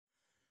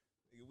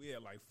We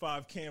had like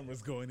 5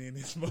 cameras going in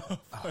this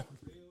motherfucker.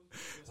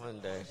 One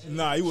day.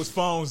 Nah, it was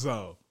phones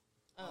though.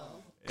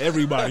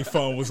 Everybody's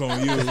phone was on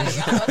you.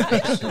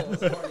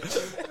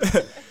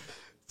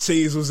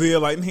 Cheese was here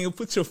like, nigga,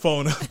 put your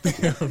phone up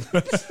there.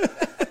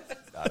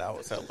 Nah, that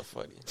was hella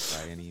funny.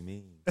 By any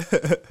means.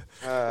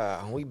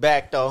 We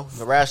back though.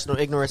 The Rational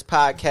Ignorance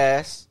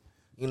Podcast.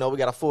 You know, we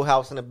got a full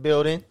house in the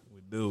building.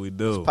 We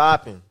do. It's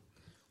popping.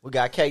 We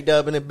got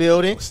K-Dub in the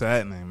building. What's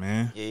happening,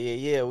 man?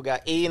 Yeah. We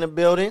got E in the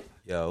building.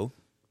 Yo.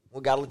 We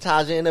got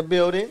Latasha in the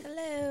building.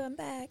 Hello, I'm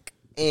back.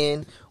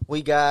 And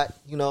we got,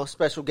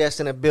 special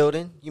guests in the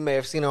building. You may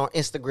have seen her on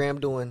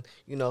Instagram doing,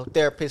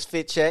 therapist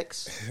fit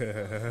checks.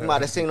 You might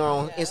have seen her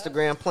on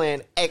Instagram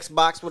playing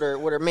Xbox with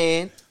her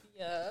man.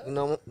 Yeah.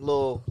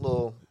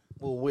 Little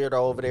weirdo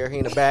over there. He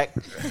in the back.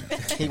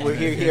 He was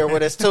here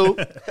with us too.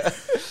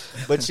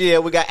 But yeah,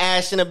 we got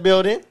Ash in the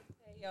building.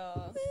 Hey,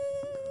 y'all.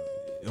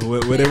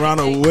 With a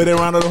round of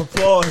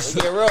applause.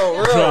 Yeah,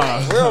 real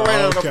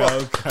round of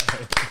applause.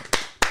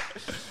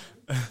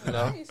 Okay.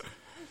 I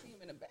see him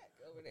in the back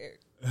over there.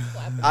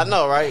 I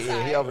know, right?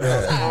 Yeah, he over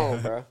there at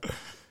home, bro.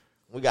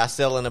 We got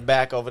Sel in the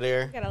back over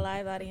there. Got a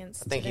live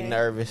audience. I think today. he's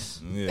nervous.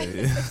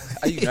 Yeah.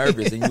 Are you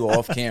nervous and you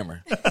off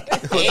camera?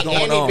 What's And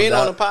going he on, been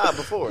on Doc? the pod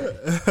before.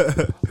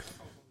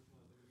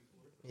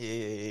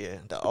 Yeah.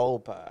 The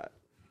old pod.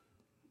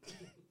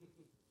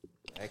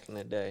 Back in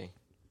the day.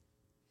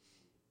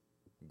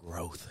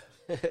 Growth.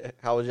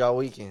 How was y'all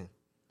weekend?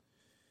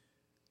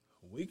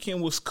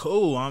 Weekend was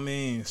cool. I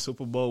mean,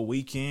 Super Bowl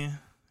weekend,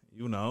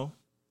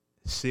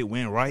 shit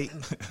went right.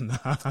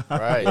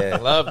 Right. Yeah.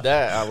 Love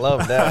that. I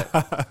love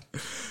that.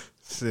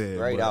 Shit,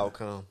 Great but,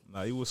 outcome.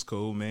 Nah, it was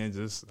cool, man.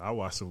 I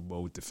watched Super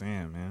Bowl with the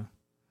fam, man.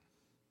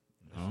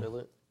 Feel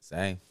it?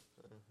 Same.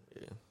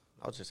 Yeah.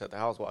 I was just at the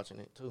house watching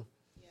it too.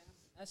 Yeah,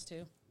 us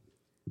too.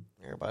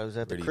 Everybody was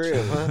at the Pretty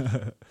crib, huh?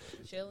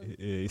 Chilling.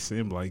 Yeah, it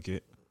seemed like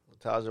it.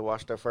 Taja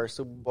watched her first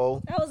Super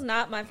Bowl. That was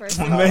not my first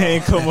time.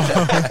 Man, come on.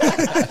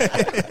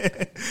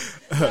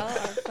 Y'all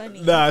are funny.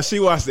 Nah, she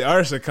watched the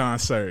Usher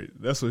concert.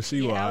 That's what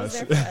she I was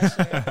watched. there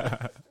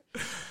for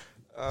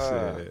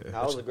Usher.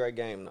 That was a great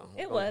game, though.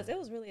 It was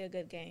really a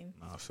good game.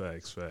 Nah,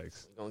 facts. We're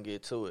gonna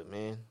get to it,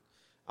 man.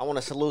 I want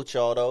to salute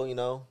y'all,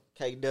 though.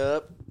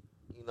 K-Dub.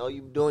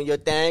 You doing your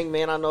thing,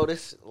 man. I know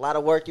this a lot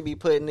of work you be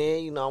putting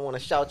in. I want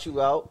to shout you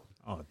out.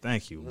 Oh,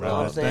 thank you, You know brother.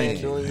 what I'm saying?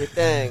 Thank you. Doing your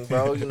thing,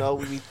 bro.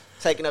 We be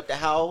taking up the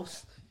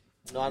house.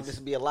 This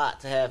be a lot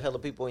to have hella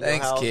people in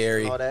Thanks, your house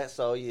Carrie. and all that.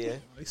 So, yeah.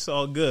 It's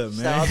all good,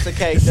 man. Shout out to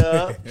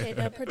K-Dub.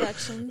 K-Dub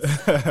Productions.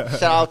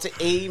 Shout out to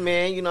E,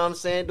 man. You know what I'm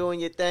saying? Doing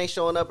your thing,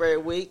 showing up every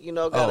week.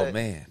 Oh,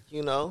 man.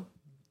 A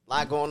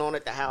lot going on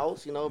at the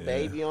house.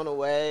 Baby on the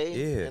way.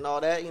 Yeah. And all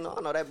that. I know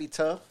that'd be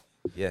tough.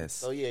 Yes.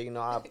 So, yeah,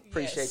 I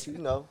appreciate Yes.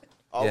 you,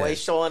 always Yes.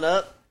 showing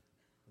up.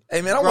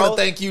 Hey, man, I want to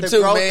thank you, the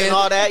too, growth man. and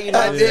all that, God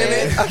damn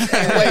it. I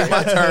can't wait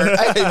my turn.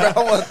 Hey, bro,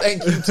 I want to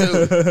thank you,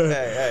 too.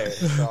 Hey,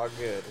 it's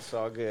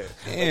all good.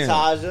 Damn.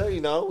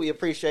 Taja, we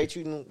appreciate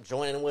you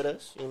joining with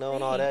us, and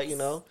all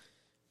that,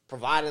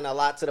 providing a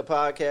lot to the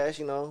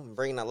podcast,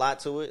 bringing a lot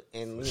to it,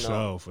 and,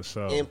 For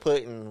sure.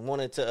 input and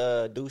wanting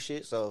to do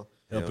shit, so.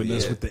 Helping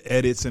us with the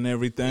edits and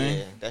everything.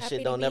 Yeah, that Happy shit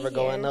to don't be never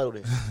go here.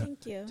 unnoticed.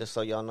 Thank you. Just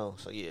so y'all know.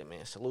 So, yeah,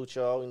 man, salute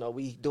y'all.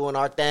 We doing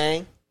our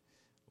thing.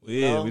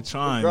 Yeah, we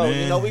trying, Bro,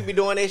 man. we be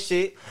doing this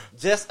shit.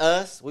 Just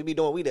us. We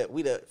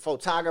the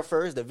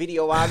photographers, the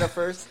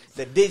videographers,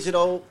 the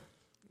digital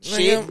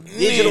shit,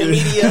 digital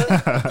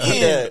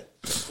media.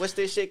 What's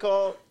this shit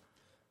called?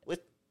 Bro,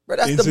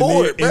 that's the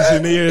board, bro.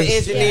 Engineers. The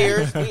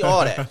engineers. We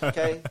all that.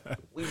 Okay,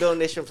 we building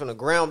this shit from the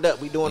ground up.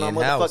 We doing our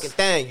In-house. motherfucking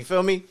thing. You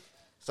feel me?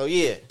 So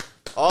yeah,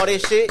 all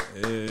this shit,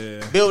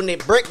 Yeah. building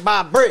it brick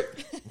by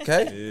brick.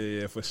 Okay.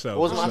 Yeah, for sure.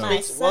 What was for my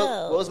sure. speech?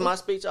 What was my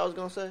speech I was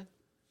gonna say?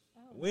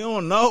 We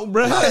don't know,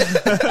 bro.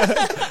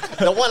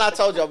 The one I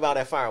told you about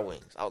at Fire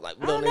Wings. I was like,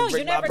 I don't building know. it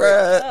brick You by never brick.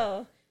 Bruh.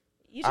 Oh.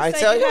 You I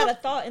just tell said you you? had a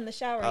thought in the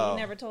shower. Oh. You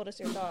never told us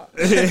your thought.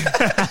 Yeah,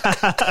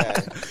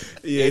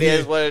 It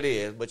is what it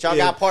is. But y'all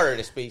got part of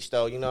the speech,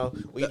 though.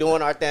 We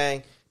doing our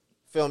thing.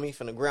 Feel me?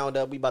 From the ground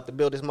up. We about to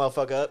build this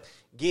motherfucker up.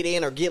 Get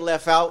in or get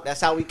left out.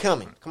 That's how we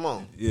coming. Come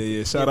on.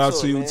 Yeah. Shout Get out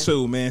to to it, you man.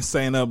 too, man.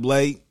 Staying up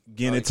late,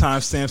 getting the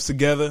timestamps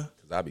together.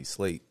 Because I be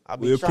sleep. I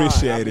be We trying.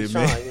 appreciate I be it,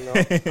 trying,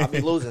 man. I be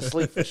losing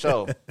sleep for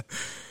sure.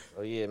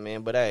 So, yeah,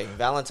 man. But, hey,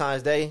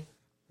 Valentine's Day.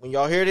 When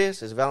y'all hear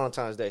this, it's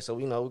Valentine's Day. So,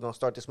 we're going to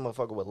start this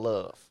motherfucker with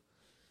love.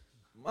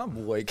 My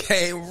boy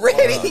came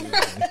ready.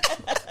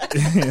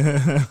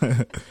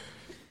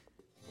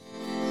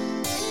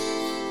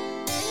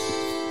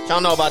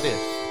 Y'all know about this.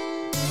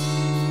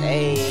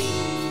 Hey.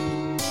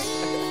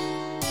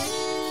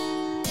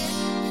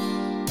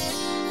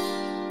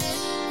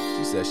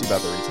 She said she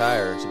about to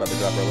retire. She about to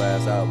drop her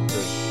last album,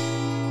 too.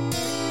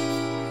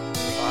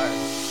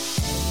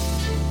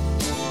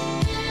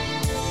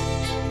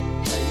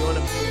 Hey, you want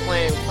to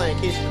playing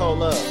Kiss Cold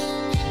Love?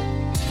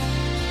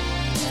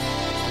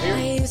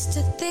 I used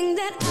to think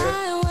that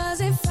I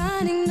wasn't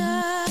fine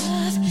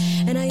enough,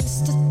 and I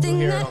used to think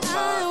hear it that on the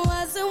I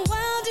wasn't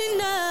wild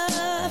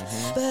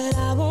enough. But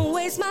I won't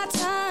waste my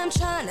time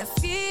trying to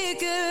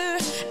figure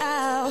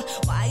out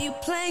you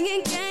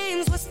playing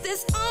games? What's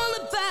this all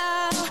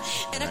about?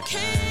 And I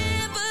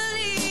can't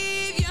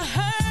believe you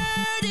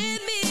hurting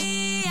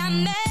me. I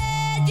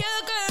met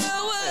your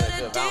girl, what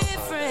a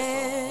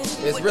difference.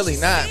 It's really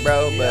not,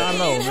 bro. But I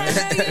know, man.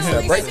 It's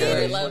a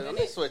breakdown. Let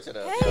me switch it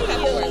up. Hey,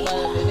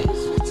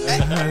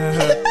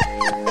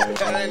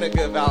 That ain't a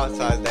good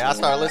Valentine's Day. I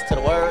started listening to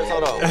the words.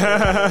 Hold on. I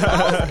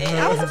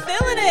was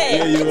feeling it.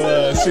 Yeah, you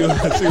was. She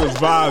was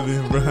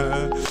vibing,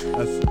 bro.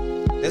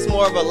 It's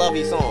more of a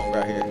lovey song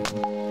right here.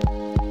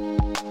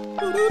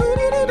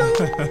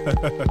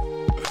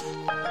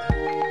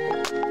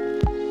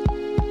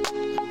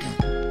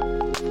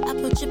 I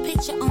put your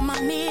picture on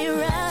my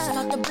mirror.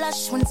 Start to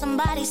blush when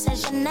somebody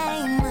says your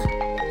name.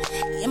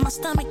 In my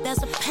stomach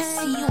there's a pain.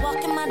 See you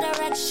walk in my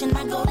direction,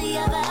 I go the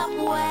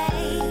other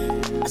way.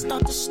 I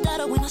start to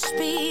stutter when I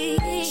speak.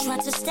 Try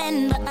to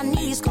stand but my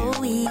knees go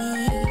weak.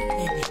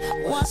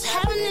 What's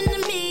happening to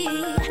me?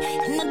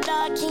 In the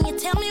dark, can you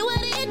tell me what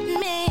it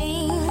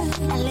means?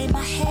 I lay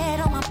my head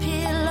on my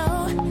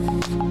pillow,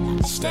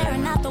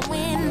 staring out the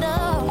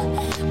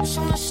window. Wish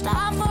on a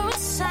star for a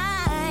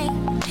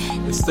sign.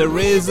 It's the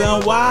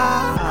reason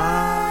why.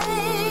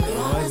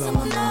 Always on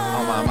my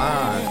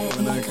mind.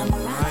 When you come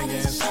around,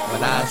 it's a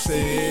When I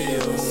see you,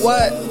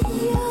 what?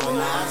 when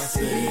I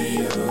see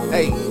you.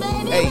 Hey, never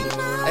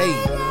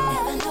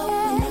know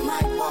when you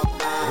might walk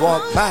by.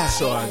 walk by.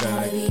 So I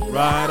gotta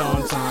ride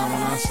on time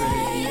when I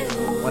see you.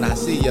 When I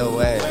see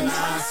your ass,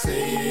 I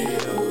see you.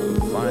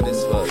 fine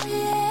as fuck.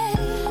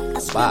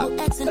 Bop.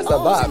 That's That's a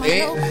bop,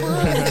 man.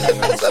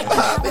 That's a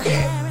bop,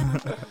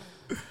 man.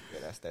 Yeah,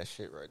 that's that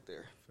shit right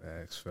there.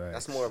 Facts.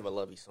 That's more of a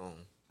lovey song.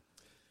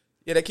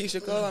 Yeah, that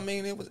Keisha Cole. I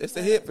mean, it's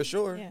a hit for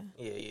sure. Yeah.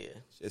 Yeah.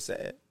 It's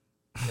sad.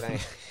 It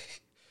ain't.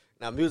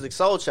 Now, Music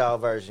Soul Child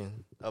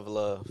version of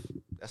Love.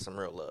 That's some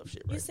real love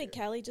shit, You right? see,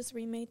 Callie just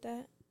remade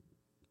that.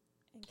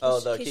 And Oh,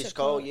 the Keisha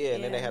Cole, yeah,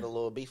 and then they Yeah. had a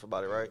little beef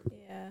about it, right?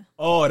 Yeah.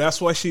 Oh,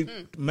 that's why she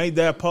made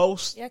that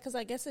post. Yeah, because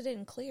I guess it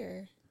didn't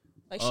clear.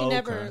 Like, she Oh,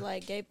 never, okay.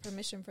 like, gave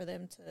permission for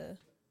them to,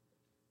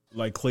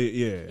 Like clear,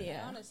 yeah.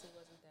 yeah. Honestly,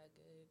 wasn't that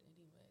good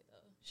anyway, though.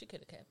 She could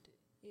have kept it.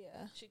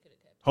 Yeah. She could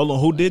have kept it. Hold on,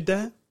 who did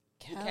that?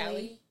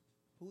 Callie.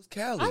 Who's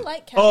Callie? I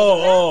like Callie.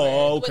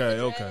 Oh, With okay,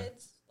 the okay.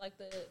 dreads, like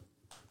the.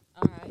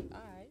 All right. We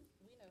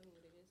know who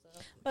it is. Though.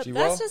 But She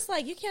that's raw? just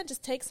like, you can't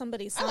just take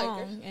somebody's I like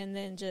her. song and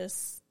then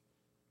just,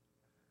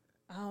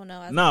 I don't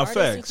know. As Nah, an artist,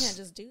 facts. you can't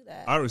just do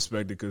that. I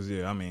respect it because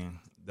I mean,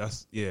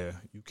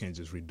 you can't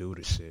just redo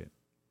the shit.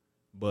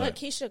 But But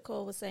Keisha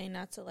Cole was saying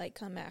not to like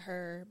come at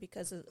her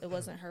because it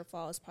wasn't her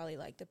fault. It's probably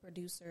like the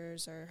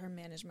producers or her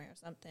management or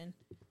something.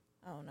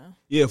 I don't know.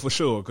 yeah, for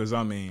sure. Because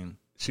I mean,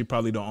 she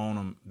probably don't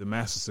own the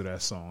masters to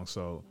that song.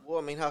 So Well,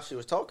 I mean, how she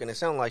was talking, it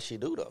sounded like she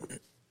do, though.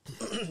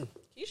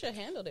 Keisha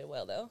handled it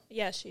well, though.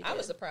 Yeah, she did. I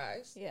was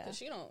surprised. Yeah. 'Cause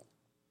she don't.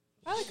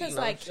 Probably because You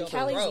know, like she from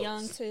Callie's Rose.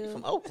 young She too.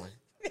 from Oakland.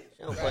 She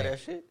don't play that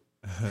shit.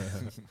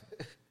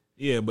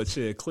 yeah, but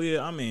yeah, clear.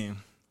 I mean,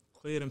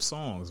 clear them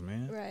songs,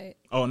 man. Right.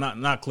 Oh,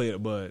 not clear,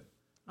 but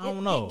I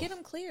don't know. Get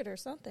them cleared or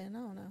something. I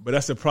don't know. But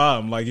that's the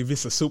problem. Like if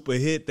it's a super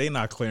hit, they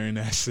not clearing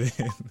that shit.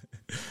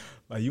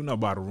 Like you not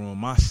about to ruin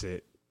my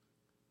shit.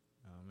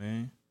 Oh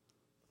man.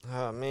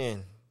 Oh,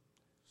 man.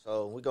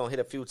 So we're going to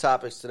hit a few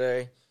topics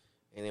today,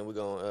 and then we're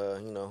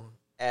going to,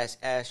 ask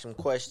some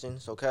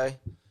questions, okay?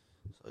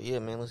 So, yeah,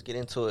 man, let's get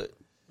into it.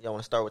 Y'all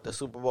want to start with the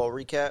Super Bowl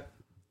recap?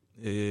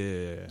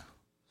 Yeah.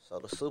 So,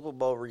 the Super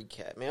Bowl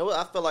recap. Man,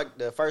 I feel like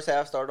the first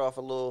half started off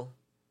a little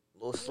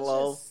It was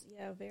slow. just,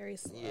 yeah, very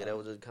slow. Yeah, that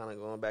was just kind of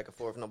going back and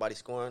forth, nobody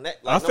scoring. That,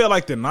 I feel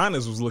like the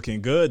Niners was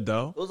looking good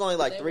though. it was only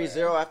like They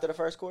 3-0 after the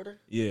first quarter.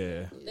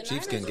 Yeah. The Chiefs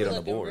Niners can were get on the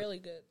looking board. Really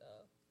good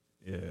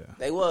though. Yeah.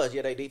 They was.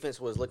 Yeah, their defense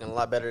was looking a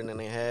lot better than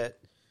they had.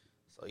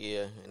 So,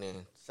 yeah, and then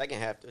second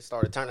half, it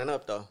started turning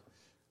up, though.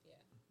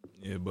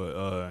 Yeah,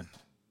 but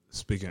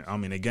speaking, I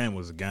mean, the game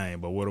was a game,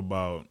 but what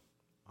about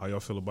how y'all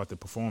feel about the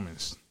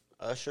performance?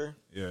 Usher.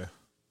 Yeah.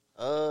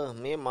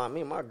 Me and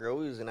my girl,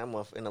 we was in that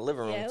in the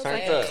living room, Yeah, it was turned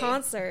like up. a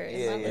concert.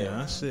 Yeah, Yeah,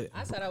 that's it.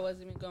 I said I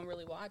wasn't even gonna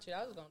really watch it.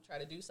 I was gonna try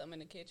to do something in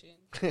the kitchen.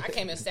 I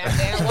came and sat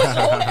down.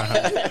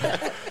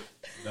 Watched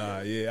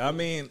Yeah. I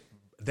mean,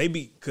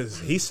 because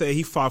he said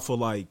he fought for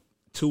like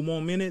 2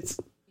 more minutes.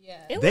 Yeah.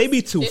 It They was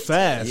be too 15,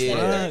 fast, yeah.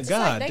 man. It's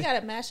God. like they got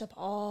to mash up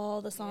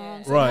all the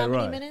songs. Yeah. Right, How many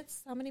right.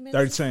 minutes? How many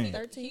minutes? 13.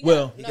 13.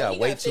 Well, He No, got he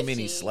way got too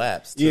many 15.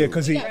 slaps. Too. yeah,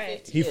 because he got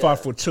 15. he fought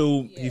for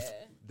 2. Yeah.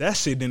 That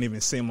shit didn't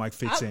even seem like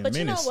 15 But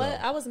you know minutes. what?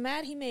 though. I was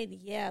mad he made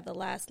the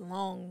last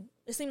long.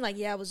 It seemed like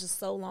was just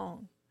so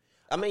long.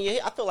 I mean, yeah,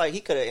 I feel like he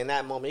could have, in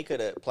that moment, he could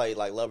have played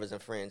like Lovers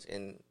and Friends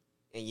and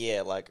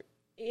like,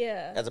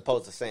 Yeah. as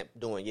opposed to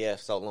doing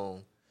so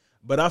long.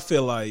 But I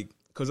feel like,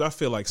 because I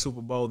feel like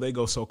Super Bowl, they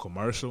go so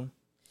commercial.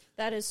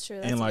 That is true.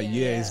 And like,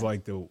 it's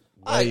like the.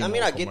 I way mean,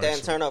 more I get that and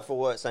commercial. turn up for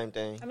what? Same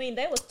thing. I mean,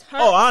 they was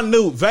turned. Oh, I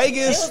knew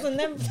Vegas, It was in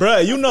them-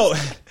 bruh. You know,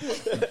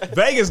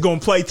 Vegas gonna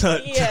play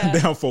turn Yeah.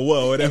 down for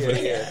what, whatever.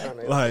 turn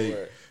up Like, for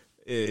what?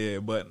 yeah,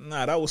 but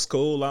nah, that was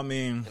cool. I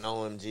mean, And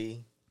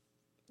OMG.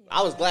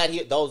 I was glad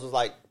those was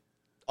like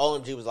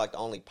OMG was like the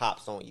only pop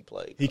song he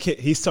played.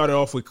 He started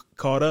off with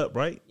Caught Up,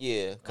 right?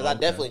 Yeah, because I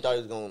definitely thought he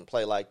was gonna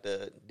play like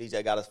the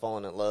DJ Got Us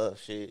Falling in Love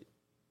shit.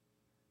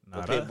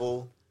 Nah, The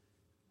Pitbull.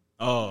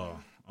 Oh,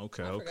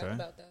 okay, I okay. forgot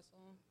about that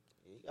song.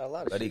 He got a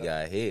lot of But he shit.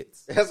 got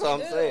hits. That's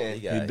what I'm saying.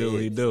 He got He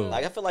hits. do.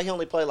 Like I feel like he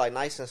only played like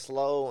Nice and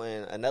Slow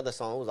and another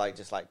song was like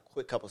just like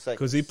quick couple seconds.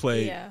 Because he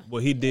played, Yeah.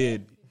 well, he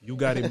did You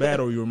Got It Bad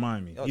or You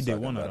Remind Me. Y'all He did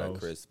talking one of about a those.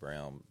 Chris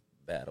Brown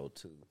battle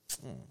too.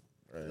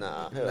 Right.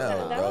 Nah, No,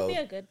 That bro. would be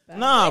a good battle.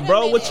 Nah,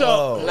 bro, what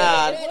y'all? Oh,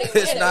 Nah,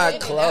 it's not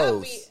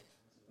close.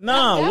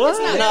 Nah, that what? was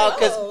not-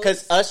 no,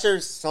 because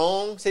Usher's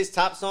songs, his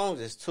top songs,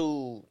 is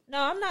too. No,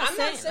 I'm not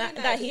saying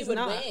that he he's would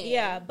not. win.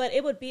 Yeah, but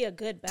it would be a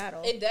good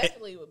battle. It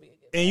definitely would be a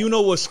good And you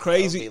know what's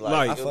crazy? It'll be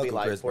Like, I It'll fuck be with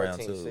like Chris Brown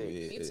 14-6. too.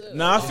 Me Yeah. too.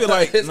 nah, I feel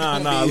like, It's nah,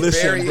 gonna be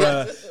listen, very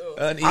bro.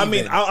 uneven. I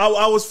mean,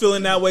 I was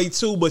feeling that way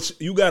too, but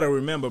you got to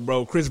remember,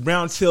 bro. Chris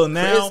Brown till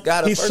now,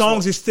 got a his first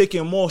songs one. is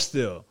sticking more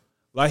still.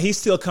 Like he's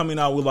still coming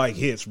out with like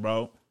hits,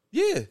 bro.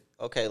 Yeah.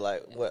 Okay,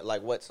 like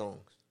what songs?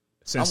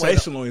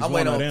 Sensational is I'm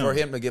one waiting of them. for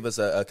him to give us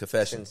a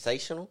confession.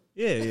 Sensational.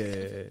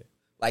 Yeah.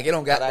 Like it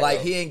don't got How'd that like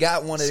go? he ain't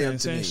got one of them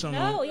to me. Sensational.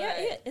 No,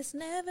 yeah, it's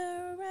never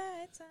a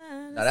right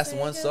time. Now, that's to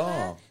one say song.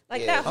 goodbye.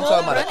 Like Yeah. that I'm whole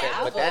talking about run that-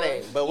 album. But that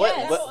ain't. But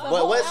Yes.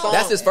 what song?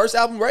 That's his first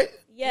album, right?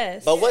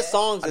 Yes. But what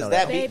songs I is know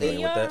that that. beating? Baby, with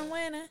you're that. a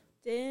winner.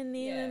 Didn't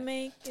even Yeah.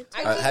 make it.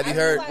 Have you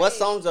heard- What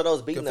songs are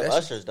those beating of Confession?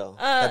 Usher's though?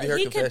 Have you heard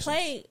He can Confessions?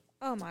 play.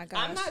 Oh my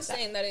gosh. I'm not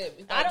saying that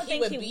it. I don't he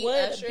think would he beat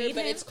would Usher, beat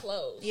but him. it's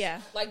close.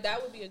 Yeah. like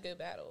that would be a good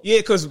battle. Yeah,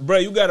 because bro,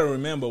 you got to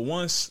remember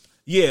once.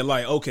 Yeah,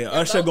 like okay,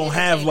 Usher both gonna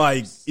have like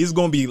entertainers. it's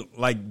gonna be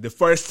like the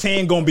first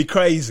 10 gonna be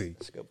crazy.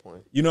 That's a good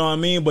point. You know what I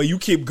mean? But you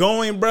keep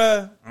going,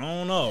 bruh. I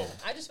don't know.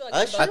 I just feel like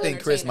Usher- they're both I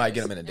think Chris might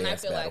get him in a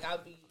entertainers, dance and I feel battle. like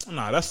I'll be.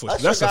 Nah, that's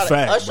Usher a got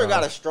fact. Usher bro.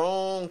 got a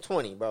strong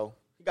 20, bro.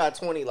 He got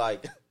 20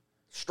 like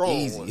strong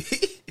Easy. ones.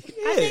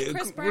 Yeah, think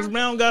Chris Brown-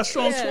 Brown got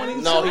strong Yeah.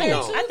 20s. No, he I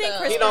don't. I think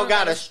Chris He don't Brown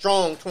got a does.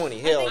 strong 20.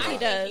 Hell think no. he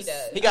does. He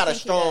does. He got I a think he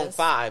strong does.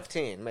 5,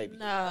 10 maybe.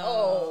 No.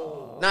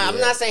 Oh, Nah, I'm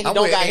not saying he I'm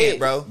don't with got Ant, hits,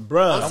 bro.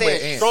 Bruh. I'm I'm saying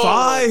with Ant. strong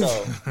Five.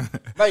 ones, though.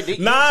 Right, did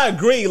you, Nah, I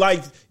agree.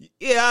 Like,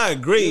 yeah, I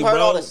agree, you heard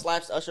bro. all the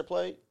slaps Usher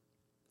played?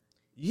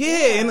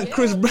 Yeah, and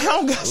Chris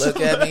Brown got Look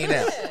some. at me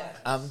now.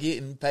 I'm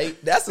getting paid.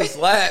 That's a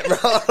slap, bro.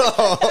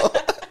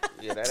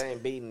 Yeah, that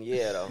ain't beating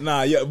though.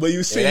 Nah, yeah, but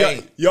you see, It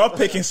ain't. y'all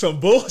picking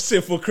some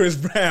bullshit for Chris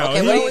Brown.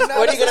 Okay, He- what are you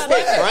that's gonna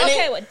pick? not Run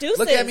Okay, it? what Deuces?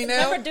 Look at me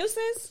now. Remember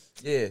Deuces?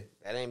 Yeah.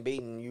 That ain't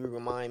beating. You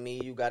remind me.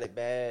 You got it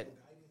bad.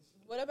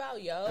 what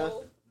about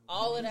Yo?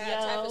 All of that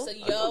Yo. type of stuff.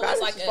 Yo Yo got is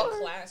it, like it's a fire.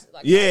 class.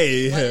 Like Yeah,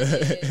 that's what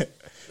yeah. it is.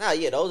 Nah,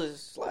 yeah, those are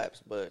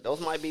slaps, but those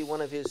might be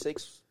one of his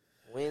 6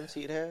 wins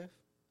he'd have.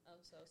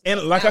 And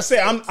like I said,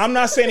 I'm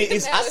not saying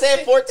it's I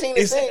said 14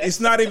 to 6. it's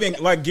not even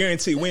like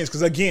guaranteed wins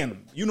because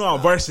again, you know how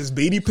versus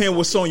be. Depend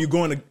what song you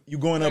going up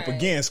Right.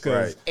 against. Cause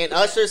Right. And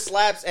Usher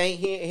slaps ain't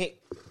he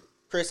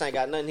Chris ain't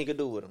got nothing he could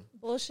do with him.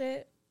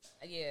 Bullshit.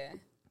 Yeah,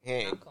 He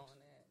ain't. I'm calling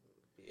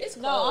that. It's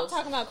No, I'm close.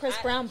 talking about Chris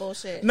Brown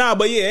bullshit. nah,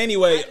 but yeah.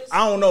 Anyway,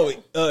 I don't know.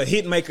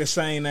 Hitmaker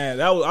saying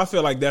that I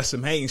feel like that's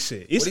some hating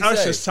shit. It's What'd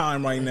he Usher's say?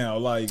 time right now.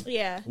 Like,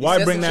 Yeah. why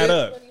said bring some that shit?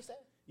 up? What do you say?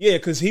 Yeah,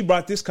 because he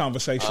brought this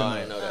conversation I up.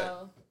 didn't know that. Oh.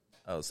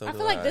 Oh, so I do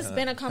feel like this huh?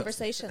 been a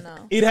conversation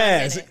though. It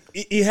has, minute.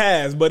 it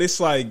has, but it's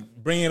like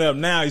bringing it up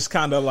now. It's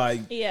kind of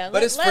like Yeah,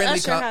 But it's let friendly.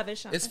 Usher have his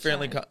shot. It's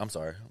friendly. I'm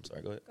sorry.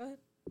 Go ahead. Go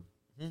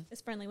ahead.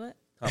 It's friendly. What?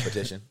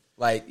 Competition.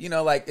 Like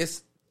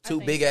it's two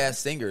think big so. ass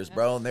singers,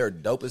 bro, and they're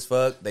dope as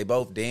fuck. They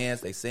both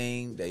dance, they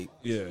sing, they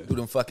Yeah. do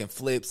them fucking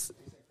flips.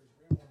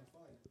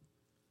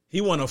 he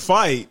want to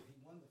fight.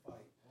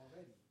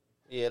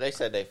 Yeah, they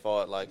said they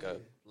fought like I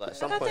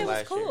some thought point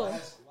that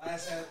was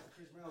last year. cool.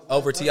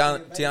 Over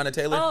Tiana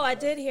Taylor. Oh, I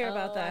did hear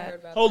about I that. heard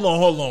about Hold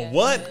on.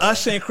 What?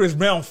 Usher and Chris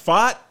Brown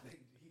fought?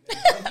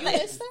 that. You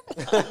missed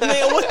that?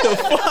 Man, what the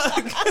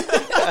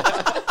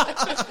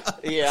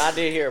fuck? Yeah, I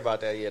did hear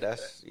about that. Yeah,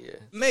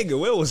 Nigga,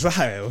 where was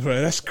I,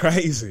 bro? That's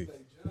crazy.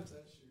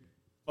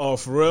 Oh,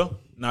 for real?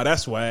 Nah,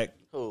 that's whack.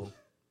 Who?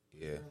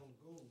 Yeah.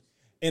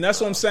 And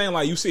that's what I'm saying.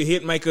 Like, you see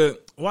Hitmaker.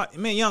 What?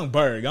 Man, Young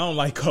Berg. I don't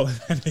like calling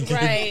that nigga.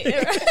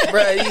 Right.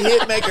 Bro, he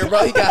hit maker,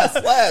 bro. He got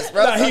slaps,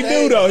 bro. Nah, he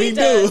do, though. He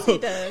does, do. he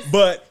does.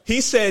 But he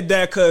said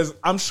that because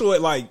I'm sure,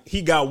 like,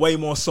 he got way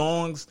more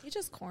songs. You're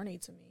just corny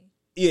to me.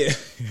 Yeah.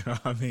 You know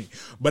what I mean?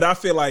 But I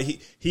feel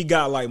like he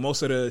got, like,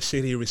 most of the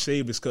shit he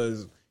received is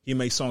because he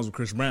makes songs with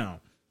Chris Brown.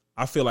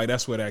 I feel like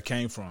that's where that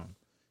came from.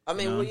 I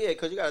mean, well, yeah,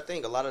 because you got to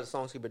think a lot of the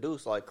songs he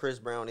produced, like Chris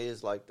Brown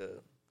is like the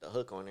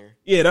hook on there.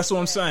 Yeah, that's what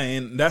I'm saying.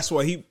 And that's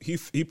why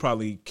he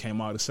probably came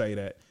out to say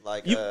that.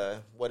 Like You-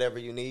 Whatever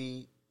You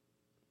Need.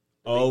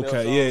 Oh, Female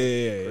okay, song,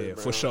 yeah. Chris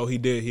For Brown. sure, he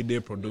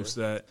did produce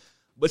that.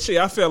 But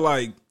yeah, I feel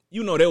like they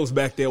was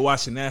back there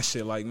watching that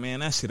shit. Like, man,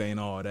 that shit ain't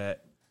all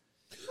that.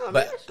 No, I mean,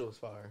 But- that shit was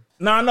fire.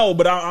 No, I know,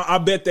 but I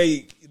bet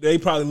they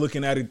probably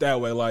looking at it that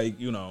way. Like,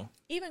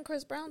 Even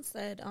Chris Brown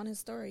said on his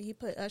story he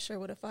put Usher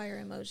with a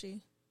fire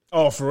emoji.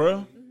 oh, for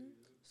real?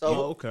 So,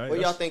 Oh, okay. where y'all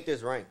That's- think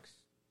this ranks?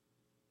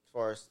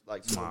 far as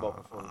like Super Bowl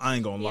performance? I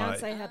ain't gonna lie.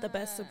 Beyonce had the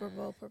best Super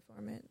Bowl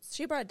performance.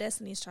 She brought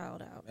Destiny's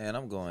Child out. Man,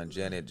 I'm going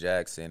Janet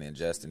Jackson and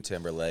Justin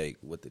Timberlake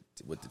with the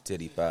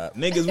titty pop.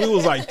 Niggas, we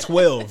was like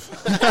 12.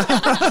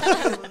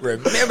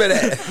 Remember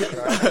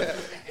that?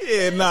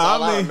 Yeah,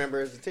 All I I mean,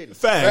 remember is the titties.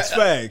 facts.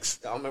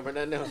 I don't remember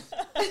nothing else.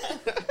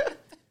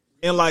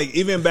 And like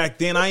even back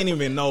then, I ain't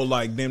even know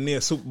like damn near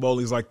Super Bowl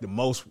is like the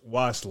most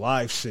watched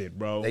live shit,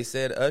 bro. They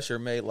said Usher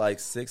made like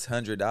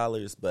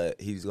 $600,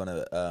 but he's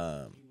gonna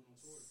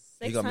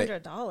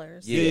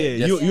 $600.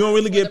 Yeah, just- you don't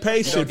really get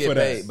paid he don't shit get for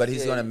that. paid, but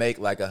he's gonna make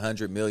like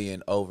 $100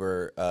 million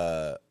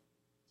over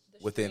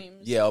within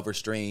streams. over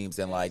streams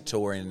and like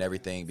touring and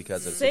everything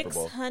because of Super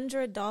Bowl.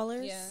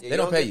 $600. Yeah. Yeah, They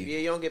don't pay you. Yeah,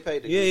 you don't get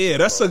paid. To do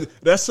Yeah, Super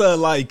that's a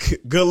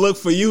like good look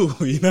for you.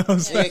 You know what I'm Bowl.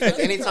 saying? Yeah, 'cause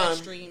For anytime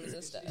streams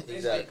and stuff.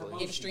 Exactly.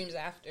 Get streams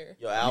after.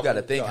 your album, You got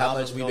to think your how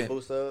album's much we've gonna been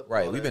boost up,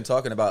 right. all We've that. been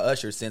talking about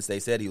Usher since they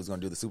said he was going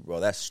to do the Super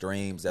Bowl. That's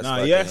streams. That's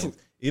Nah, fucking,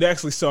 it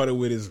actually started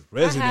with his I have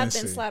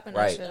residency. been slapping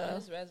Right. Usher though.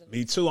 His resume.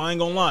 Me too. I ain't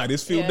gonna lie.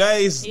 This few Yeah.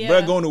 days, Yeah.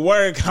 bruh, going to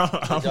work. Did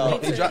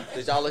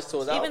y'all listen to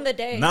his album? Even the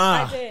day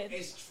Nah. I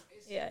did.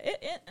 Yeah,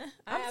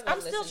 haven't I'm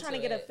still listened trying to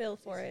to get a it. feel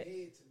for it.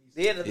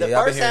 Yeah, the Yeah,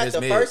 I've been first hearing half. it's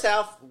The mid. first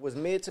half was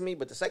mid to me,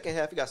 but the second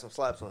half, you got some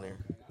slaps on there.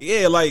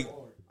 Yeah, like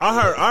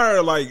I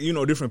heard like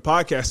different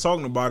podcasts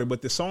talking about it,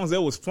 but the songs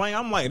that was playing,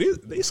 I'm like,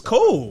 it's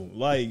cool.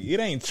 Like it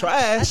ain't I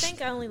trash. think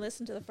I only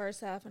listened to the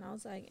first half, and I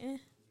was like, eh.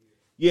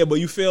 Yeah, but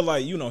you feel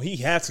like he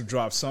had to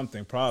drop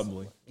something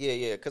probably,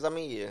 Yeah, because I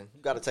mean, you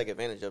got to take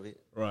advantage of it.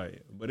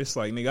 right? But it's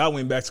like nigga, I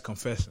went back to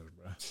Confessions,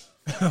 bro.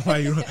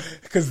 Like,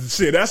 because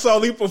shit, that's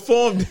all he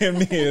performed in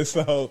there.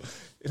 So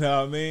you know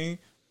what I mean.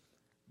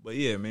 But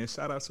yeah, man,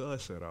 shout out to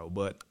Usher though.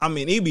 But I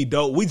mean, he be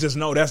dope. We just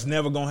know that's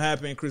never gonna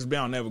happen. Chris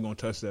Brown never gonna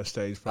touch that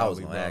stage. Probably, I was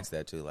going to bro. ask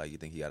that too. Like, you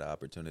think he got an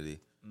opportunity?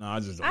 No, I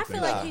just don't I think.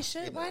 feel like Nah, he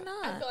should. Why I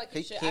not? feel like He-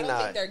 he should. he I don't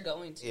not- think they're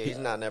going to. Yeah, he's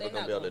not never They're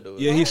gonna be able to do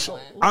it. Yeah, he's. Why?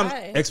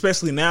 I'm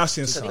especially now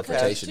since. Because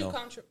Because it's too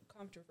Confrontational.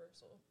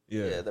 controversial.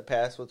 Yeah. Yeah, the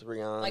past with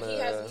Rihanna, Like he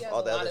has all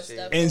a that lot other of shit.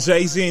 stuff. And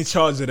Jay-Z in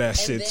charge of that And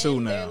shit then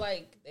too They're now.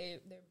 like they're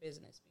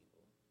business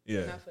people.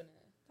 Yeah. Not finna.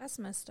 That's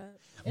messed up.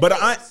 But It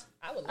I is.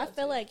 would. I Love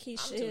feel to. like he I'm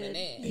should. tuning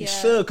in. he Yeah.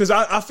 should, because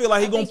I feel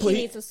like I he gonna think put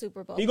he needs a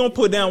Super Bowl. he gonna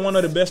put down one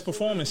of the best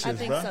performances, I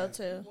think bro. so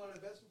too.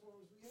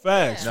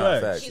 Facts, No,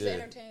 facts. facts. He's Yeah.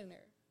 an entertainer.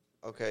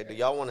 Okay, do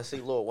y'all want to see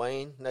Lil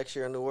Wayne next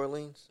year in New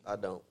Orleans? I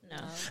don't. No,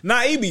 Nah,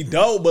 he be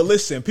dope, but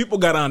listen, people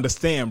gotta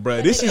understand,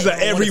 bro. This is a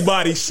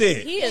everybody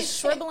shit. he is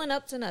shriveling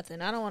up to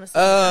nothing. I don't want to see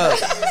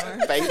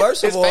him anymore.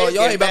 First of His all, face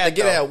y'all ain't getting about to bad,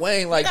 get though. at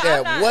Wayne like I'm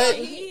that. not- What?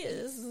 He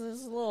is a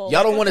little.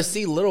 Y'all don't want to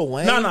see Lil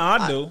Wayne? No,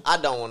 I do. I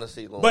don't want to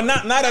see Lil But Wayne.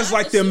 not as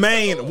like the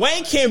main.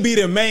 Wayne can't be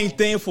the main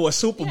thing for a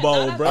Super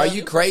Bowl, Not bro. Are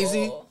you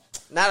crazy?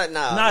 Not at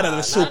Not at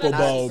a Super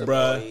Bowl,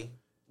 bruh.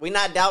 We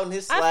not doubting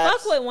his I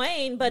slaps. fuck with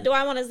Wayne, but do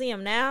I want to see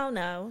him now?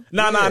 No.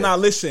 Nah.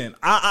 Listen,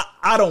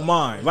 I don't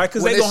mind, like,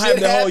 cause When they this gonna have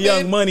shit the whole happen-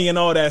 Young Money and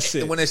all that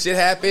shit. When the shit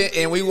happen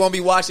and we won't be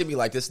watching, be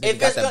like, this nigga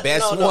got the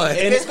best one.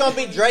 If it's gonna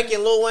be Drake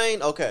and Lil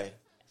Wayne, okay.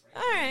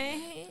 All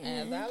right.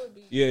 And that would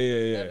be.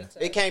 Yeah. that'd be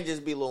tough. It can't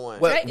just be Lil Wayne.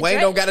 What, Drake- Wayne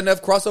Drake- don't got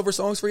enough crossover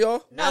songs for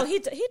y'all? No, he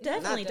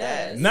definitely not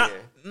that. does.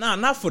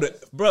 Not for the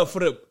bro. For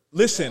the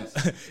listen,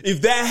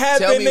 if that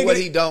happened, Tell me nigga, what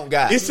he don't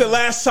got. it's the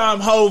last time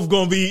Hove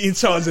gonna be in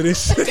charge of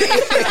this shit.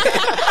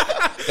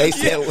 They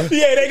said,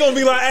 Yeah, they gonna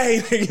be like, hey,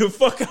 nigga,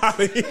 fuck out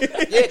of here.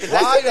 Yeah, cause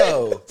why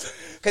though?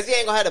 Because he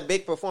ain't gonna have a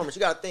big performance.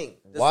 You gotta think.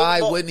 The Why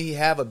Super Bowl- wouldn't he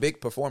have a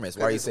big performance?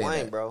 Why are you it's saying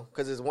Wayne, that? bro?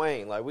 Because it's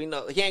Wayne. Like we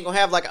know he ain't gonna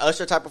have like an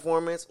Usher type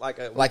performance, like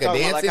a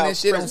dancing how and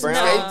shit Chris on some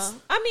Brown.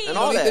 skates? I mean, And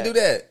You all don't need that. to do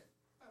that.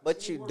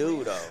 But you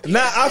do though. Nah,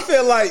 I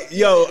feel like,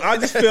 I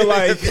just feel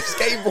like,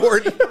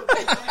 Skateboarding.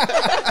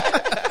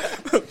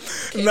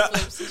 nah,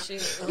 Flips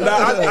and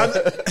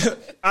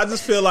shit. I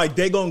just feel like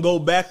they gonna go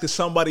back to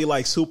somebody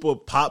like super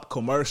pop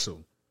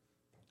commercial.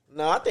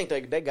 No, I think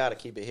they gotta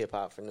keep it hip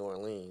hop for New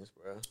Orleans,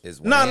 bro.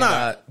 Is Nah, Wayne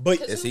not?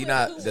 but Is he Who-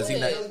 not? who Does he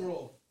not?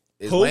 would?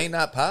 Is Who? Wayne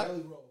not pop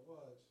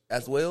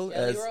as well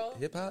Jelly as Roll?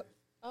 hip hop?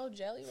 Oh,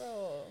 Jelly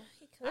Roll.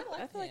 he could. I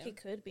like feel like him. he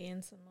could be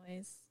in some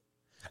ways.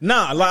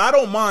 nah, like I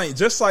don't mind.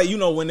 Just like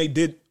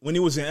when he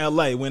was in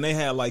LA, when they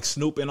had like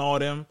Snoop and all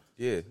them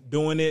Yeah.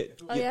 doing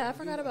it. Oh yeah, I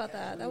forgot about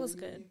that. That was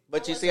good.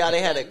 But you see how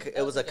they had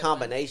it was a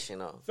combination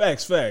of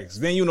Facts.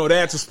 Then they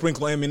had to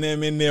sprinkle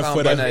Eminem in there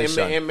for that.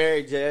 Combination. and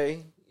Mary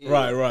J.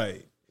 Yeah.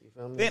 Right. You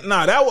feel me? Then,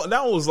 nah, that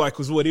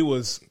was what he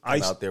was.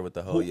 I'm out there with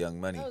the whole Young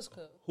Money. That was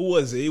cool. Who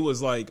was it? He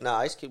was like, Nah,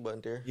 Ice Cube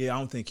wasn't there. yeah, I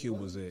don't think Cube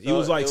was it. He So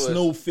was like it was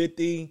Snoop,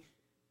 50,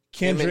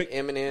 Kendrick.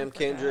 Eminem,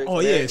 Kendrick. Oh,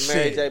 yeah, Mary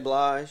shit. J.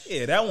 Blige.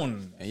 Yeah, that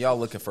one. And y'all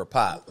looking for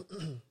pop.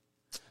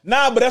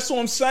 Nah, but that's what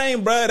I'm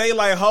saying, bro. They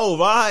like Hove.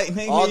 All right,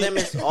 nigga. All them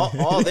is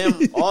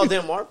all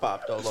them are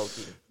pop though, low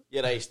key.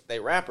 Yeah, they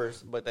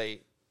rappers, but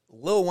they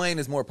Lil Wayne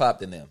is more pop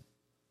than them.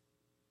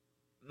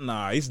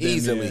 Nah, he's damn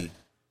Easily. near-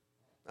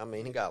 I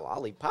mean he got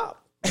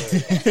lollipop.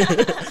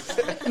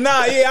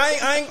 Nah, yeah,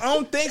 I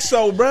don't think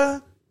so,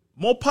 bruh.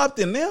 More pop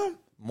than them.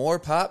 More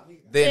pop than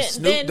Then-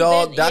 Snoop then-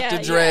 Dogg, then- Dr.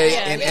 yeah, Dre, yeah,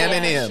 and yeah,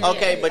 Eminem. yeah.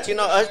 Okay, but you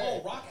know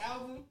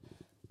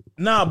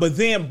Nah, but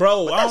then,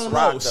 bro, I that's don't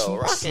rock, know. though.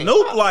 Rock ain't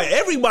Snoop, pop. like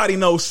everybody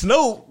knows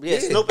Snoop. Yeah,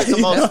 Snoop is the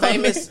most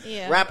famous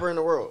Yeah. rapper in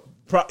the world.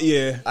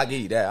 Yeah. I give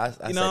you that. I You say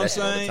know what I'm that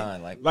shit all the saying?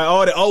 time. Like,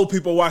 all the old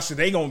people watching,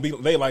 they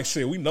like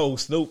shit. We know who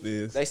Snoop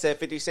is. They said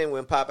 50 Cent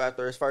wouldn't pop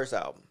after his first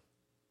album.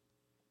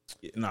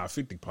 Nah,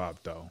 50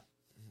 pop though.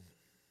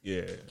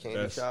 Yeah, Candy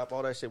that's- Shop,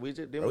 all that shit. We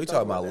just bro, we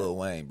talking about Lil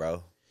Wayne,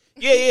 bro.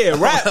 yeah,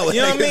 rap. What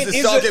You know what I mean? niggas is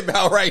It's talking just-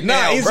 about right Nah,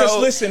 now, it's bro. just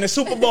listen. The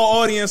Super Bowl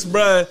audience,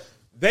 bruh,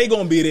 they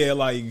gonna be there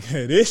like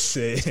this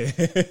shit.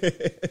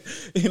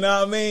 You know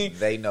what I mean?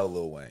 They know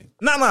Lil Wayne.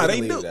 Nah, We they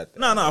can leave do. it at that.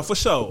 Nah, for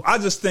sure. I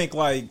just think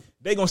like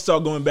they gonna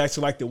start going back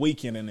to like the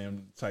Weeknd and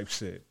them type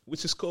shit,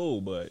 which is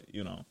cool. But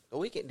you know, The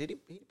Weeknd, did he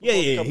perform a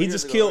yeah. couple He years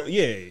just ago, killed. right?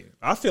 Yeah,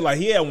 I feel like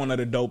he had one of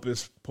the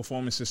dopest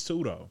performances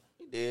too, though.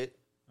 He did.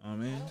 I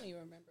mean, I don't even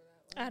remember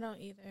that one. I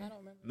don't either. I don't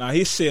remember. nah,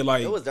 his shit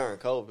like It was during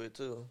COVID,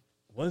 too.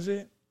 was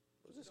it?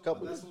 It was just a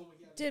couple years.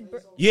 Did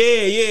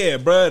Yeah,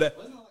 bruh.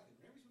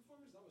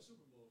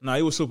 Nah,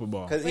 it was Super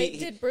Bowl. Because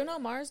did Bruno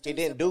Mars do he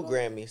didn't Super do Bowl?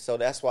 Grammy, so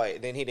that's why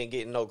then he didn't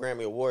get no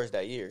Grammy Awards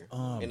that year.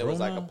 And it was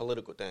like a Bruno?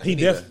 political thing. He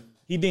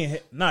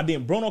didn't. Nah,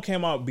 then Bruno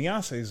came out.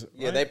 Beyonce's.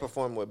 Yeah, right? they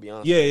performed with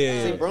Beyonce.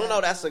 Yeah. See, Bruno,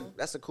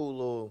 that's a cool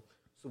little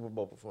Super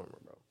Bowl performer,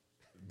 bro.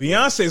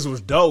 Beyonce's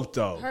was dope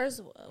though.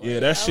 Hers, Yeah,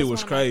 that shit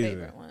was one of my crazy.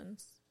 favorite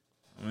ones.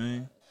 I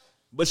mean,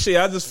 but shit,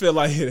 I just feel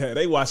like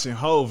they watching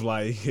Hove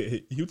like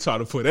you try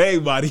to put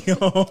everybody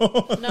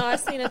on. No, I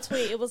seen a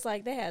tweet. It was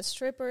like they had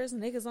strippers,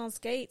 niggas on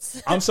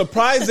skates. I'm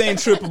surprised they ain't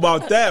trip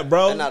about that,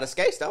 bro. And now the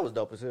skates, that was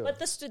dope as hell. But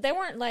they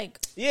weren't like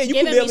Yeah, you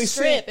giving could barely me see.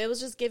 strip. It was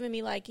just giving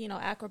me like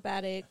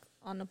acrobatic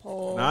on the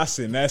pole. Nah, I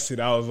seen that shit.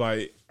 I was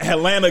like,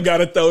 Atlanta got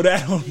to throw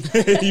that on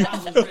there. You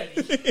feel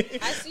me?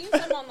 I seen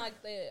some on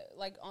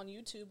like on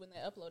YouTube when they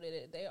uploaded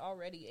it. They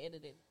already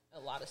edited a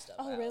lot of stuff.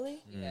 Oh, out. really?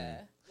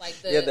 Yeah, like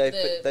the yeah,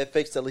 they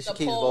fixed Alicia the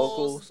Keys'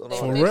 polls, vocals. they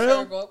For fixed real?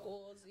 her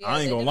vocals. Yeah, I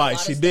ain't they gonna did a lie,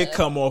 lot she of did stuff.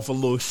 come off a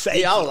little shaky.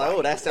 Yeah, I was like,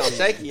 oh, that sounds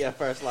shaky at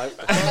first. Like,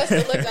 I must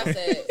have looked. I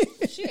said,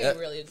 she ain't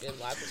really a good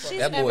live performer. She's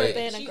That never boy-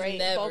 been a She's great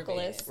never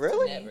vocalist. been.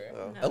 Really? Never.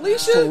 Oh.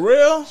 Alicia? For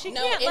real? She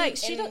No, can't in- like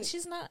she in- don't.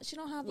 She's not. She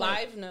don't have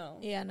like, Live, no.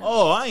 Yeah, no.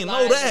 Oh, I ain't know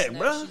Live, that, no,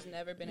 bro. She's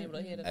never been able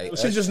to hit it. Hey,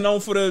 She's just known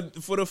for the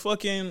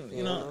fucking,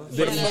 playing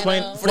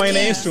For the the keys.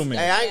 instrument.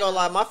 hey, I ain't gonna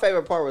lie. My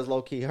favorite part was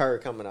low key her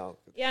coming out.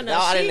 Yeah, no,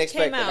 Now, I she didn't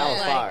expect came that. out That was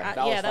like,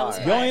 fire. that was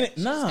fire. Y'all ain't She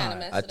just kinda nah,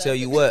 messed I it tell up.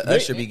 you what,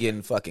 Usher be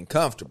getting fucking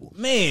comfortable.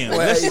 man. Well,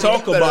 Let's you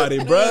talk better- about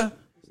it, bruh.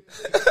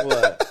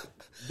 What?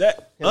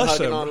 That Him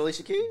hugging Usher, on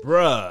Alicia Keys?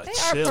 bruh, They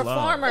are chill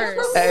out.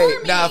 performers. Hey,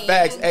 Performing. nah,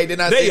 facts. Hey,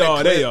 didn't I They see the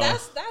are, clip? they are.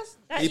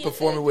 That's He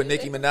performing with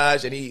Nicki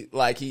Minaj, and he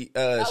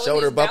when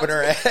shoulder he's bumping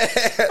her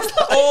ass.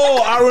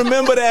 Oh, I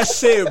remember that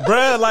shit,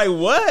 bruh. Like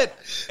what?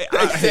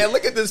 They said,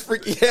 "Look at this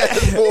freaky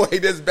ass boy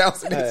that's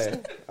bouncing his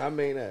Hey, I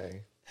mean,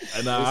 hey.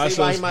 Nah, You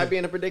see why he might be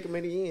in a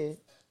predicament he in.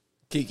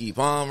 Kiki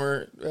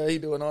Palmer. He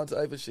doing all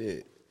type of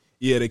shit."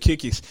 Yeah, the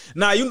kickies.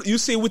 Now you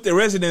see with the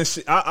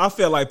residency, I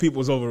felt like people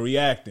was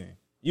overreacting.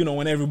 You know,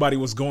 when everybody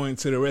was going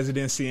to the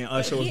residency and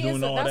Usher was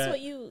doing all that's that. what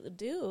you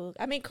do.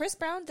 I mean, Chris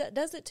Brown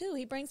does it too.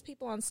 He brings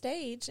people on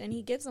stage and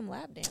he gives them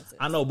lap dances.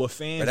 I know, but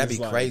fans, But that'd is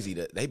be like, crazy.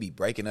 That they be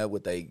breaking up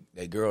with they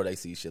girl. They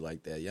see shit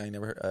like that. Y'all ain't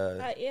never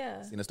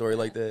Yeah, seen a story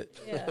like that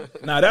yeah.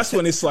 Nah, that's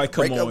when it's like,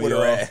 come Break up on, with her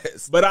y'all.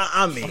 ass. But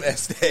I mean, on that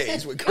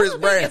stage with I Chris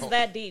don't think it's Brown.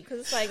 that deep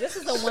because it's like this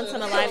is a once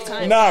in a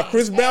lifetime. nah, thing.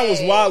 Chris Brown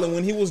was wilding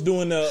when he was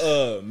doing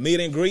the meet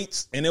and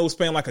greets, and it was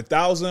paying like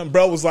 $1,000.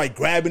 Bro was like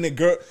grabbing the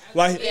girl,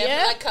 like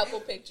Yeah, like couple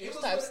pictures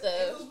type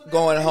stuff.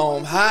 Going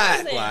home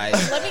hot, Listen, like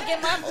let me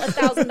get my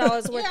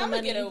 $1,000 worth Yeah, of I'm gonna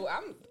money. get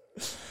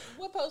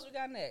what post we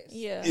got next?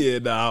 Yeah. yeah,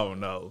 nah, I don't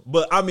know.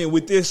 But I mean,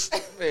 with this,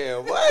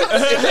 Man, what?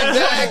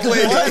 exactly.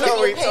 What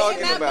are we Paying talking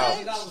that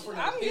about? much?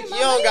 I'm getting You my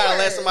don't gotta money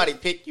let worth. somebody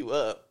pick you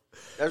up.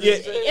 That's yeah,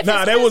 what you said.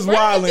 nah, that was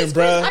wilding,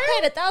 bruh.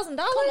 I paid $1,000. Come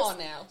on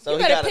now. So You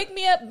he better got pick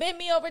me up, bend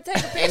me over, take a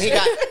picture. and he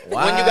got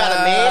when you got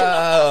a man.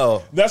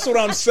 Wow. That's what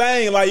I'm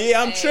saying. Like,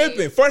 yeah, I'm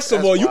tripping. First of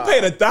That's all, you wild.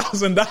 paid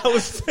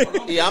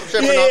 $1,000. Yeah, I'm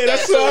tripping Yeah, off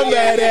that's that. what I'm too.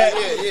 mad at.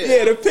 Yeah.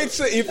 Yeah, the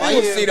picture. If Why you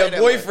You you see pay the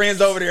that much?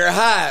 boyfriends over there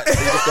hot. You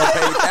just gonna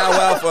pay Cow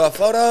Wow for a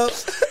photo?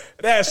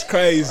 that's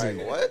crazy.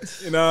 Like,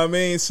 what? You know what I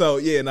mean? So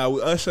yeah, now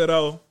with Usher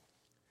though,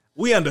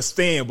 we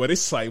understand, but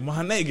it's like,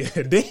 my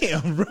nigga,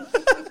 damn, bro.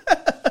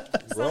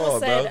 Someone Raw,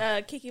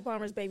 said Keke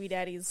Palmer's baby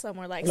daddy is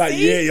somewhere like, Like,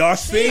 see? yeah, y'all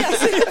see?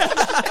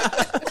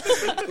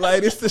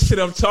 Like, this the shit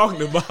I'm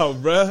talking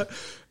about, bro.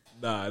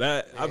 Nah,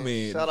 that I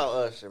mean, Shout out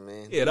Usher,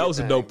 man. yeah, that was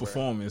a Dang, dope bro.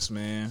 performance,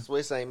 man.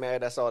 Swiss ain't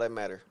mad. That's all that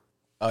matter.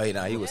 Oh,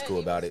 nah, he was cool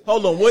about it.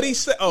 Hold on, what he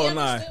said? Oh, He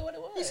nah. understood what it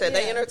was. He said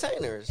they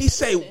entertainers. He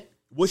say,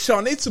 what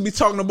y'all need to be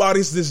talking about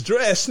is this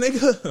dress,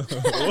 nigga.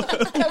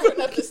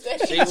 Covering up the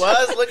stage. She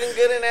was looking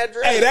good in that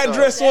dress. Hey, that though.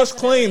 dress was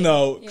clean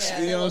though. Yeah.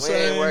 You know what I'm We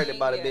ain't saying? worried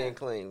about it Yeah. being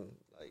clean.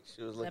 Like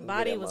she was The looking.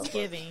 body good, was that motherfucker.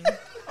 giving.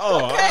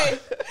 Oh,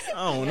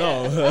 I don't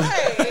know.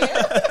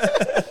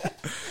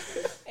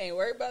 Ain't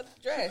worried about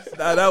the dress.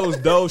 Nah, that was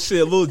dope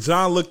shit. Lil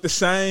Jon looked the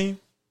same.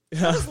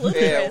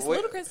 Ludacris. we-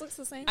 Ludacris looks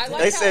the same. I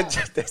like They how-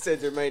 said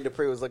Jermaine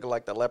Dupri was looking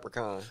like the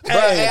leprechaun. Bro,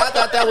 hey, I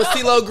thought that was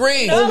CeeLo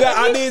Green. Oh God,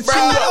 I did too.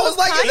 Bro, I was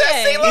like, is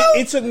that Kanye.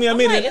 CeeLo? It took me a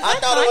minute. is I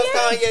that thought it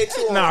was Kanye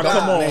too. Nah, Nah,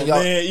 come on, man, man.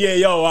 y'all- Yeah,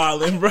 yo,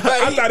 Island, bro.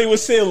 I he- thought he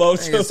was CeeLo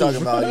Niggas talking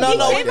too. about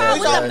No, He came out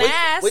with a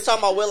mask. we talking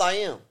about Will I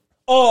Am.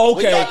 Oh,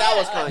 We okay. thought that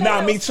was Kanye.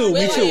 Nah, me too,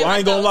 me Will too. I Am, I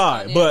ain't gonna I lie,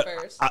 thought Kanye but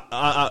first.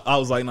 I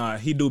was like, nah,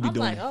 he do be I'm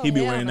doing. like, oh, He be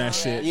hell wearing no. that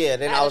shit. Yeah,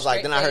 then I had I a was like,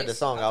 straight then I heard the face.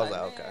 song. I was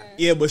like, man. okay.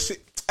 Yeah, but see,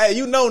 hey,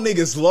 you know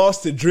niggas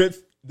lost the drip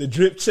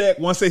check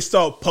once they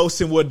start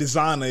posting what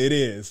designer it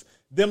is.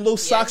 Them little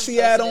socks he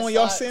had on,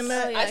 y'all seen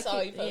that? Oh, yeah, I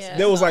saw you posted. yeah.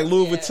 There was like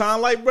Louis Yeah. Vuitton,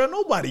 like, bro,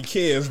 nobody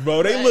cares,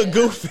 bro. They Right. look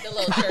goofy. The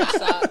little church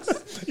socks.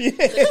 Yeah.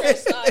 Church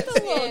socks.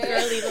 Little Yeah.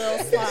 girly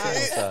little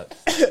socks.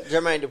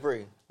 Jermaine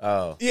Dupri.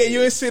 Oh. Yeah, you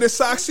didn't see the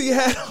socks he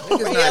had on? Niggas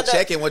Yeah, not that-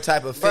 checking what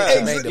type of fit Bruh,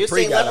 Jermaine you Dupri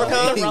seen got on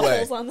Leprechaun? anyway.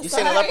 Ruffles on the You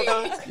seen the side.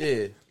 leprechaun?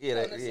 Yeah.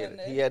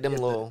 Yeah, he had them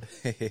little.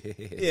 Yeah,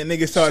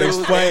 niggas started Shoes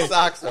and explaining.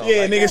 socks, though.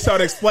 Yeah, Like, niggas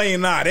started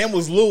explaining, nah, them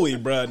was Louis,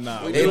 bro.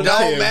 Nah, we It don't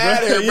care,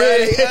 matter, bruh. bro.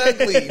 They Yeah.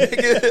 ugly,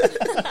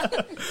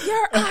 nigga.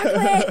 You're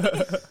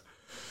ugly.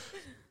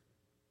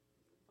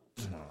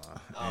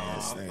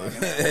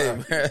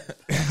 Hey,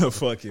 bro.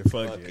 fuck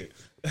it.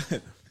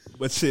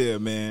 But yeah,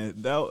 man,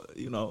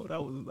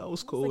 that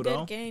was cool It's a though.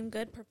 good game,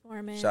 good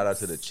performance. Shout out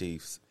to the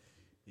Chiefs.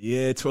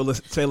 Yeah,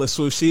 Taylor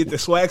Swift, she hit the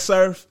swag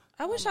surf.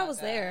 I wish I was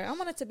there. I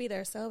wanted to be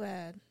there so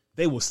bad.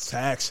 They was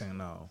taxing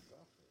though.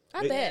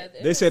 I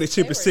bet. They said the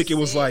cheapest were ticket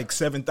was sick. like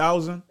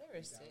 7,000. They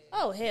were sick.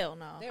 Oh hell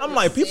no. I'm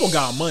like, people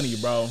got money,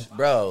 bro,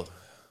 Bro,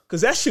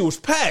 because that shit was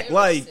packed. They were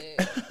Like,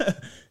 sick.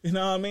 you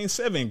know what I mean?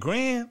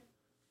 $7,000.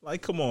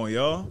 Like, come on,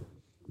 y'all.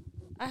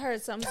 I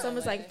heard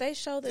someone's like, they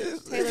showed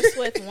it Taylor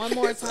Swift one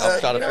more time. I'm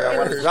trying to You figure out know,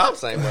 where the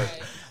drops ain't work.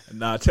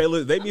 Nah,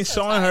 Taylor, they been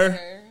showing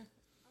her.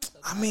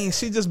 I mean,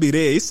 she just be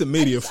there. It's the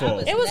media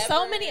fault. It was so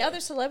Never- many other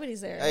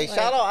celebrities there. Hey, Like,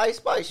 shout out Ice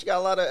Spice. She got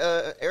a lot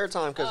of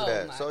airtime because of Oh,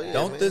 that. my So yeah,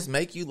 don't man. this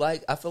make you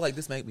like? I feel like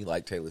this make me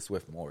like Taylor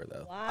Swift more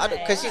though. why?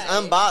 Because she's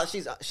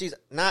unbothered. She's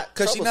not.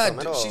 Cause she's troublesome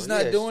at all.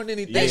 not Yeah. doing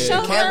anything. They Yeah.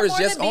 showed The her camera's more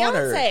just than on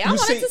her. Beyonce. I You wanted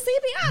see- to see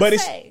Beyonce. but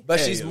it's- But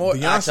Hey, she's more. I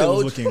Beyonce was told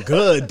you. looking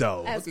good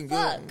though. As looking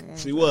fuck. good.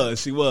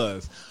 She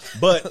was.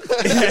 But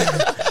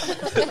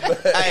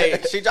Hey,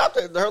 she dropped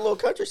her little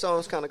country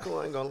song's kind of cool.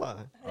 I ain't gonna lie.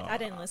 I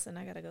didn't listen.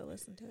 I gotta go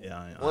listen to it. yeah,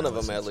 I One of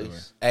them listened at to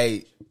least.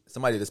 Hey,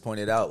 somebody just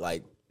pointed out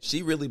like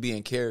she really be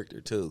in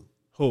character too.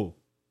 her. Who?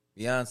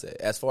 Beyonce,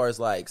 as far as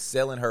like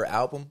selling her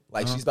album,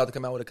 like she's about to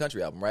come out with a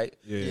country album, right?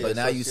 Yeah. So Yeah,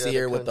 now so you she see had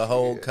her the with the country,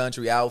 whole yeah.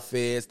 country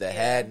outfits, the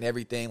hat and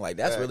everything. Like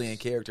that's really in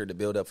Facts. character to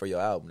build up for your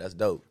album. That's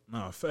dope.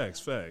 No,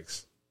 facts.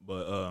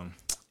 But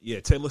yeah,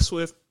 Taylor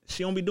Swift,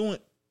 she don't be doing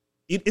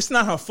it. It's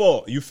not her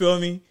fault. You feel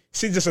me?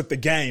 She just at the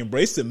game,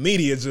 bro. It's the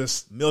media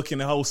just milking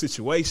the whole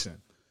situation.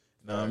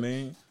 You know what I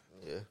mean?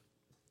 Yeah.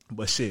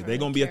 But shit, they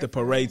gonna be at the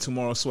parade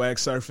tomorrow, swag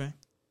surfing,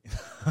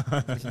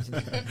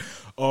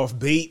 off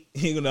beat,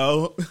 you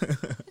know.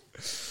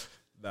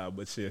 Nah,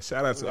 but yeah,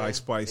 shout out to Ice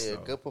Spice. Yeah,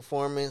 though. good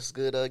performance,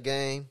 good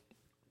game.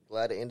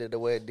 Glad it ended the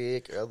way it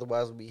did.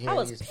 Otherwise, we'd be I hearing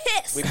was these.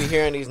 pissed. We'd be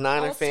hearing these I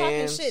Niner was talking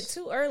fans. shit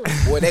too early.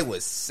 Boy, they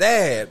was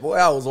sad. Boy,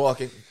 I was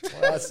walking.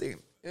 Boy, I see.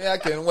 Yeah, I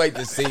couldn't wait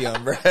to see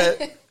them, bro.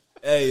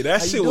 Hey, that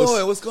How shit you doing?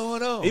 was. What's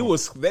going on? They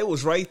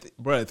was right,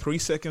 bro. 3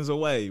 seconds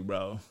away,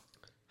 bro.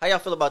 How y'all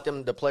feel about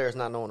the players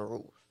not knowing the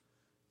rules?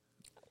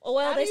 Well,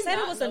 How they do you said it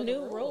not was a know new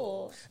the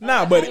rule.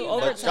 Nah, but New But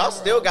overtime y'all rule.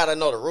 still got to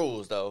know the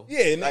rules, though.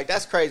 Yeah, like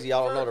that's crazy.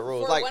 Y'all don't know the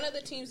rules. For Like one of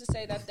the teams to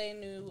say that they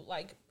knew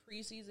like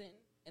preseason,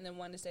 and then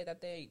one to say that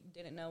they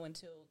didn't know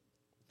until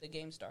the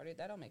game started.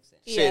 That don't make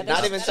sense. Yeah, shit, they not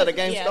should- even till the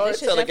game yeah, started, they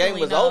should till the game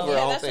definitely was know. over. Yeah, I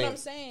don't that's what I'm think.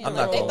 saying. I'm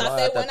Like, not they gonna thought lie,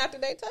 they I won thought- after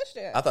they touched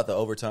it. I thought the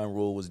overtime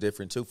rule was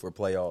different too for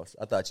playoffs.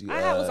 I thought you.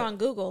 I was on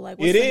Google. Like,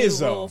 what's It the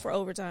is, new though. rule for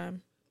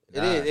overtime?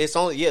 It is. It's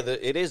only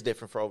it is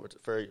different for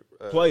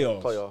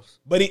Playoffs. Playoffs.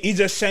 But he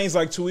just changed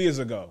like 2 years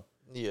ago.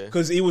 Yeah.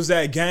 Because it was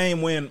that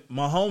game when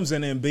Mahomes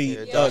and them beat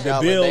Yeah, Josh the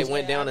Allen, Bills. they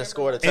went down and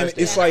scored a And touchdown.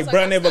 it's like, Yeah, bro,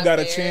 that's never not got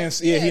a fair.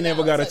 chance. Yeah, he Yeah, never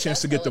no, got a it's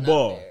chance to like, get the that's really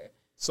ball. not fair.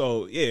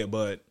 So, yeah,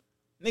 but,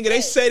 nigga,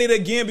 they said it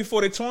again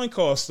before the towing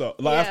call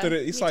started. Like, Yeah,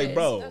 it's he like, did.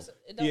 bro, It don't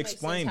he make sense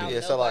explained how it. Yeah,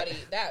 so, like-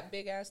 nobody, that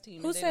big ass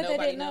team. Who did said they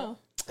nobody didn't know?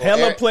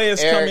 Hella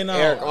players coming out.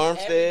 Eric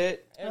Armstead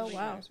Oh,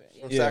 wow.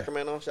 from Yeah.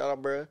 Sacramento. Shout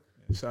out, bro.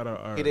 Shout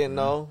out Earl, He didn't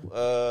man.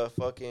 know.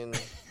 Fucking.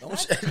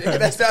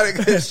 That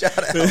sounded good. Shout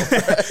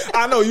out.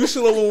 I know, you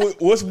should have,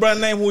 what's brother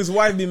name who his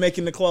wife be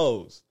making the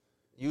clothes?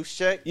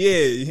 Juszczyk.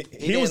 Yeah,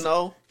 He didn't was,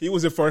 know. He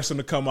was the first one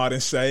to come out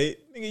and say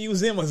it. Nigga,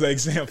 use him as an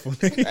example.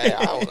 nigga. Hey,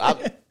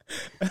 I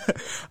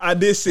I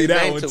did see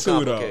that name one too too,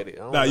 complicated. I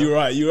though. don't Nah, know.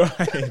 you're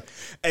right.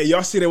 Hey,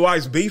 y'all see their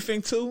wives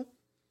beefing too?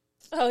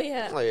 Oh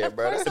yeah. Oh, yeah, of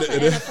bro, course, that's-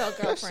 I'm an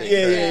NFL girlfriend.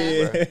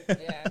 Yeah, crazy, yeah.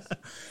 Yes.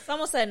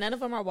 Someone said none of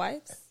them are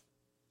wives.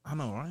 I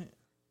know, right?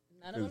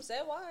 None of them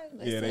said why.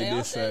 Yeah, they all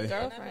did said say.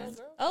 Girlfriend. girlfriend.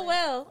 Oh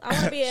well, I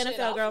want to be an Shit,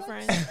 NFL I'll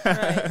girlfriend.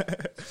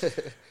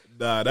 Right.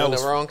 Nah, that in the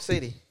was. wrong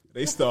city.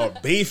 They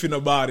start beefing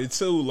about it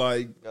too.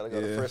 Like, Gotta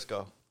go to yeah.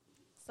 Frisco.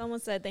 Someone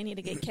said they need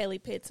to get Kelly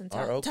Pitts and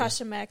Are open.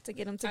 Tasha Mack to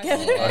get them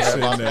together. I seen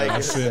Las that. I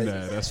Vegas. seen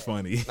that. That's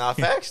funny. Nah,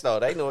 facts though.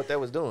 They knew what they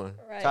was doing.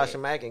 Right. Tasha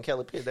Mack and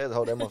Kelly Pitt, they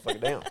hold that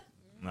motherfucker down.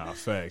 Nah,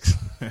 facts.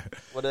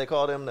 What do they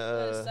call them?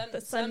 The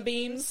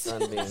sunbeams.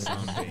 Sunbeams.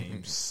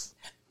 Sunbeams.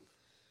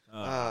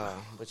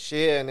 But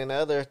shit, and then the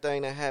other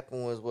thing that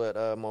happened was what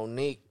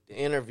Monique, the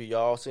interview.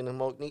 Y'all seen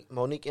the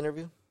Monique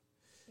interview?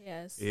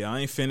 Yes. Yeah, I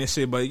ain't finished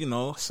it, but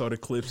saw the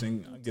clips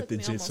and get the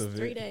gist of it.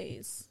 3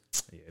 days.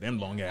 Yeah, them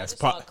long I ass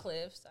just saw pop.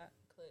 clips.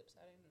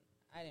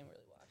 I didn't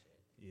really watch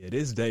it. Yeah,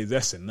 this day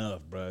that's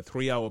enough, bro.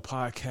 3-hour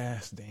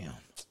podcast, damn.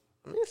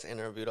 I mean, it's an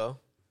interview though.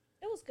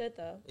 It was good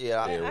though.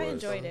 Yeah, I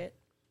enjoyed it.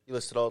 You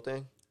listened to the whole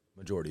thing?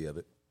 Majority of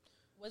it.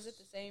 Was it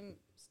the same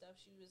stuff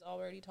she was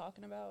already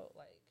talking about?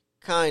 Like,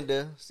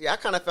 Kinda. See, I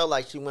kind of felt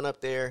like she went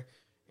up there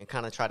and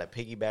kind of tried to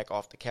piggyback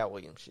off the Cat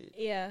Williams shit.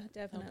 Yeah,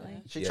 definitely.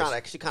 Okay.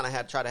 She kind of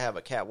had tried to have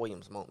a Cat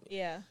Williams moment.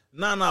 Yeah,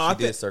 No, I I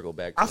did think circle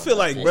back. I To feel him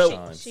like, a few bro,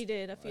 times. she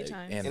did a few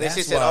times. And then she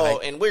that's said, why "Oh,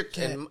 and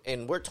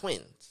we're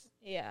twins."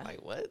 Yeah,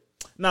 Like what?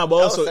 but That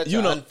was also such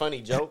an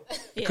unfunny joke.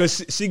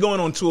 because she going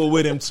on tour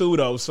with him too,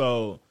 though.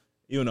 So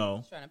trying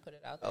to put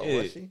it out there. Oh,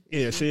 was she?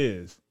 Yeah, she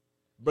is.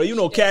 But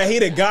Cat, he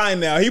the guy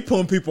now. He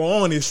putting people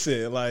on his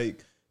shit,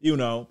 like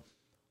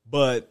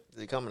But Is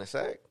he coming to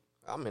SAC?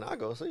 I mean, I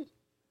go see.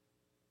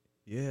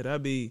 yeah,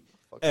 that'd be.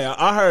 Hey,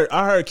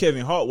 I heard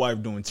Kevin Hart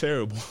wife doing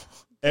terrible.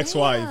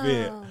 Ex-wife,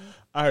 yeah. Damn.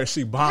 I heard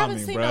she I bombing,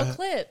 haven't seen bro. no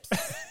clips.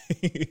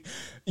 They.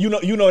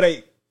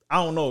 I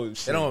don't know.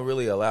 They don't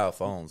really allow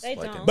phones. They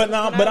like don't.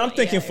 that. But I'm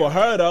thinking for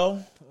her though,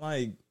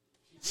 like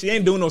she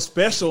ain't doing no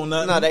special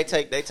nothing. No, they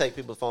take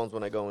people's phones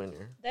when they go in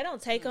there. They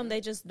don't take them.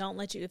 They just don't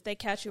let you. If they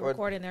catch you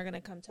recording, they're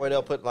gonna come tell Or you.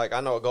 they'll put like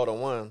I know at Go to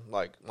One,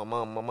 like my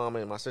mom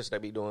and my sister,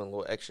 they be doing a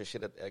little extra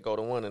shit at Go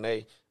to One, and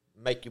they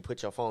make you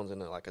put your phones in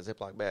like a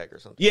Ziploc bag or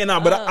something. Yeah,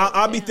 but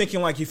I'll be damn.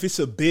 thinking like if it's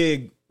a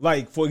big,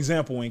 like for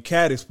example, when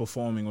Cat is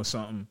performing or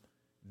something,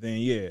 then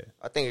yeah.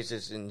 I think it's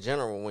just in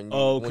general when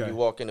you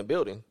walk in the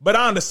building. But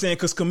I understand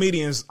because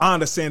comedians, I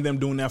understand them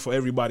doing that for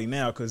everybody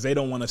now because they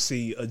don't want to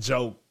see a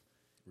joke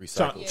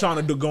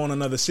trying to go in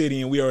another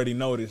city and we already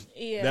know this.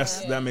 Yeah.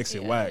 That makes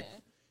it whack.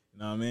 You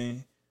know what I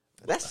mean?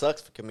 That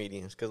sucks for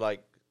comedians because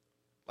like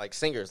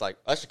singers, like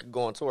Usher could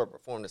go on tour and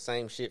perform the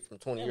same shit from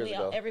 20 years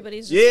ago.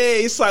 Everybody's just,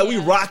 Yeah, it's like we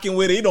rocking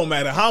with it. It don't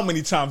matter how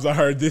many times I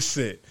heard this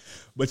shit.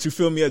 But you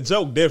feel me? A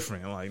joke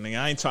different. Like, nigga,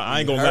 I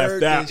ain't gonna laugh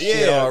that.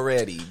 Shit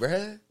already,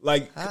 bruh.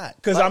 Like, Hot.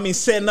 because I mean,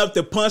 setting up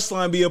the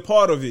punchline be a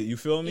part of it. You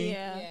feel me?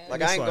 Yeah.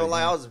 Like, It's I ain't gonna like, lie,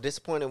 man. I was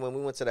disappointed when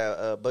we went to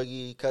that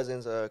Boogie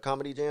Cousins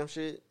comedy jam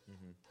shit.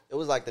 It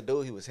was like the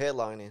dude he was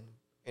headlining,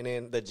 and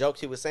then the jokes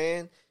he was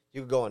saying,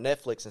 you could go on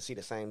Netflix and see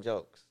the same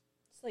jokes.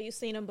 So you've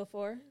seen them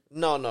before?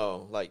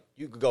 No, like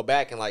you could go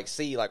back and like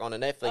see like on the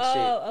Netflix Oh,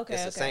 shit. okay,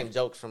 It's the okay. same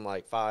jokes from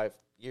like 5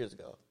 years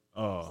ago.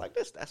 Oh, It's like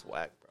that's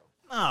whack, bro.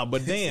 nah,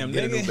 but damn,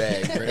 Get a new nigga.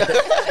 bag,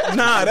 bruh.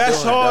 Nah,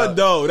 that's doing, hard dog.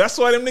 though. That's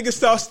why them niggas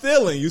start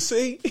stealing. You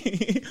see,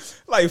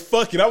 like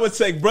fuck it, I would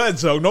take bruh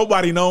joke.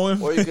 Nobody know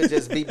him. Or you could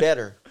just be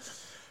better.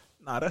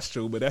 Nah, that's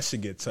true, but that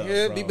should get tough.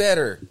 Yeah, bro. be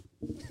better.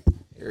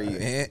 Here you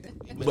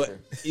ain't. But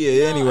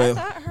yeah, anyway. I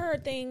thought her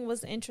thing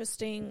was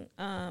interesting.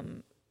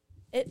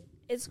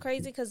 It's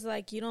crazy because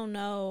like you don't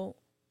know.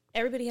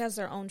 Everybody has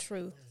their own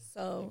truth,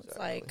 so it's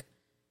like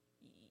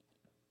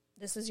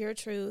this is your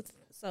truth.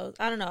 So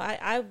I don't know.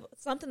 I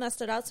something that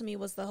stood out to me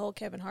was the whole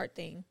Kevin Hart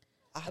thing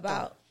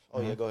about.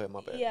 Oh yeah, go ahead,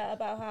 my bad. Yeah,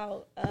 about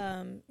how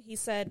he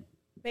said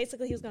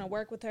basically he was going to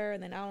work with her,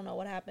 and then I don't know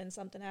what happened.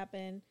 Something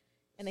happened,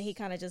 and then he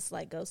kind of just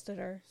like ghosted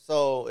her.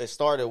 So it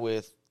started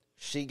with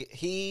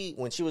he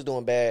when she was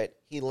doing bad,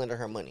 he lent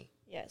her money,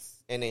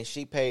 Yes. and then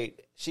she paid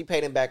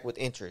him back with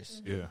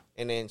interest. Yeah.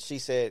 And then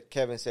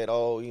Kevin said,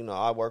 "Oh,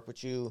 I work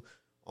with you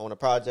on a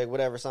project,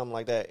 whatever, something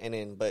like that." And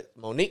then, but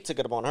Monique took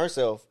it upon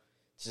herself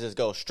to just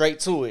go straight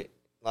to it,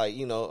 like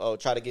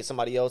try to get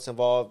somebody else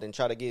involved and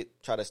try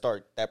to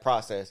start that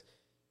process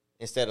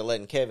instead of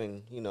letting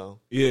Kevin,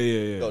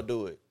 Yeah. go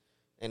do it.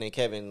 And then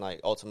Kevin like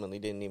ultimately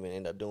didn't even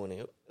end up doing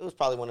it. It was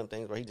probably one of them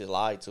things where he just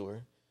lied to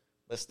her.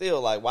 But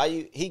still, like,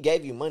 he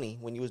gave you money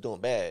when you was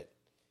doing bad.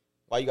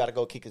 Why you got to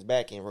go kick his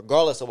back in,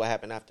 regardless of what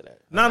happened after that?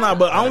 Nah,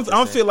 but I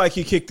don't feel like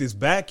he kicked his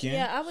back in.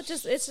 Yeah, I would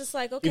it's just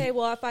like, okay,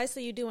 well, if I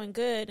see you doing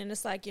good and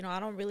it's like, I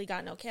don't really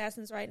got no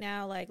castings right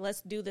now, like,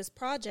 let's do this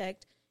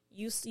project.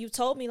 You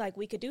told me, like,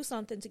 we could do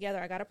something together.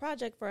 I got a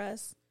project for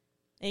us.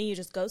 And you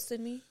just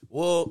ghosted me?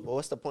 Well,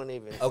 what's the point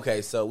even?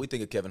 okay, so we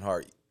think of Kevin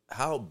Hart.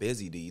 How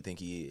busy do you think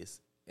he is?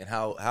 And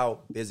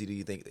how busy do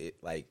you think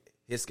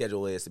his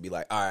schedule is to be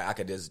like, all right, I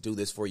could just do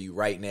this for you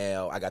right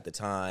now. I got the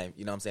time.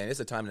 You know what I'm saying? It's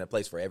a time and a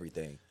place for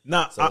everything.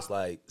 Nah, so it's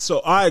like, so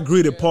I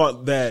agree the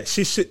part that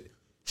she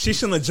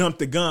shouldn't have jumped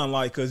the gun,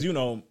 like, because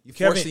Kevin,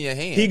 forcing your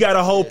hand. he got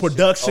a whole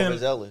production.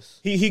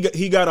 Overzealous.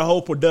 He got a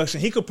whole production.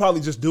 He could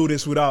probably just do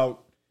this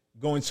without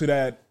going to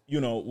that,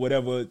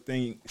 whatever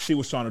thing she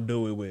was trying to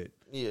do it with.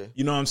 Yeah.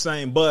 You know what I'm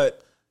saying?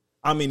 But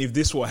I mean, if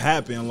this what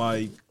happened,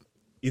 like,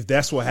 if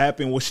that's what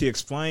happened, what she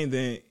explained,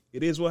 then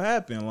it is what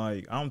happened.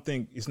 Like, I don't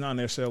think it's not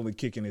necessarily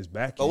kicking his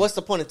back But in. what's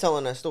the point of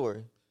telling that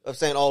story? Of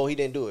saying, oh, he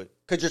didn't do it?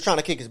 Because you're trying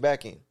to kick his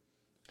back in.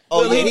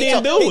 Oh, Well, yeah, he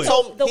didn't do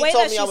it. The way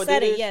that me I she would said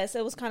do it, this. yes,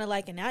 it was kind of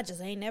like, and I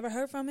just ain't never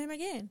heard from him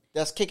again.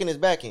 That's kicking his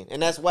back in,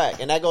 and that's whack.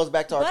 And that goes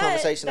back to our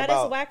conversation that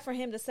about is whack for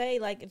him to say,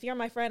 like, if you're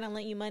my friend, I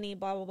lent you money,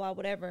 blah blah blah,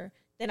 whatever.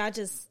 Then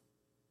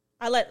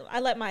I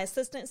let my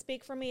assistant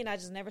speak for me, and I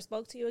just never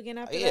spoke to you again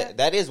after that.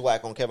 that is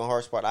whack on Kevin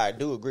Hart's part. I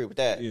do agree with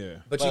that. Yeah.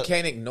 But you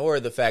can't ignore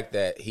the fact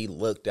that he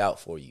looked out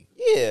for you.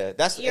 Yeah,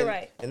 You're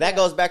right. And that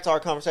goes back to our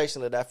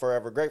conversation of that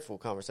Forever Grateful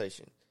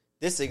conversation.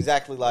 This is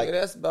exactly like, Yeah,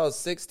 that's about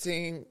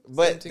 16.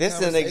 but 17 this is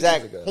an conversations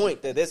exact ago.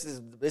 point that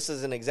this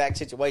is an exact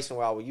situation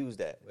where I would use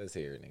that. Let's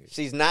hear it, nigga.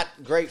 She's not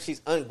great.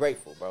 She's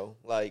ungrateful, bro.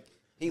 Like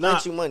he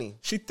lent you money.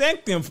 She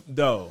thanked him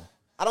though,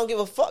 I don't give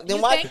a fuck. Then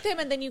You why? thanked him,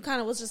 and then you kind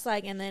of was just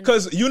like, and then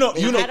because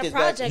had a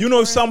project.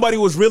 if somebody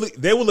was really,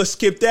 they would have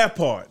skipped that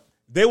part.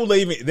 They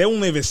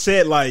wouldn't even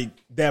said like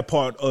that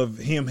part of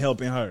him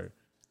helping her.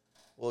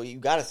 Well, you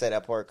gotta say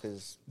that part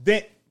because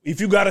Then if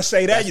you gotta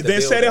say that, That's you the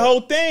then say the build-up.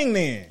 whole thing.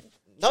 Then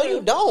no,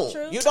 you don't.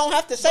 True. You don't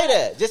have to say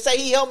that. Just say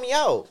he helped me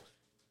out,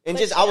 and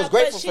But I was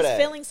grateful but for that.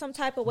 She's feeling some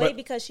type of way But-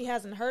 because she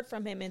hasn't heard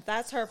from him. If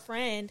that's her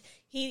friend,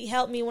 he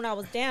helped me when I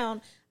was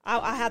down.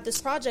 I have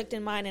this project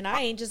in mind, and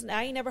I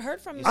ain't never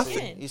heard from him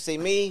again. You see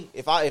me,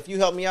 if you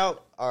help me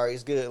out, all right,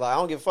 it's good. Like I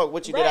don't give a fuck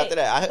what you did Right. after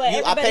that. But I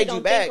everybody paid don't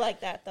you back, think like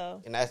that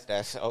though. and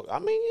that's. I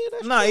mean, yeah,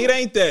 that's nah, true. it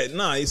ain't that.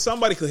 Nah, if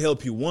somebody could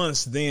help you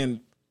once, then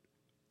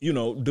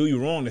do you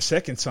wrong the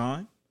second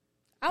time.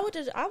 I would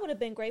have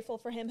been grateful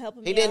for him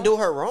helping me. He didn't out. do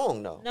her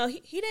wrong though. No,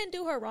 he didn't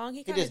do her wrong.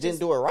 He He just didn't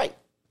do her right.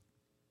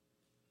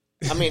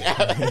 I mean,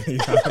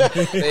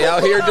 They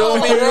out here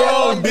doing me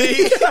wrong,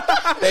 B.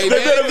 They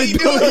better be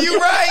doing you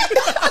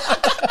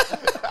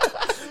right.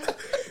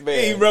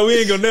 Hey, bro, we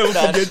ain't gonna never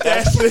forget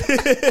that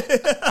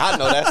shit. I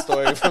know that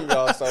story from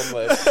y'all so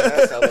much.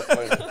 That's hella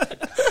funny.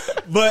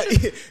 But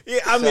yeah,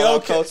 I mean, Shout out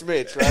okay. Coach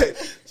Mitch,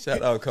 right?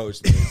 Shout out,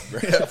 Coach.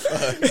 Bro.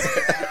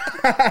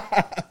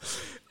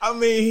 I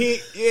mean, he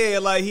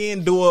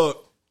didn't do a.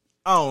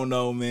 I don't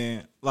know,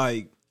 man.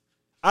 Like,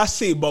 I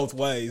see it both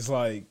ways.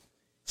 Like,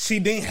 she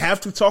didn't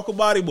have to talk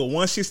about it, but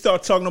once she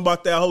start talking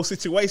about that whole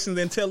situation,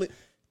 then tell the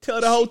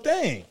whole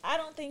thing. I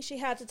don't think she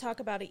had to talk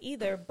about it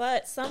either.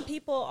 But some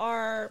people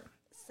are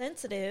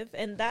sensitive,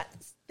 and that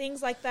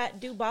things like that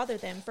do bother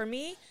them. For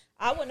me,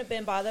 I wouldn't have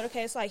been bothered.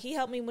 Okay, it's like he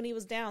helped me when he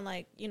was down.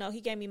 Like,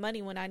 he gave me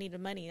money when I needed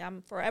money.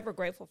 I'm forever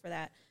grateful for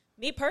that.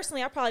 Me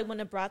personally, I probably wouldn't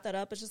have brought that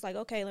up. It's just like,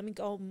 okay, let me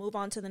go move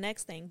on to the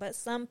next thing. But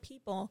some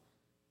people,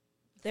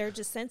 they're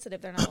just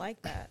sensitive. They're not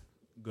like that.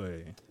 Go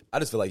ahead. I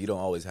just feel like you don't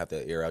always have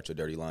to air out your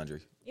dirty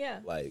laundry.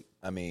 Yeah. Like,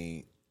 I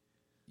mean,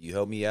 you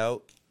helped me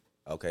out.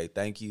 Okay,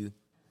 thank you.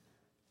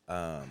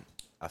 I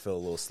feel a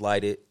little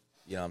slighted.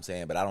 You know what I'm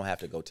saying? But I don't have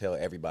to go tell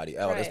everybody,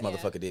 oh, this Right,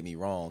 motherfucker did me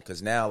wrong.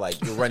 Because now,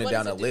 like, you're running What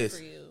down does a it do list.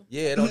 for you?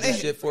 Yeah, it don't do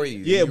shit for you.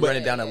 Yeah, you're but-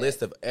 running down a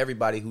list of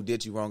everybody who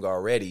did you wrong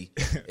already.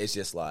 It's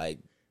just like,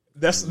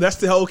 That's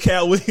the whole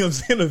Cat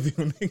Williams interview,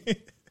 nigga.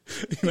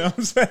 You know what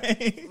I'm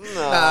saying?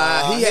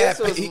 Nah, This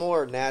was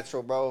more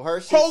natural, bro. Her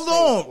shit Hold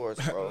on.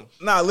 sports, bro.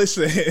 Nah,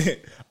 listen.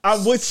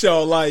 I'm with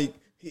y'all. Like,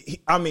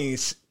 I mean,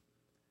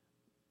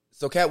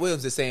 so Cat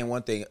Williams is saying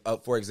one thing,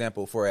 for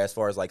example, as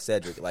far as like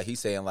Cedric, like he's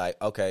saying like,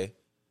 okay,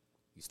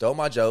 you stole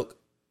my joke.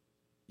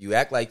 You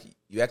act like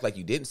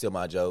you didn't steal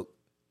my joke.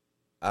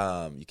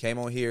 You came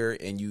on here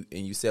and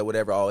you said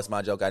whatever. Oh, it's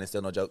my joke. I didn't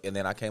steal no joke. And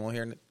then I came on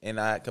here and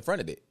I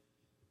confronted it.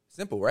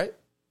 Simple, right?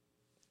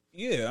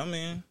 yeah, I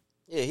mean,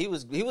 Yeah, he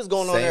was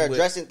going on Same there with-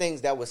 addressing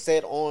things that was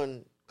said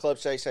on Club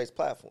Shay Shay's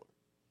platform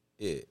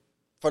Yeah.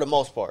 for the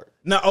most part.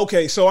 now,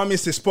 okay, so I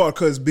missed this part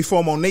because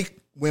before Monique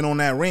went on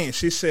that rant,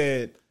 she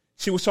said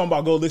she was talking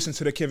about go listen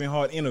to the Kevin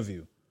Hart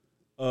interview.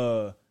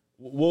 What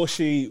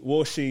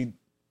was she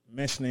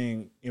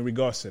mentioning in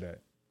regards to that?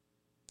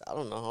 I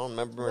don't know. I don't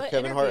remember What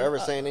Kevin Hart interview? ever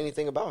saying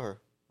anything about her.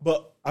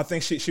 But I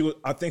think she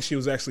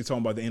was actually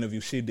talking about the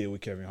interview she did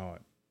with Kevin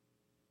Hart.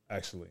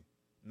 Actually,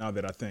 now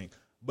that I think,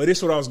 but this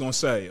is what I was gonna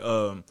say.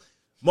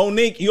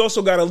 Monique, you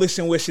also got to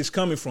listen where she's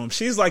coming from.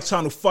 She's like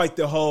trying to fight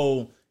the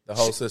whole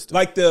system,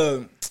 like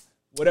the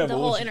whatever, The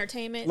whole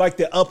entertainment. like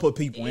the upper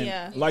people. And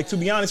Yeah. like to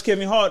be honest,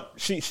 Kevin Hart,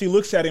 she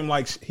looks at him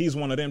like he's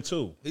one of them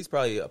too. he's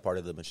probably a part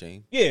of the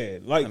machine. Yeah,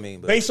 like I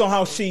mean, but- based on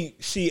how she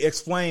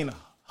explained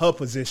her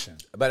position.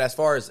 But as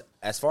far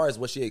as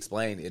what she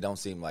explained, it don't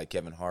seem like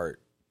Kevin Hart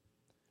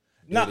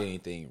did Nah.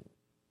 anything.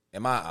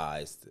 In my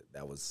eyes,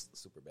 that was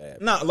super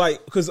bad. Not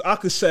like, because I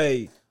could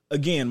say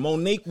again,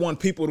 Monique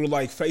want people to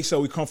like face her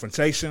with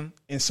confrontation,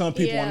 and some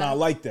people are not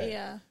like that.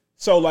 Yeah.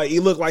 So like,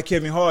 it looked like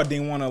Kevin Hart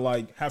didn't want to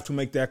like have to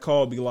make that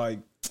call. Be like,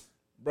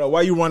 bro,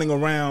 why you running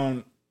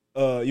around?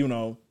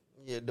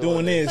 Yeah,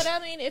 Doing this. But I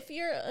mean, if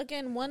you're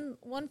again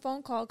one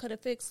phone call could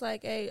have fixed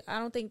like, hey, I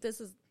don't think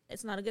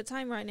it's not a good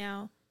time right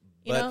now.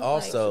 You But know?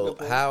 also,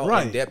 like, how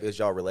Right. in depth is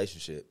y'all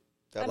relationship?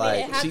 I mean, Like,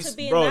 it has she's- to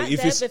be in bro, that if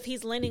it's- depth if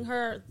he's lending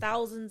her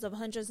thousands of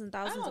hundreds and I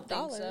thousands don't of think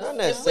dollars. so. Not And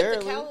necessarily.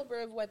 with the caliber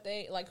of what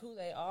they like, who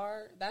they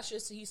are, that's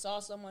just he saw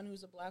someone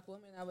who's a black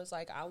woman. I was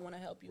like, I want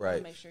to help you. I want Right.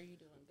 to make sure you're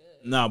doing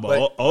good. Nah, but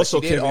But also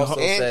she did Kevin also Hart.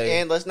 say-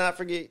 And let's not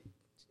forget,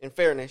 in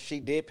fairness, she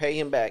did pay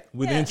him back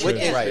with Yeah. interest.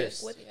 with Right.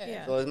 interest.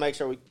 Yeah. So let's make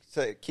sure we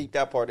keep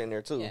that part in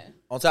there too. Yeah.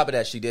 On top of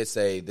that, she did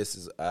say this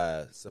is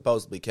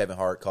supposedly Kevin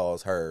Hart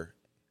calls her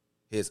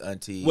his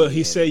auntie. Well, he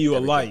and said you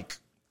everything. alike.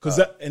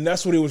 And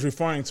that's what he was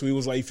referring to. He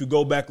was like, if you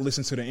go back and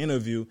listen to the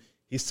interview,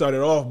 he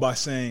started off by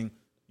saying,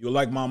 you're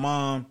like my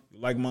mom,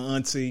 you're like my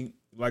auntie,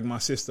 you're like my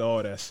sister,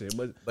 all that shit.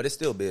 But it's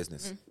still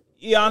business.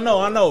 Yeah, I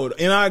know.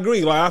 And I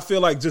agree. Like, I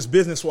feel like just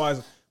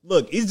business-wise,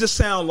 look, it just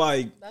sound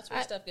like, That's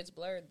where stuff gets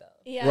blurred, though.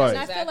 Yeah, Right. and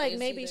I feel Exactly, like it's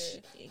maybe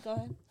either- go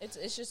ahead.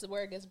 It's just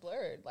where it gets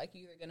blurred. Like,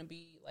 you're either going to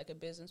be like a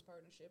business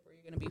partnership or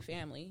you're going to be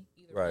family.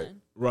 Either Right.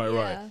 one.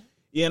 right.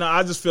 Yeah, and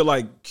I just feel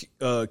like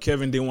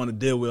Kevin didn't want to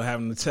deal with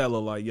having to tell her,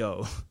 like,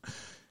 yo.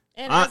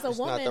 And as a It's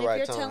not woman, the if right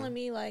you're time. telling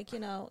me like,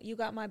 you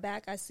got my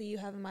back, I see you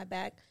having my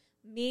back.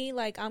 Me,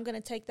 like, I'm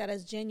gonna take that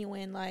as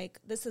genuine. Like,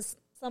 this is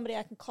somebody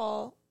I can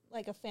call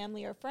like a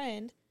family or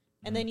friend,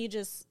 and then you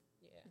just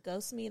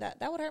ghost me. That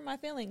would hurt my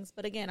feelings.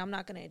 But again, I'm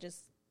not gonna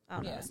I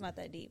don't know. It's not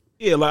that deep.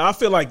 Yeah, like, I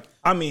feel like,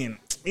 I mean,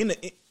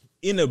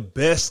 in the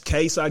best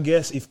case, I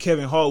guess, if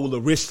Kevin Hart would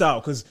have reached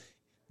out, because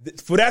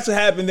for that to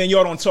happen, then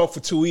y'all don't talk for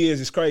 2 years,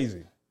 it's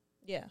crazy.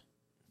 Yeah.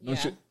 Don't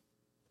Yeah.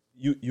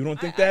 you don't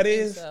think I that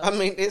think is? so. I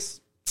mean,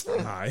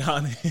 Nah,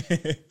 y'all-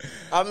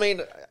 I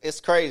mean,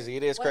 it's crazy.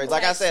 It is One crazy.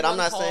 Like I text, said, I'm one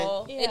not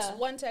call. saying. It's Yeah.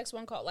 one text,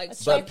 one call. Like, A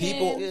But check-in,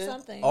 people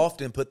something.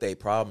 often put their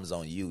problems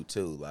on you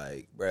too.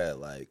 Like, bruh,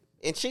 like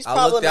And she's I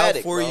looked out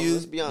problematic for bro, you.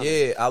 Let's be honest.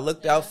 Yeah, I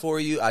looked out for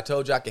you. I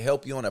told you I could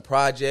help you on a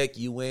project.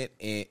 You went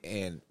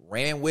and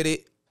ran with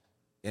it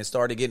and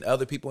started getting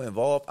other people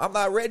involved. I'm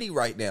not ready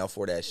right now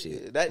for that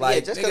shit. Just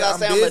like, because nigga, I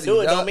say I'm gonna busy,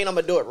 do it, dog. don't mean I'm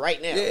gonna do it right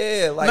now.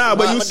 Yeah, like Nah,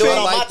 but I'm you gonna do it said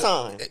on my like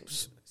time.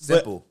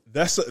 simple.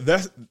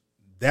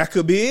 that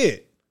could be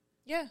it.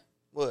 Yeah.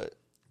 What?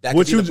 That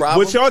What could be the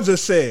problem. y'all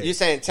just said. You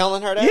saying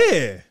telling her that?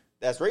 Yeah.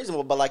 That's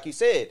reasonable. But like you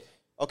said,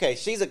 okay,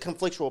 she's a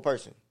conflictual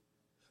person.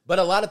 But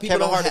a lot of people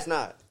Kevin don't Hart ha- is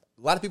not.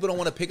 A lot of people don't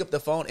want to pick up the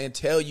phone and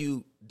tell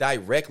you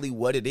directly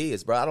what it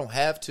is, bro. I don't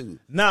have to.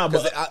 Nah,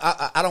 because but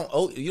I don't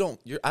owe you.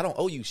 I don't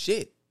owe you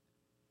shit.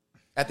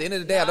 At the end of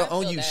the day, I don't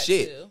owe feel you that,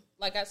 shit. too.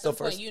 Like, at So some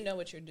point, first- you know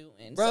what you're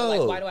doing. Bro. So,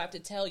 like, why do I have to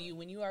tell you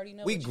when you already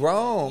know We what you're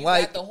grown, doing? You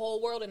like- got the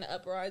whole world in the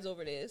uprise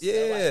over this. So,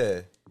 Yeah.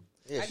 like,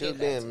 Yeah, I she was get that,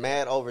 being too.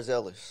 mad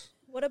overzealous.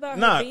 What about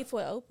Nah. her beef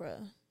with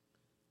Oprah?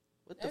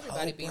 What the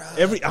everybody be.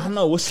 I don't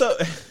know what's up.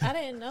 I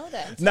didn't know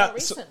that until Nah, so-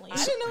 recently. I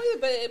didn't know either,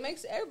 but it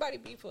makes everybody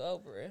beef with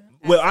Oprah.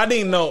 Well, I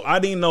didn't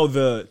know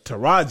the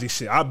Taraji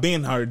shit. I've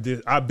been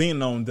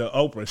on the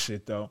Oprah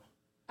shit though.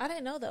 I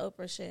didn't know the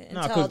Oprah shit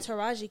Nah, until 'cause-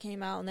 Taraji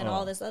came out, and then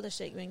all this other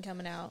shit been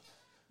coming out.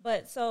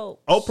 But so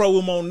Oprah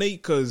with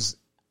Monique, because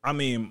I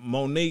mean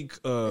Monique.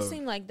 it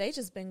seemed like they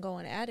just been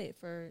going at it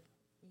for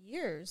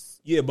years.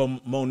 Yeah,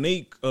 but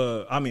Monique.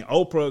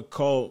 Oprah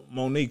called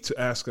Monique to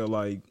ask her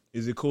like,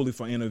 "Is it cool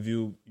if I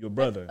interview your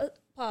brother?"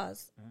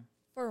 Pause.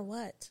 For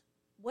what?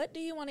 What do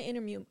you want to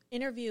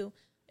interview?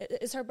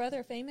 Is her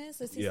brother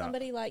famous? Is he Yeah.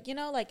 somebody like,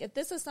 like if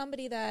this is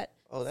somebody that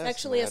Oh, that's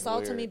sexually mad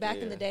assaulted me weird, back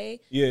in yeah. the day,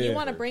 Yeah, you yeah.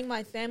 want to bring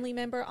my family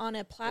member on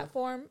a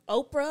platform,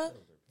 Oprah,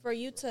 for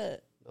you to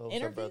Oh, her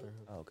interview? brother.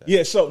 Okay.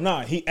 Yeah, so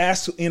he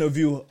asked to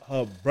interview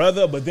her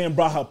brother, but then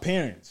brought her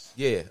parents.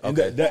 Yeah. And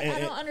Okay. But I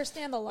don't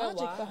understand the logic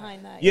why?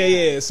 behind that.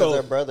 Yeah. So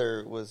her So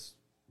brother was.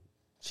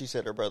 She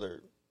said her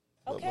brother.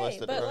 Okay,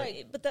 molested but her.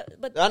 like,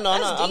 but I know.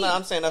 that's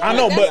I'm saying that's. I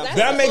know, weird. but That's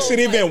that a makes it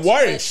little even much.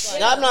 worse. That's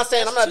No, I'm not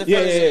saying. I'm not That's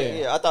defending.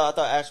 Yeah. I thought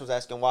Ash was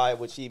asking why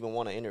would she even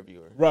want to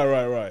interview her?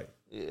 Right.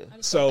 Yeah. I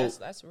just So- think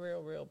that's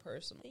real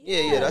personal.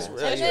 Yeah. That's And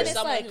Especially then for it's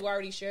someone like- who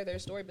already shared their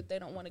story, but they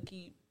don't want to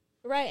keep.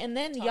 right, and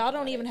then y'all about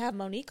don't even it. have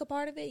Monique a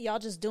part of it. Y'all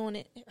just doing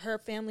it, her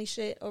family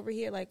shit over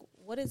here. Like,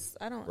 what is?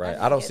 Right.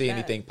 I don't get see that.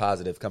 anything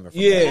positive coming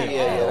from Yeah. that.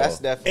 Yeah. That's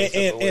definitely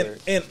super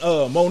weird.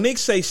 And Monique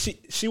say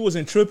she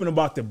wasn't tripping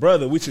about the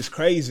brother, which is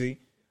crazy,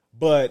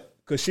 but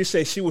because she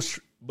said she was.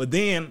 But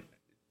then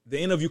the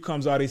interview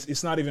comes out,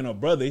 it's not even her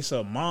brother, it's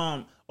her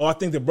mom. Or I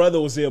think the brother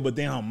was there, but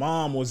then her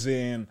mom was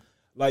in.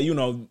 Like,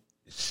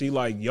 she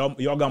like,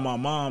 y'all got my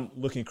mom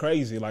looking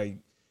crazy. Like,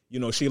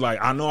 she like,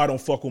 I know I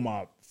don't fuck with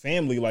my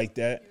family like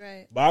that,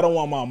 Right. but I don't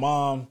want my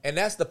mom And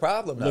that's the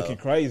problem, though. looking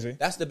crazy.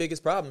 That's the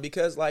biggest problem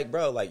because, like,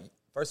 bro, like,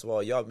 first of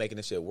all, y'all making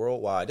this shit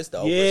worldwide. This the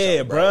Oprah Yeah,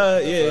 show, bro.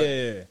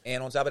 bruh. Yeah.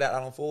 And on top of that,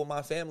 I don't fool with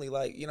my family.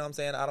 Like, you know what I'm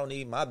saying? I don't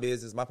need my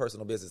business, my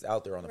personal business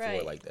out there on the floor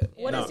Right. like that.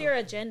 What is No. your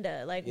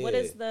agenda? Like, what Yeah.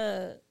 is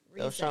the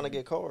reason? I was trying to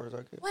get cars.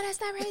 Okay. What is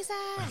the reason?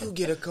 You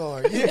get a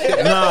car.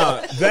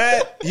 Nah,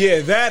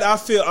 that I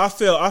feel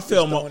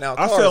throwing out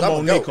I cars, feel I'm a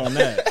Monique goat. on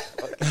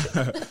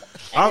that.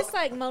 And it's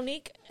like,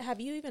 Monique, have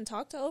you even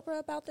talked to Oprah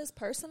about this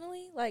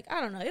personally? Like,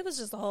 I don't know. It was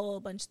just a whole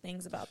bunch of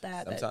things about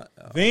that.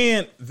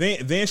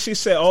 Then she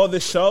said all the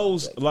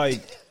shows,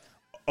 like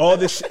all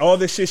this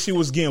shit she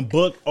was getting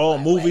booked, all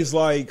movies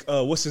like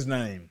what's his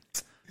name?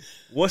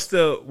 What's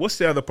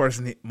the other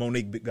person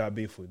Monique got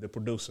beef with? The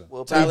producer.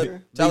 Well,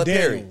 Tyler Lee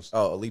Perry. Daniels.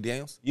 Oh, Lee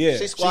Daniels? Yeah.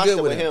 she squashed good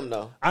it with with him. him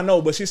though. I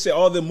know, but she said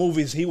all the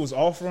movies he was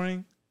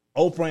offering,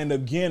 Oprah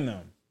ended up getting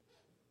them.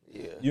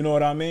 Yeah. You know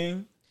what I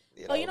mean?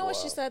 Yeah, Oh, that you know was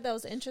what she wild. said that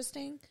was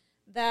interesting?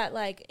 that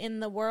like in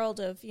the world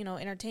of, you know,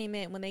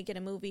 entertainment, when they get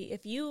a movie,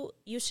 if you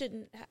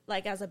shouldn't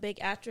like as a big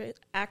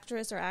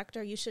actress or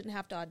actor, you shouldn't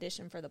have to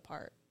audition for the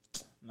part.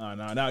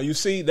 No. You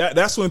see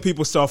that's when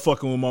people start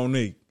fucking with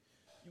Monique.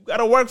 You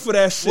gotta work for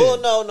that shit.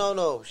 Well,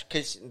 no,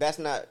 because that's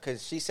not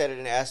because she said it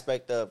in the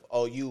aspect of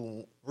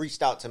you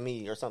reached out to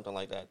me or something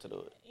like that to do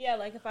it. Yeah,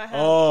 like if I have.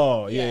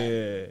 Oh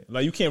yeah.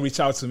 Like you can't reach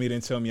out to me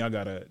then tell me I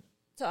gotta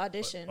to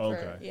audition.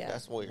 Okay. For, yeah,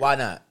 That's weird. Why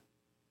not?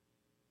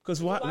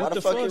 Because what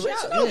the fuck you reach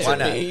out to Why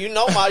not? me? You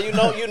know my,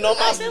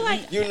 I feel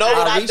like you know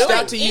what I I reached do.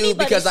 out to you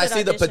Anybody because I should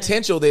see the audition.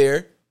 potential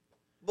there,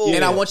 Bull.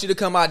 and I want you to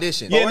come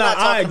audition. Yeah, we're no, not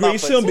I talking agree.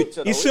 about He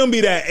potential, shouldn't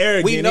be that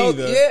arrogant We know,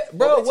 either. yeah,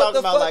 bro. We're What talking the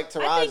about fuck? like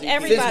I think Taraji.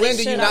 everybody Since when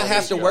do you should not have to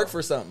audition. work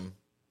for something?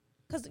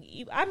 Because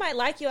I might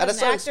like you At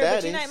as a an certain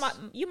actor, but status.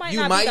 you might You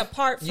not might- be the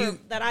part for, you-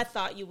 that I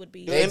thought you would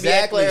be. NBA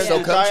Exactly. players So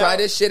do come try tryouts?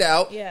 this shit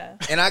out. Yeah.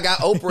 And I got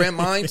Oprah in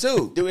mine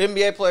too. Do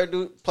NBA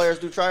players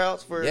do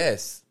tryouts for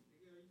Yes.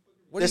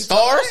 What the are you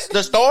talking- stars?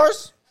 The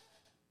stars?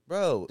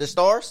 Bro, The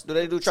stars? Do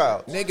they do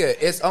tryouts? nigga,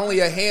 it's only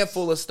a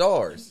handful of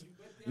stars.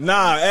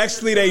 Nah,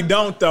 actually they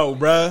don't though,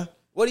 bruh.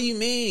 What do you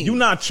mean? You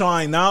not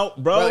trying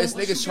out, bro. Bro, it's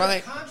niggas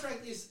trying.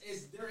 Contract is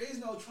there is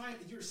no trying.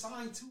 You're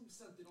signed to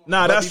something.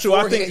 Nah, But that's true.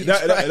 I think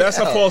beforehand, you try that's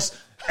a out. false.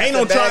 Ain't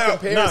no That's a bad tryout. Nah,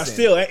 comparison.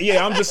 still,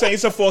 yeah. I'm just saying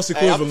it's a false Hey,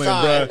 I'm equivalent,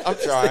 trying. bruh. I'm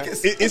trying.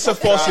 It's a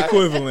false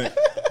equivalent.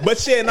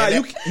 But yeah, nah,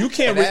 And you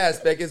can't. In that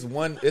aspect, it's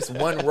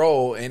one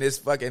role, and it's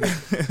fucking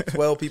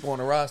 12 people on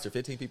the roster,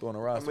 15 people on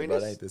the roster, mean, but it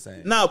it's- ain't the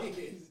same. Nah,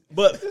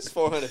 but It's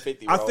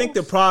 450. I think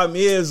the problem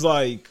is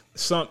like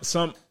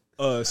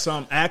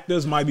some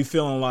actors might be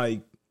feeling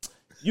like,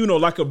 you know,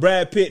 like a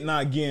Brad Pitt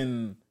not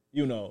getting,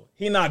 you know,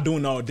 he not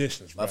doing the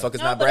auditions, bro. Motherfuckers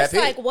No, not but Brad it's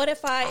Pitt. like, what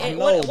if I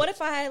know. what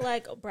if I had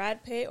like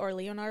Brad Pitt or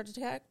Leonardo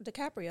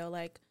DiCaprio?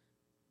 Like,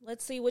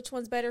 let's see which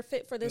one's better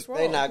fit for this role.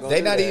 They not gonna They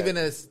do not that. even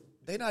as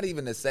they not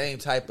even the same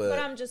type of. But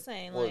I'm just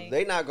saying, Well, like,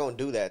 they not gonna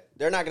do that.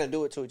 They're not gonna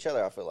do it to each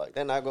other. I feel like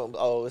they're not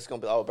gonna. It's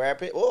gonna be Brad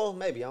Pitt. Well,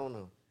 maybe I don't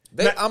know.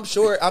 I'm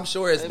sure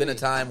it's been a Maybe.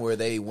 time where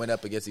they went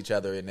up against each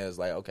other, and it was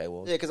like, okay,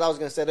 well, Yeah, because I was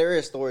gonna say there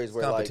is stories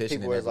where like competition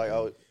people and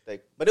was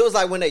like, but it was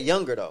like when they're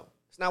younger though.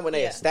 It's not when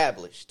they Yeah.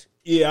 established.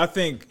 Yeah, I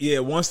think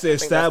once they're think that's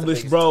the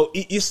established, biggest bro,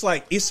 it's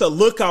like it's a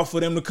lookout for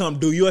them to come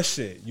do your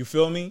shit. You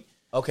feel me?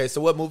 okay.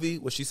 So what movie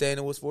was she saying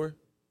it was for?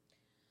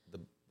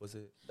 Was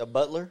it? The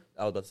Butler.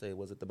 I was about to say,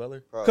 was it The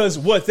Butler? Because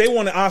what they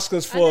won the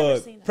Oscars never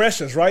for seen that.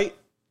 Precious, right?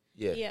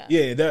 Yeah.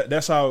 Yeah,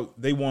 that's how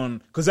they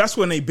won. Because that's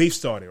when they beef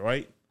started,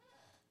 right?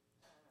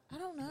 I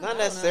don't know. Not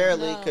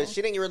necessarily No. because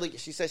she didn't really.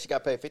 She said she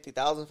got paid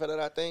 $50,000 for that.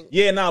 I think.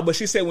 Yeah, nah, but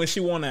she said when she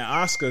won that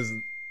Oscars,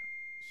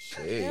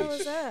 What the hell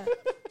is that?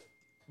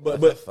 but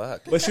What the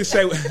fuck? but she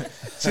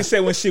said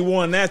when she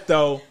won that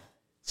though,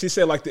 she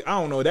said like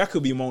I don't know, that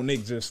could be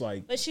Monique just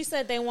like But she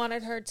said they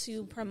wanted her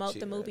to promote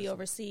the movie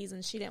overseas,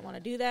 and she didn't want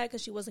to do that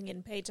because she wasn't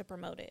getting paid to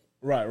promote it.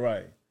 right.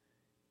 But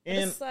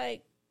And it's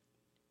like,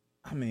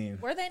 I mean,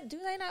 do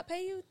they not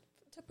pay you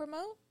to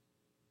promote?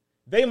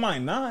 they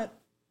might not,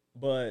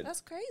 but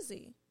That's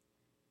crazy.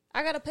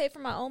 I gotta pay for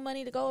my own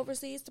money to go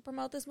overseas to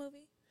promote this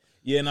movie.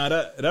 yeah, nah,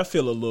 that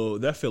feel a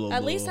little.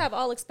 At least have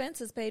all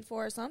expenses paid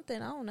for or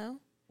something. I don't know.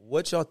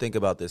 What y'all think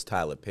about this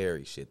Tyler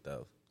Perry shit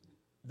though?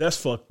 That's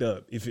fucked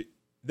up.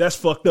 That's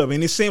fucked up,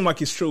 and it seemed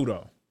like it's true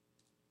though.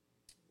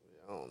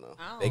 I don't know.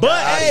 I They don't, But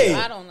got hey,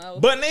 I don't know.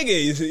 but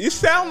nigga, it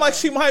sounds like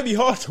she might be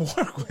hard to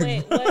work with.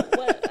 Wait, what?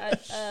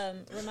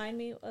 Remind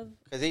me of.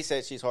 Because he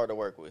said she's hard to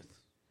work with.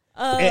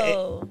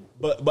 Oh,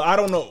 But I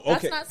don't know. that's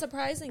Okay, not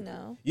surprising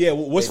though. yeah,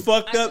 what's I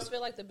fucked up? just feel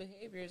like the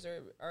behaviors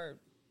are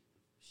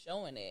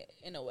showing it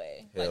in a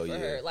way. Hell like for yeah.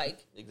 her,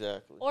 like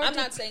Exactly. Or I'm did-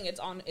 not saying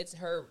it's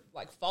her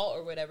like fault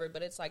or whatever,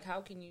 but it's like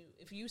how can you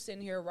if you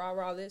sitting here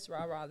rah this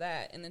rah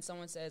that, and then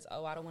someone says,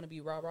 "Oh, I don't want to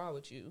be rah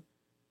with you,"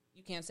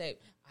 you can't say,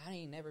 "I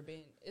ain't never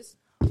been." It's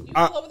you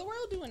all over the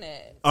world doing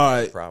that. All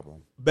right,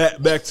 Problem.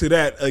 back to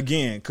that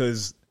again,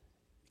 because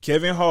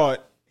Kevin Hart,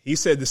 he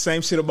said the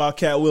same shit about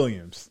Cat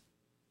Williams.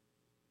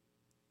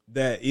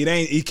 That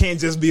it can't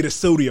just be the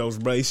studios,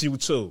 bro. It's you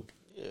too.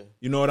 Yeah.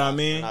 You know what I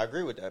mean? And I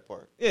agree with that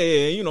part. Yeah,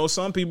 you know,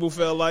 some people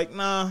felt like,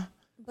 nah.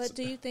 But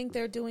do you think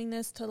they're doing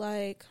this to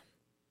like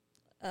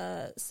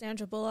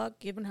Sandra Bullock,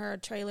 giving her a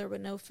trailer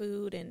with no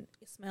food and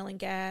smelling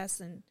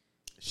gas and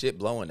Shit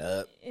blowing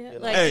up.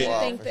 like? Hey, do you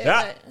think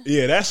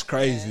that's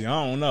crazy.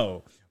 I don't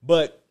know.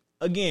 But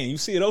again, you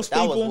see those That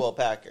people. was Will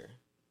Packer.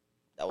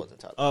 That wasn't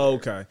Tyler. Oh,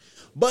 okay.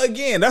 But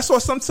again, that's why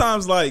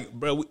sometimes, like,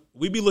 bro,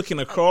 we be looking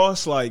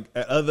across, like,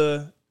 at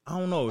other, I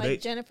don't know.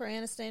 like Jennifer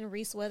Aniston,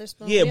 Reese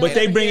Witherspoon. Yeah, but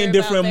they bring in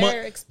different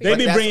money. They But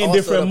be that's bringing also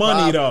different the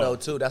money, problem, though.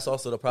 Too. That's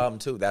also the problem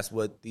too. That's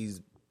what these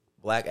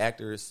black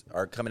actors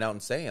are coming out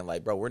and saying.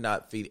 Like, bro, we're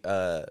not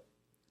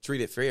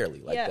treated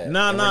fairly like Yeah. that.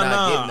 Nah, And we're nah, not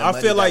nah. getting the I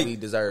money feel that like- we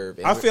deserve.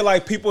 And I feel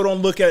like people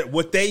don't look at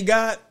what they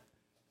got.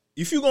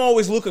 If you gonna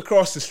always look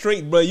across the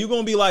street, bro, you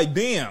gonna be like,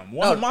 damn,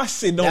 why my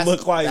shit don't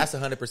look like? that's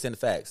 100%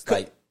 facts.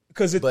 Like,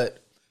 Because but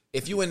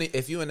if you in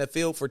the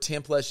field for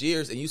 10 plus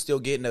years and you still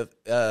getting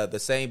the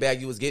same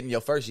bag you was getting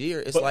your first year,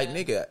 it's like,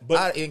 nigga, but-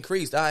 I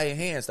increased, I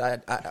enhanced,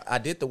 I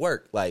did the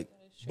work. Like,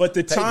 But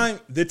the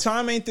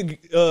time ain't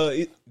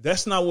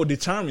that's not what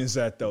determines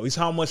that though. It's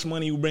how much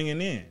money you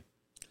bringing in.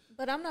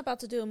 But I'm not about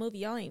to do a movie.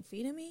 Y'all ain't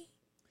feeding me.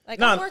 Like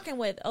Nah. I'm working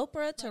with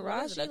Oprah,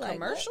 Taraji. Like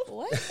commercial?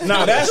 What?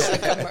 Nah,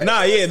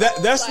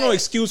 that's no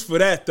excuse for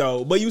that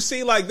though. But you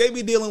see, like they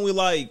be dealing with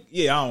I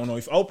don't know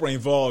if Oprah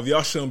involved,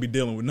 y'all shouldn't be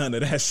dealing with none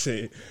of that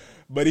shit.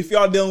 But if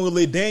y'all dealing with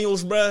Lee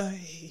Daniels, bruh,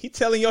 he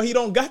telling y'all he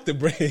don't got the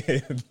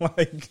bread.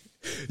 Like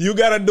you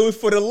gotta do it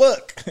for the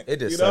look. It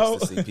just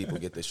sucks to see people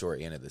get the short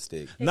end of the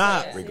stick.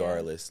 Nah,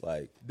 regardless,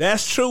 like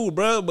that's true,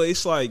 bruh. But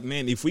it's like,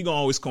 man, if we gonna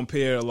always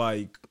compare,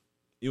 like,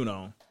 you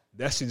know,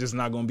 that shit just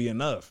not gonna be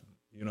enough.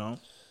 You know.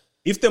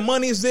 If the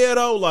money's there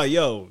though, like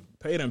yo,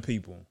 pay them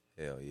people.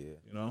 Hell yeah,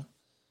 you know.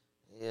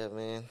 Yeah,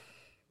 man.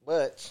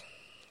 But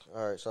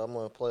all right, so I'm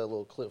gonna play a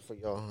little clip for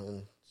y'all,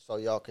 and so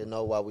y'all can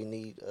know why we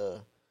need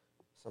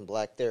some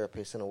black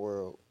therapists in the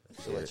world.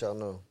 To let y'all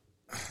know.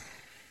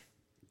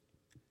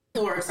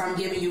 Works. I'm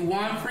giving you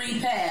one free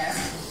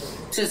pass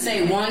to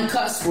say one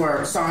cuss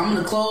word. So I'm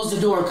gonna close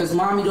the door because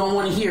mommy don't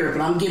want to hear it.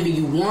 But I'm giving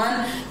you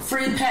one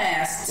free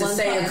pass to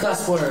say a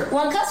cuss word.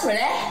 One cuss word,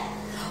 eh?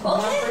 One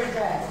Okay. free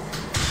pass.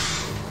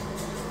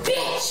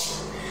 Bitch!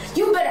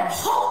 You better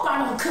hope I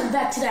don't come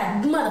back to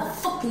that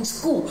motherfucking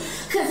school.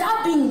 Cause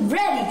I've been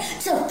ready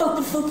to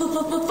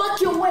fuck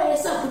your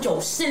ass up with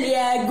your silly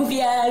ass,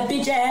 goofy ass,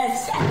 bitch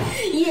ass.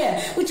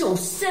 Yeah, with your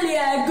silly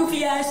ass,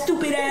 goofy ass,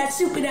 stupid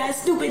ass,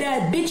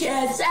 bitch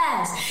ass.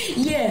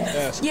 Yeah,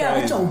 That's yeah,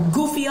 crazy. with your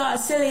goofy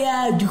ass, silly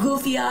ass,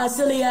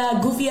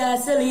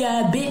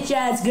 bitch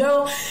ass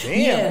girl. Damn.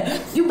 Yeah,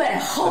 you better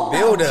hope I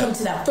don't come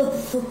to that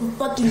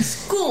fucking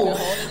school.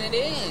 Holding it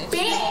in.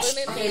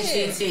 Bitch! Holding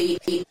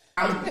it in.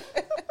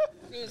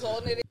 He was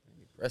holding it in.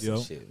 press Yo.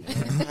 some shit,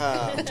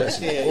 man. Touch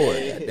the board,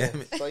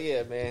 goddammit. So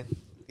yeah, man,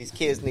 these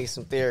kids need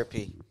some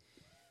therapy.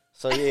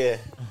 So yeah,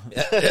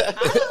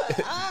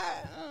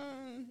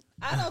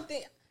 I don't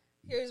think.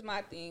 Here's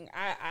my thing.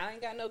 I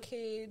ain't got no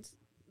kids,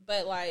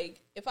 but like,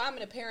 if I'm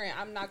a parent,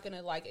 I'm not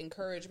gonna like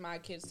encourage my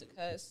kids to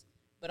cuss.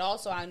 But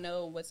also, I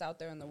know what's out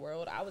there in the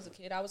world. I was a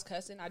kid. I was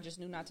cussing. I just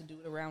knew not to do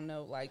it around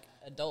no like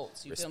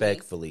adults. You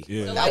Respectfully. feel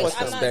me? Yeah. So, That like, was I'm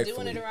not doing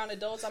respectfully. it around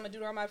adults. I'm gonna do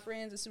it around my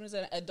friends. As soon as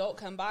an adult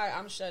come by,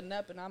 I'm shutting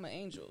up and I'm an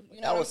angel.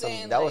 You know that what I'm was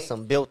saying? that was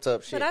some built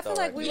up shit. But I feel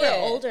though, like right we there. were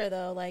Yeah. older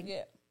though, like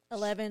Yeah.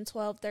 11,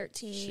 12,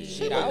 13.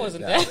 Shit, I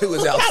wasn't It that.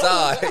 was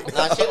outside.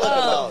 Nah, shit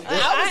about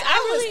this.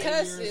 I was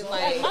cussing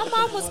like My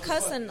mom was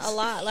cussing a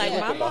lot. Like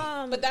my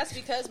mom, But that's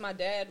because my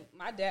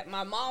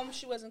mom,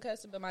 she wasn't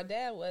cussing, but my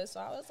dad was.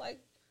 So I was like,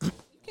 you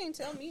can't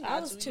tell me not I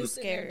was to. too You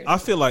sit there. scared. I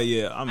feel like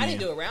I I didn't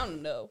do it around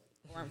him though,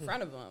 or in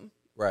front of him.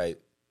 Right.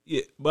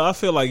 yeah, but I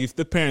feel like if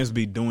the parents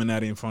be doing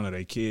that in front of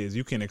their kids,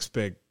 you can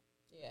expect.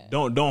 Yeah.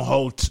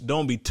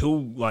 Don't be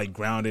too like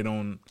grounded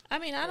on. I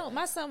mean, I don't.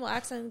 My son will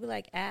accidentally be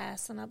like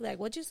ass, and I'll be like,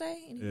 "What'd you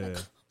say?" And he's Yeah. like,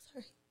 "I'm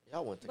sorry."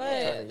 Y'all went to But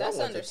turn. Y'all that's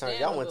went to turn. Y'all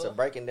went to understandable.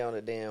 breaking down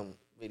the damn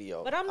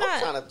video. But I'm I was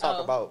not- trying to talk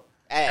Oh. about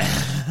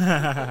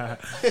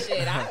ass.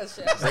 Shit, I Bring it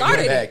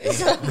started back.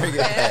 it. Bring it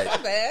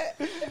Bad, back.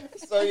 bad.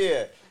 So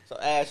yeah, so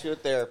Ash, you're a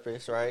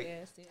therapist, right?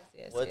 Yes.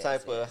 What yes,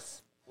 type yes.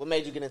 of? What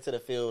made you get into the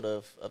field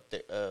of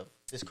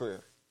this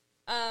career?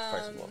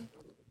 First of all,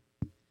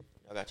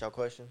 y'all got y'all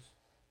questions?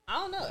 I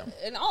don't know.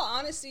 In all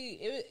honesty,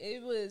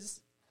 it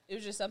was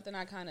just something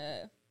I kind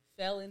of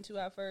fell into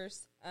at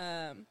first.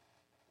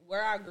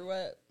 Where I grew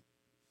up,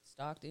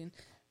 Stockton.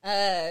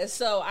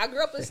 So I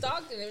grew up in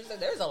Stockton.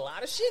 There's a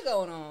lot of shit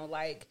going on.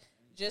 Like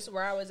just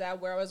where I was at,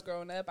 where I was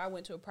growing up, I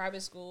went to a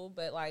private school,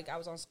 but like I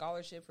was on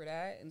scholarship for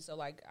that, and so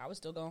like I was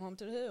still going home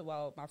to the hood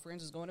while my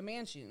friends was going to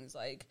mansions.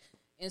 Like,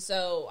 and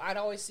so I'd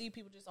always see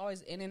people just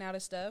always in and out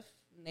of stuff,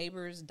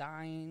 neighbors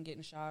dying,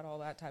 getting shot, all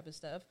that type of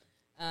stuff.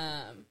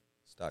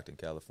 Stockton,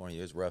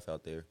 California. It's rough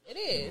out there. It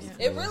is.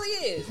 It really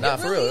is. Nah, it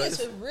for really real. is.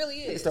 It really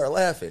They is. start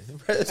laughing.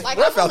 It's Like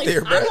rough I'm out only,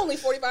 there, bro. I'm only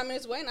 45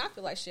 minutes away, and I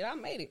feel like shit. I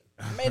made it.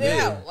 I made it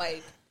Yeah. out.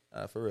 Like,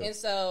 For real. and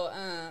so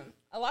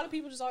a lot of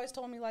people just always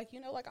told me like,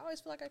 like I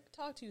always feel like I could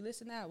talk to you, this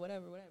and that,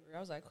 whatever. I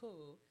was like,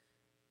 cool.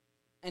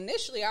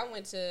 Initially, I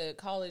went to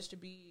college to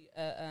be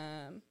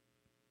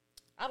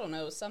I don't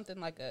know, something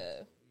like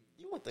a.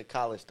 You went to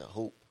college to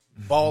hoop.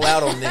 Ball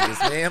out on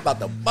niggas, man. I'm about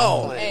to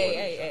ball.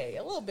 Hey,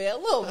 a little bit, a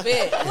little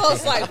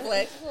slight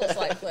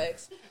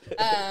flex.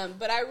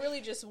 But I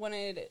really just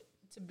wanted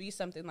to be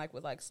something like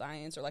with like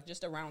science or like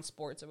just around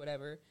sports or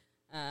whatever.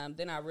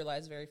 Then I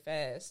realized very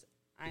fast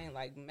I ain't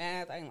like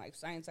math, I ain't like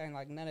science, I ain't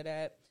like none of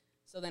that.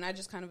 So then I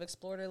just kind of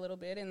explored it a little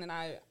bit, and then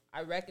I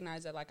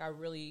recognized that like I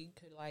really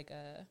could like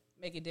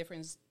make a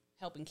difference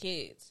helping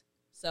kids.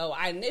 So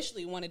I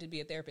initially wanted to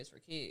be a therapist for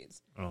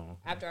kids. Oh, okay.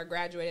 After I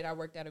graduated, I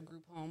worked at a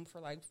group home for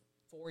like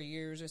 4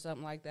 years or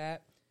something like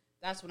that.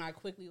 That's when I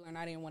quickly learned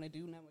I didn't want to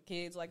do nothing with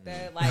kids like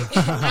that. Like,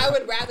 I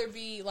would rather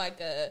be like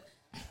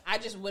I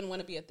just wouldn't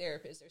want to be a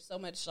therapist. There's so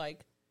much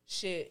like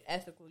shit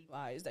ethically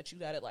wise that you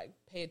got to like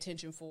pay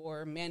attention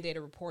for,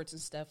 mandated reports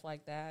and stuff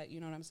like that. You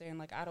know what I'm saying?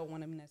 Like, I don't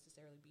want to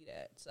necessarily be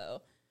that.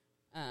 So,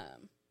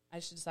 I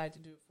just decided to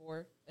do it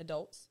for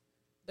adults.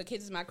 But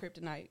kids is my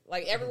kryptonite.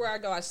 Like, everywhere I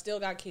go, I still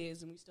got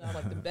kids, and we still have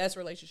like the best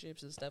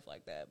relationships and stuff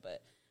like that.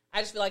 But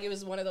I just feel like it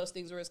was one of those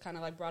things where it's kind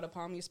of like brought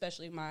upon me,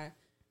 especially my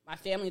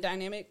family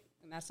dynamic.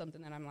 And that's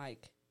something that I'm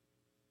like,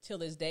 till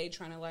this day,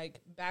 trying to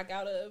like back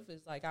out of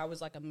is like, I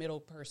was like a middle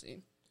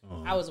person.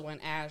 I was the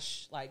one,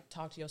 Ash, like,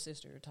 talk to your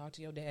sister, talk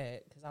to your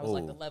dad, because I was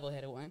like the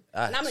level-headed one.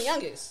 And I'm the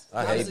youngest.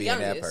 I hate being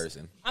that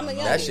person. I'm the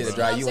That youngest. shit will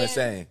drive you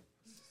insane.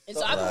 And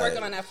so I've been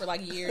working on that for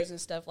like years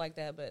and stuff like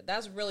that. But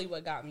that's really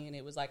what got me. And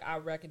it was like, I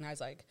recognized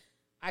like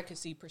I could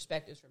see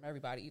perspectives from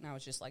everybody. And I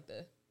was just like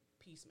the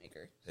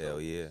peacemaker. Hell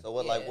yeah. So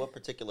what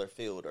particular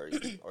field are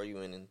you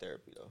in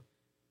therapy though?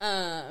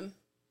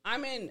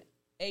 I'm in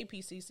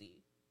APCC.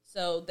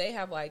 So they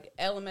have like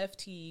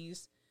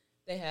LMFTs,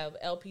 they have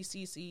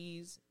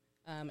LPCCs,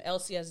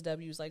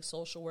 LCSWs, like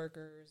social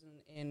workers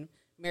and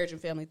marriage and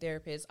family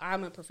therapists.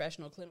 I'm a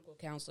professional clinical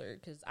counselor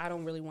because I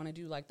don't really want to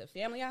do like the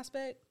family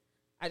aspect.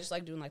 I just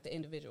like doing like the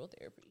individual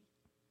therapy.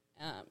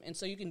 And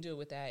so you can do it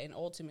with that. And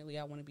ultimately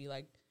I want to be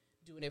like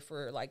doing it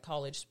for like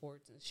college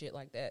sports and shit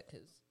like that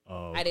because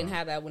I didn't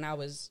have that when I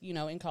was,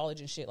 in college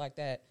and shit like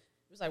that.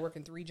 It was like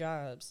working 3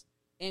 jobs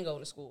and going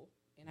to school.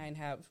 And I didn't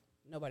have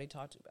nobody to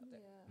talk to about that.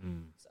 Yeah.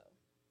 So,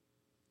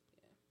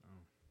 yeah.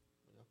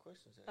 No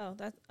questions.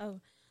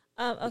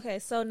 Okay,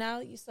 so now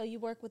you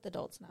work with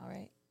adults now,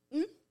 right?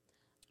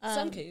 Mm-hmm.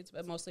 Some kids,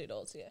 but mostly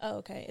adults, yeah. Oh,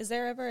 okay. Is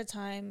there ever a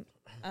time,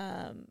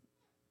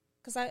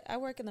 because I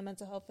work in the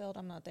mental health field,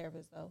 I'm not a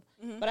therapist though,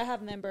 but I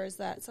have members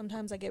that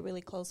sometimes I get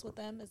really close with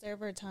them. Is there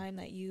ever a time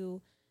that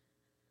you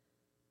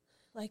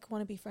like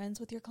want to be friends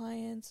with your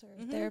clients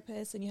or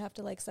therapists and you have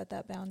to like set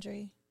that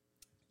boundary?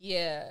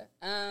 Yeah.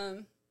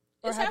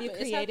 Or have you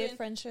created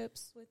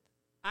friendships with?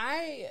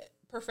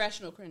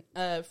 Professional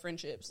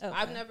friendships. Okay.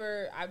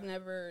 I've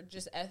never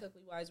just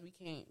ethically wise,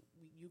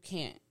 you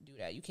can't do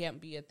that. You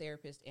can't be a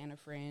therapist and a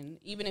friend.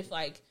 Even if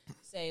like,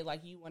 say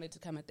like you wanted to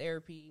come to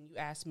therapy and you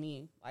asked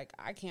me, like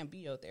I can't be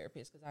your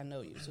therapist because I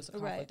know you. So it's a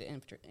conflict of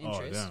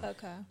interest. Oh,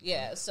 okay.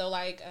 Yeah. So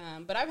like,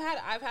 but I've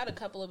had a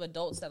couple of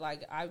adults that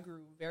like I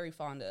grew very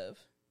fond of.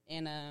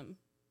 And,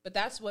 but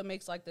that's what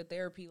makes like the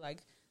therapy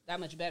like that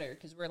much better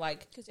because we're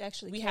like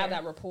we have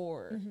that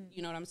rapport.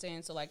 You know what I'm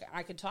saying? So like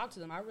I could talk to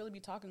them. I really be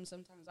talking to them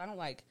sometimes. I don't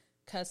like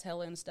cuss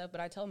hella and stuff, but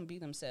I tell them to be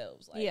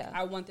themselves. Like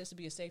I want this to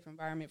be a safe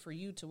environment for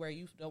you to where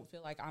you don't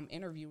feel like I'm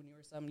interviewing you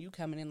or something. You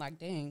coming in like,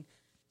 dang,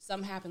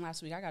 something happened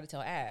last week. I got to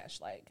tell Ash.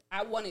 Like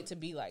I want it to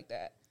be like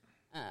that.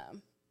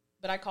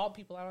 But I call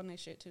people out on their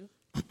shit too.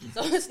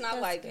 So it's not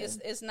like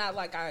it's not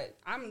like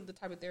I'm the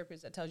type of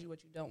therapist that tells you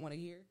what you don't want to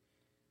hear.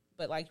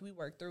 But like we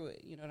work through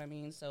it. You know what I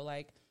mean? So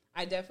like.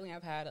 I definitely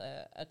have had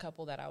a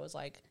couple that I was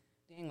like,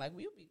 dang, like,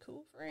 we would be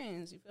cool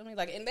friends. You feel me?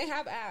 Like, and they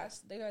have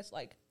asked. They asked,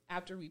 like,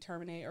 after we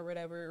terminate or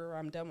whatever, or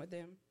I'm done with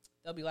them,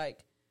 they'll be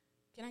like,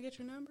 can I get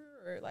your number?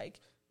 Or,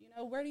 like,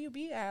 where do you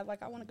be at?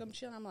 Like, I want to come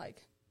chill. I'm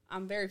like,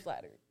 I'm very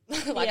flattered.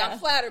 I'm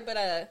flattered, but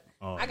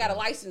I got a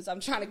license I'm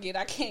trying to get.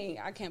 I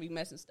can't be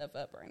messing stuff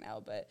up right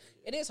now. But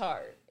it is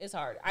hard. It's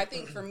hard. I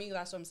think for me,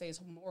 that's what I'm saying.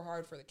 It's more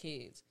hard for the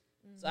kids.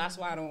 So that's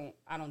why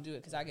I don't do it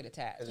because I get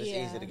attached. It's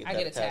easy to get I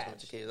that get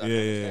attachment attached. to kids.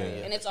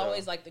 Yeah. And it's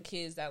always like the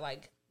kids that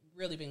like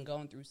really been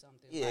going through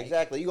something. Yeah, like,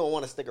 exactly. You gonna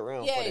want to stick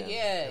around. Yeah, for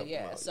them.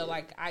 yeah. So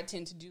like I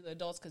tend to do the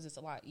adults because it's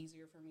a lot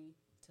easier for me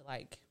to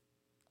like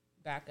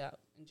back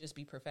up and just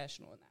be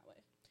professional in that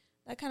way.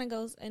 That kind of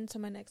goes into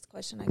my next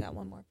question. I got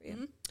one more for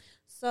you.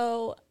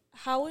 So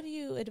how would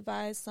you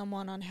advise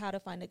someone on how to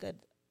find a good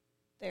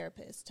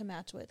therapist to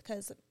match with?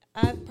 Because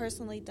I've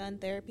personally done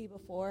therapy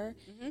before,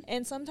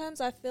 and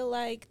sometimes I feel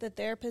like the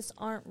therapists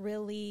aren't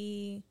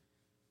really,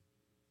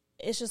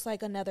 it's just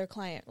like another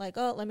client. Like,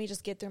 oh, let me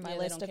just get through my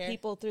list of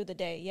people through the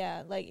day.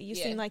 Yeah, like you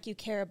seem like you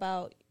care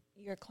about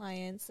your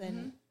clients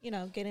and,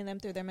 getting them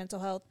through their mental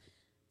health.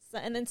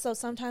 So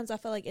sometimes I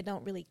feel like it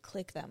don't really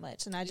click that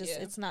much, and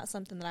it's not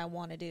something that I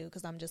want to do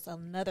because I'm just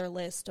another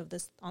list of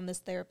this on this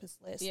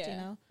therapist list,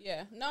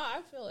 Yeah. No,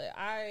 I feel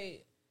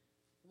it.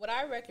 What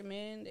I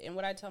recommend and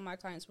what I tell my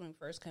clients when we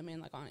first come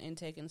in, like on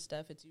intake and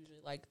stuff, it's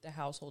usually like the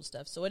household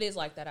stuff. So it is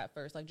like that at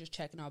first, like just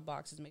checking off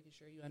boxes, making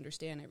sure you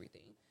understand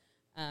everything.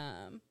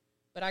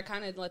 But I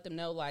kind of let them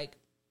know, like,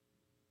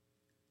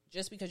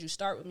 just because you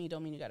start with me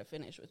don't mean you got to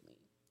finish with me.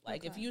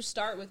 Like, if you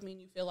start with me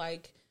and you feel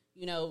like,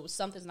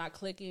 something's not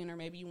clicking or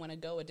maybe you want to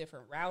go a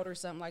different route or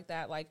something like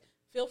that, like,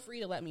 feel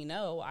free to let me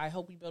know. I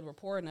hope we build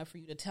rapport enough for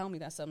you to tell me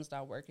that something's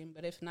not working.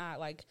 But if not,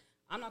 like,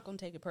 I'm not going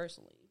to take it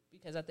personally.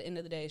 Because at the end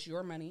of the day, it's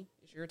your money,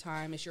 it's your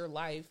time, it's your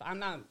life.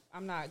 I'm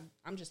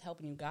just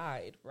helping you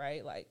guide,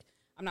 right? Like,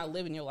 I'm not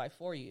living your life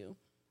for you.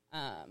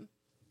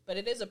 But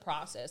it is a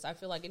process. I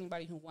feel like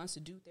anybody who wants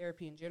to do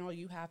therapy in general,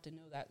 you have to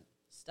know that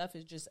stuff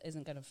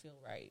isn't going to feel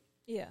right.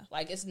 Yeah.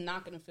 Like, it's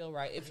not going to feel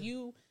right. If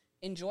you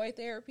enjoy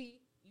therapy,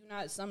 you're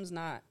not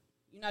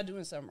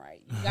doing something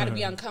right. You got to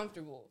be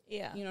uncomfortable.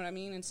 Yeah. You know what I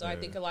mean? And so I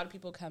think a lot of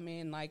people come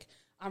in like,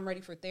 I'm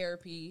ready for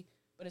therapy.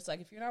 But it's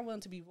like, if you're not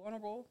willing to be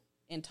vulnerable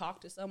and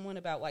talk to someone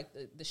about like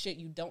the shit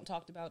you don't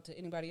talk about to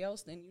anybody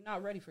else, then you're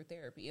not ready for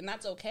therapy. And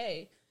that's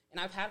okay. And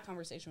I've had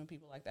conversation with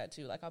people like that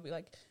too. Like, I'll be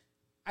like,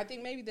 I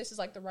think maybe this is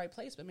like the right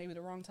place, but maybe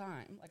the wrong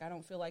time. Like, I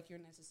don't feel like you're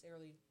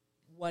necessarily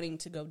wanting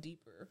to go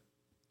deeper.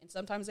 And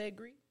sometimes they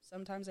agree,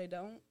 sometimes they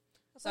don't.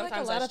 Sometimes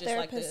like a lot of that's just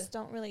like therapists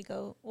don't really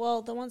go.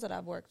 Well, the ones that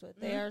I've worked with,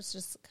 theirs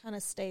just kind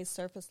of stays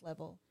surface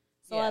level.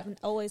 So I've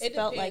always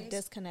felt like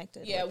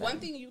disconnected. Yeah, with one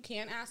them. thing you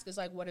can ask is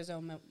like, what is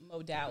our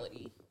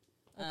modality?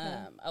 Okay.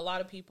 A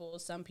lot of people,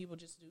 some people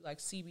just do like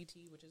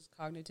CBT, which is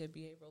cognitive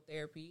behavioral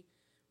therapy,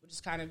 which is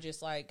kind of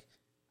just like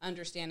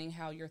understanding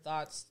how your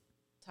thoughts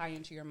tie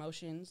into your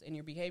emotions and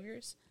your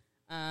behaviors.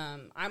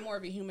 I'm more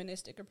of a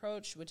humanistic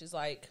approach, which is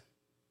like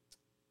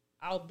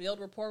I'll build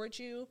rapport with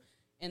you,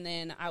 and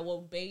then I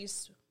will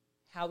base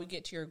how we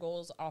get to your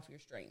goals off your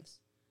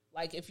strengths.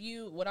 Like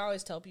what I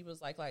always tell people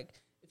is like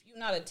if you're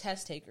not a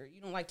test taker,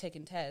 you don't like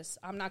taking tests,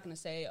 I'm not going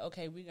to say,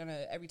 okay,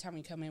 every time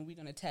we come in, we're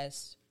going to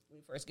test when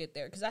we first get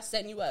there, because that's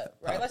setting you up,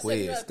 right? That's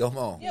setting you Quiz, up. come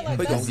on. Yeah, like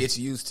We're going to get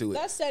you used to it.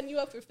 That's setting you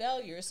up for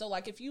failure. So,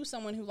 like, if you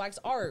someone who likes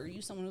art, or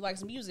you someone who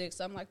likes music,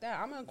 something like that,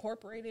 I'm going to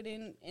incorporate it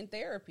in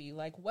therapy.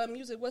 Like, what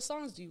music, what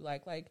songs do you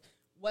like? Like,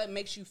 what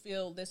makes you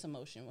feel this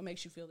emotion? What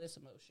makes you feel this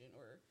emotion?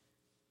 Or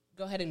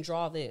go ahead and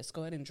draw this.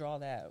 Go ahead and draw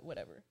that,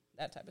 whatever,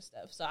 that type of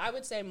stuff. So I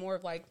would say more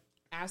of, like,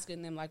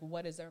 asking them, like,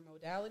 what is their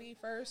modality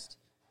first,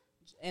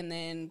 and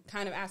then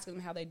kind of asking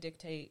them how they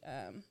dictate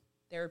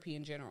therapy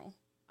in general.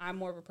 I'm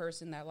more of a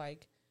person that,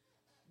 like,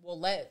 will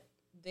let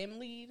them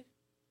lead,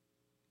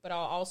 but I'll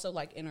also,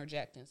 like,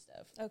 interject and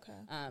stuff.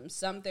 Okay.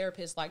 Some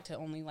therapists like to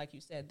only, like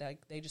you said,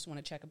 like they just want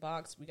to check a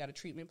box. We got a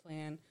treatment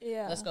plan.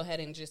 Yeah. Let's go ahead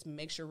and just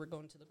make sure we're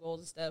going to the goals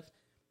and stuff.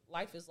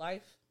 Life is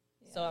life.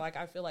 Yeah. So, like,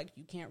 I feel like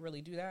you can't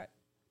really do that,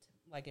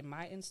 like, in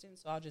my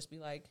instance. So I'll just be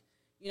like,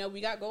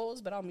 we got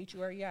goals, but I'll meet you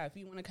where you're at. If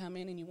you want to come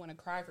in and you want to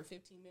cry for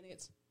 15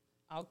 minutes,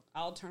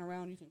 I'll turn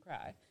around, you can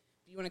cry.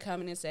 If you want to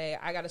come in and say,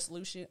 I got a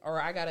solution,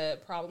 or I got a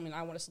problem and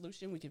I want a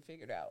solution, we can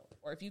figure it out.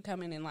 Or if you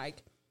come in and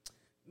like,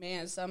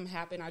 man, something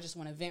happened, I just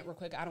want to vent real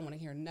quick, I don't want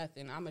to hear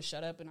nothing, I'm going to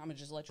shut up and I'm going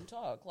to just let you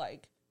talk.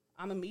 Like,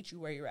 I'm going to meet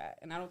you where you're at.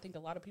 And I don't think a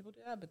lot of people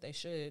do that, but they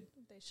should.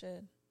 They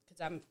should.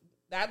 Because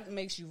that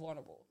makes you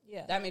vulnerable.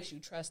 Yeah. That makes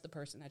you trust the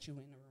person that you're in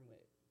the room with.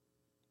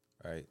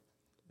 Right.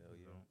 Hell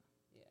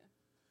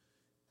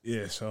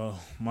Yeah. Yeah, so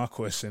my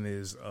question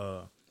is,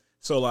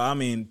 so, like, I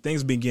mean,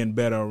 things been getting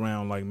better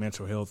around, like,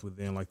 mental health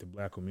within, like, the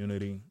black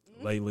community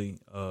lately.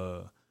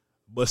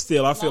 But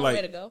still, I feel Long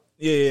way like, to go.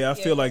 I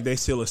feel like they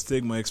still a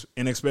stigma,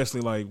 and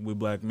especially, like, with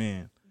black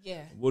men.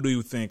 Yeah. What do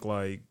you think,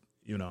 like,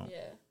 Yeah.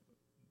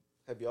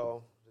 Have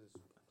y'all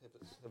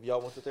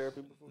went to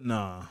therapy before?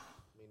 Nah. Me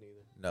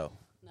neither. No.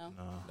 No.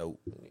 Nope.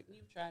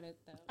 You've tried it,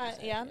 though.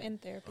 Yeah, I'm in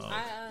therapy.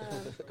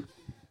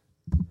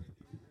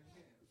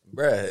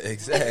 Bruh,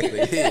 exactly.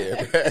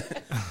 Yeah,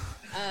 bruh.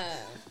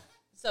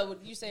 So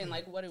you saying,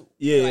 like, what do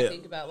Yeah. I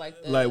think about,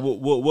 like, the... Like,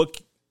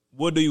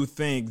 what do you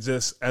think,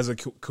 just as a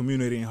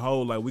community in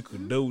whole, like, we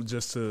could do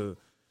just to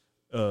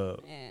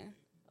Man,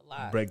 a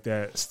lot. break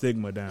that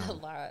stigma A down?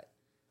 lot.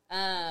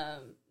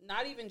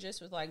 Not even just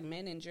with, like,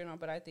 men in general,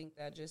 but I think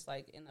that just,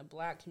 like, in the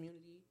black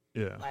community,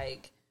 Yeah.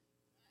 like,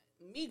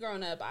 me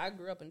growing up, I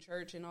grew up in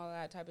church and all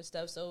that type of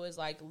stuff, so it's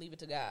like, leave it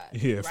to God.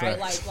 Yeah, right?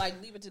 facts. Like,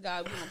 leave it to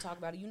God. We don't talk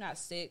about it. You're not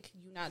sick.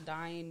 You're not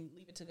dying.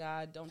 Leave it to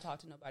God. Don't talk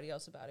to nobody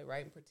else about it,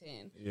 right? And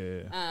pretend.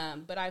 Yeah.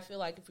 But I feel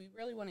like if we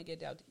really want to get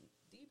down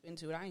deep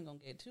into it, I ain't gonna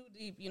get too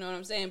deep, you know what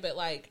I'm saying? But,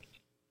 like,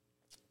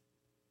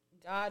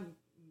 God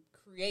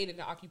created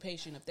an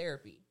occupation of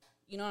therapy.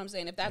 You know what I'm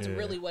saying? If that's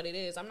really what it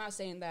is, I'm not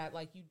saying that,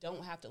 like, you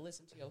don't have to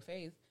listen to your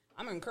faith.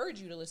 I'm gonna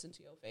encourage you to listen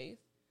to your faith,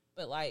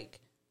 but,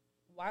 like,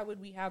 why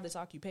would we have this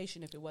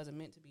occupation if it wasn't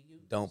meant to be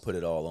used? Don't put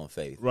it all on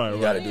faith. Right,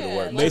 You got to right. do the Yeah,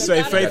 work. like, They you say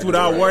gotta faith do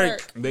without the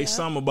work. They Yeah.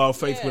 something about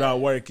faith Yeah. without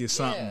work is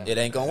something. Yeah. It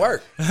ain't gonna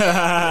work.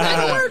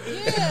 Yeah,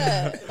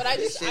 but I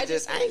just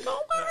ain't gonna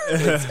work.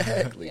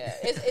 Exactly. yeah,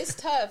 it's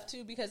tough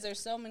too, because there's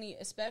so many,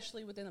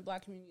 especially within the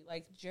black community,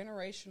 like,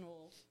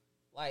 generational,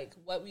 like,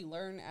 what we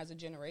learn as a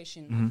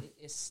generation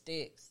is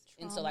sticks.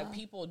 And so, like,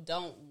 people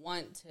don't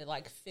want to,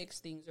 like, fix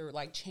things or,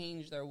 like,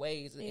 change their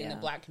ways in the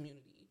black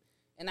community.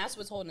 And that's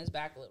what's holding us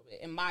back a little bit,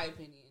 in my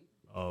opinion.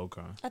 Oh,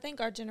 okay. I think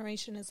our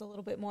generation is a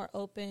little bit more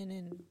open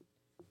and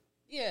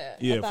Yeah.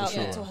 about for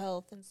sure. mental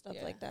health and stuff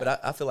like that.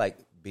 But I feel like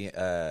being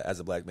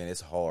as a black man,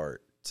 it's hard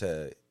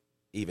to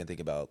even think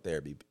about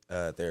therapy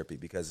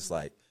because it's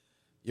like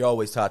you're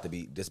always taught to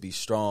be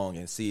strong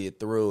and see it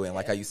through, and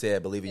like how you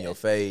said, believe in your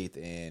faith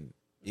and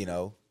be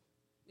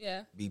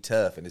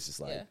tough, and it's just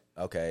like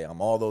okay,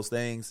 I'm all those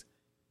things,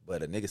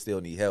 but a nigga still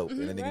need help,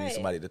 and a nigga needs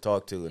somebody to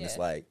talk to, and it's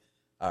like,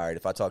 all right,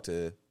 if I talk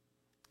to,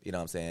 you know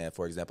what I'm saying,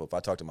 for example, if I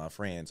talk to my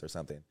friends or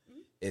something,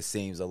 it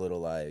seems a little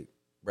like,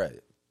 bruh,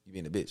 you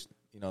being a bitch,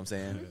 you know what I'm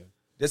saying?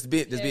 Just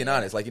being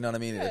honest, like, you know what I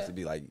mean? It's to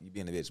be like, you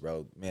being a bitch,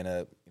 bro, man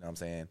up, you know what I'm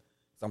saying?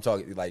 So I'm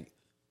talking, like,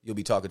 you'll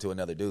be talking to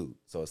another dude,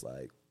 so it's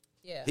like,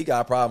 he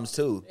got problems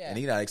too, and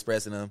he not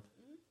expressing them,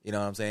 you know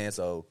what I'm saying?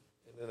 So,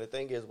 And then the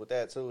thing is with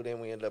that too, then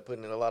we end up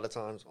putting it a lot of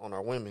times on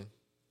our women.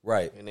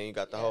 right. And then you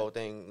got the whole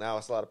thing. Now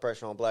it's a lot of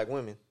pressure on black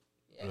women.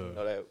 Yeah. You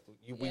know that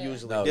we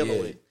usually No, dealing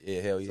with.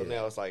 yeah, hell yeah. So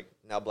now it's like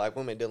now black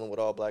women dealing with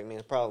all black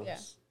men's problems. Yeah.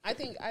 I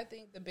think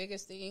the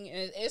biggest thing,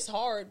 and it's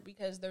hard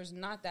because there's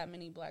not that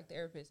many black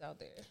therapists out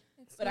there.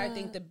 But I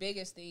think the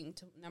biggest thing,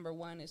 number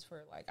one, is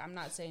for, like, I'm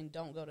not saying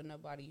don't go to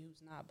nobody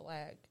who's not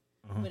black,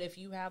 But if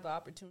you have the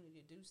opportunity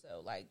to do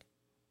so, like,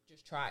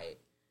 just try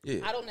it.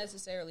 Yeah. I don't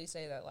necessarily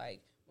say that,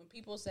 like, when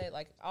people say,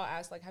 like, I'll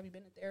ask, like, have you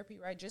been to therapy,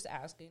 right? Just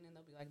asking, and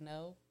they'll be like,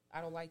 no,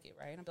 I don't like it,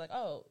 right? And I'll be like,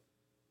 oh,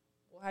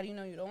 well, how do you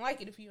know you don't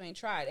like it if you ain't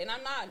tried? And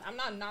I'm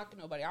not knocking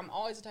nobody. I'm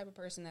always the type of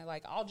person that,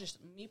 like, I'll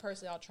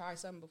try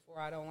something before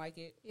I don't like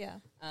it. Yeah.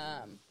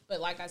 But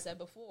like I said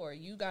before,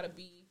 you got to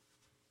be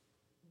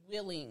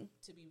willing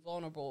to be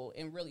vulnerable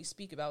and really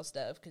speak about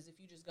stuff. Because if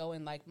you just go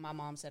in like, my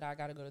mom said I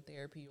got to go to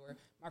therapy, or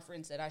my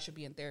friend said I should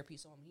be in therapy,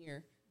 so I'm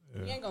here.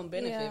 You ain't going to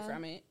benefit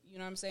from it. You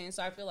know what I'm saying?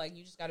 So I feel like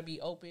you just got to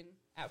be open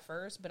at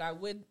first. But I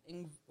would,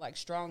 like,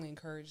 strongly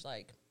encourage,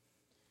 like,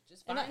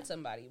 just find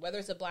somebody. Whether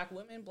it's a black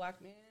woman,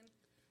 black man.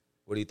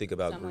 What do you think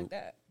about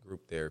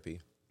group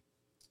therapy?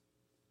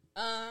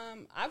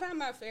 I've had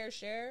my fair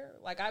share.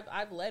 Like,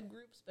 I've led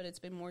groups, but it's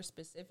been more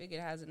specific. It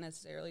hasn't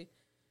necessarily...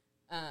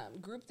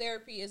 group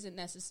therapy isn't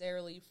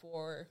necessarily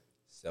for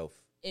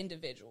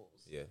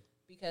individuals. Yeah.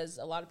 Because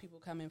a lot of people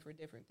come in for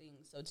different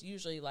things. So it's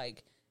usually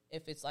like,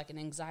 if it's like an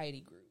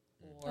anxiety group,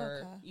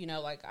 or, you know,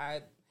 like,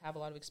 I have a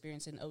lot of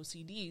experience in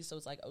OCD. So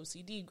it's like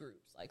OCD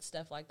groups, like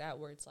stuff like that,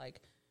 where it's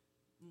like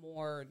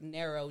more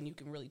narrow and you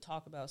can really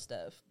talk about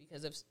stuff.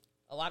 Because if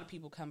a lot of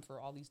people come for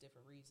all these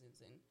different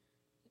reasons, and,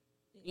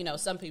 you know,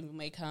 some people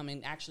may come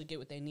and actually get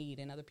what they need,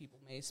 and other people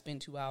may spend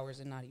 2 hours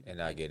and not even and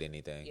not get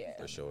anything,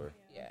 for sure.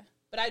 Yeah.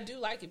 But I do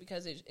like it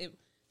because it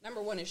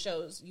number one, it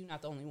shows you're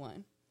not the only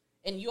one.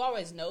 And you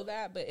always know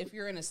that, but if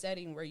you're in a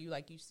setting where you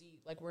see,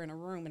 like, we're in a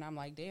room and I'm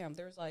like, damn,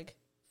 there's like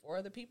 4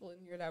 other people in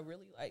here that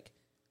really, like,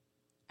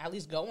 at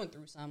least going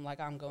through something, like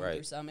I'm going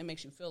through something, it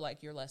makes you feel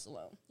like you're less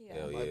alone. Yeah.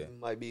 Hell yeah.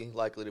 Might be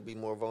likely to be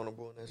more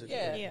vulnerable in that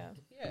situation.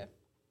 Yeah.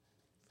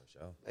 For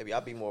sure. Maybe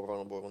I'll be more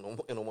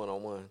vulnerable in a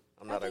one-on-one.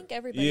 I think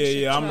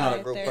everybody I'm not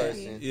a group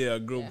person. Yeah,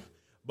 group. Yeah.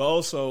 But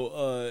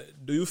also,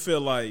 do you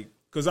feel like,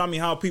 because I mean,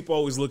 how people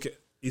always look at,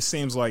 it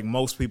seems like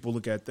most people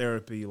look at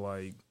therapy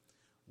like,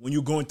 when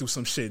you're going through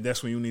some shit,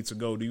 that's when you need to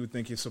go. Do you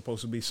think it's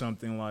supposed to be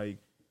something like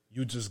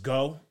you just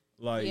go?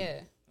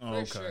 Like,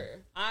 for sure.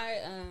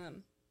 I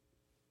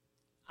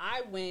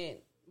went,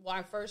 well,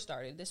 I first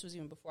started, this was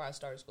even before I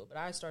started school, but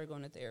I started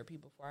going to therapy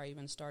before I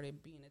even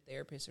started being a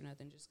therapist or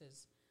nothing, just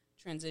because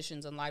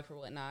transitions in life or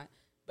whatnot.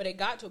 But it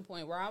got to a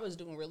point where I was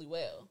doing really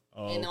well.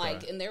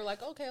 And they were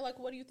like, okay, like,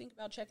 what do you think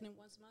about checking in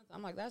once a month?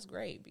 I'm like, that's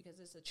great, because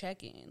it's a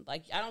check-in.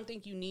 Like, I don't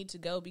think you need to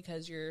go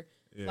because you're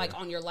like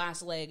on your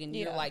last leg and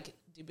you're like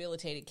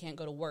debilitated, can't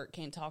go to work,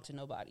 can't talk to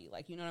nobody.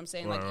 Like, you know what I'm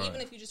saying? Right, like, even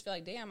if you just feel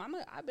like, damn,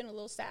 I've been a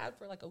little sad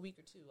for like a week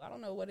or two. I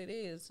don't know what it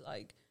is.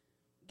 Like,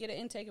 get an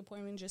intake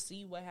appointment and just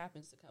see what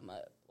happens to come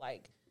up.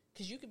 Like,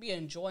 because you could be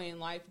enjoying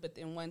life, but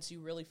then once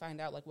you really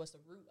find out, like, what's the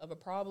root of a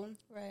problem,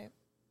 right?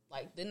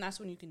 Like, then that's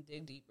when you can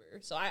dig deeper.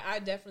 So I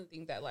definitely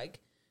think that, like,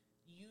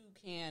 you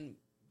can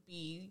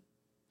be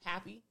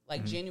happy,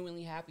 like,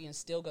 genuinely happy, and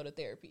still go to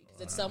therapy.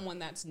 Because it's someone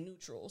that's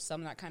neutral,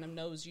 someone that kind of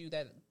knows you,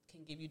 that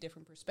can give you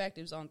different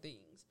perspectives on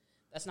things.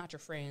 That's not your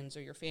friends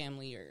or your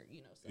family or,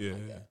 you know, something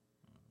like that.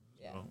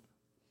 Yeah.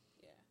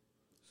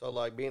 So,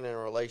 like, being in a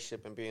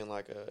relationship and being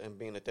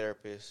being a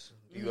therapist,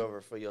 do you ever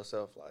feel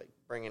yourself, like,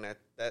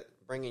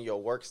 bringing your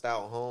work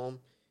style home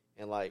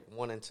and, like,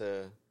 wanting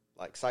to,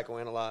 like,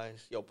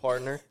 psychoanalyze your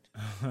partner?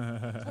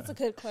 That's a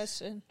good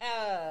question.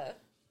 Hell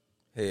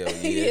yeah.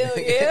 Hell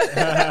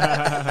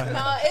yeah.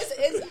 No,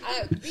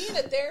 it's being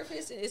a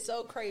therapist is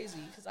so crazy,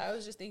 because I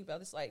was just thinking about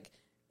this, like,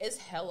 it's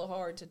hella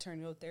hard to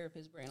turn your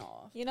therapist brain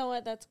off. You know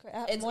what? That's crazy.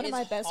 One of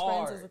my best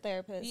friends is a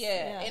therapist.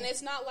 Yeah, and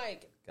it's not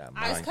like...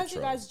 It's because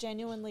you guys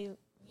genuinely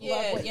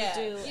love what you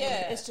do.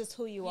 Yeah. It's just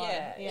who you are.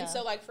 Yeah. And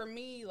so, like, for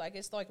me, like,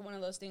 it's like one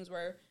of those things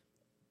where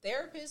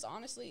therapists,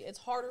 honestly, it's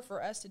harder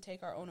for us to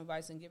take our own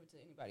advice and give it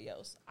to anybody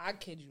else. I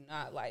kid you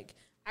not. Like,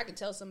 I could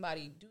tell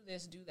somebody, do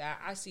this, do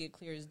that. I see it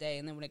clear as day.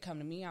 And then when it come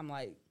to me, I'm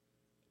like,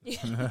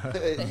 what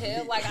the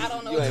hell? Like, I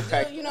don't know what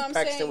to do. You know what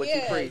I'm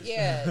saying?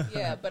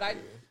 Yeah. But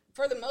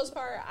for the most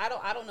part,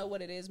 I don't know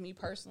what it is, me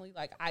personally.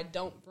 Like, I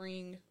don't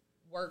bring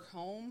work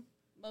home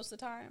most of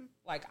the time.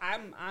 Like, I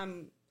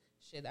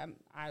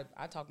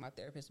talk to my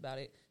therapist about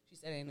it. She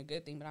said it ain't a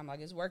good thing, but I'm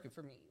like, it's working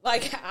for me.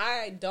 Like,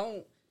 I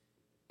don't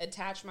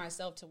attach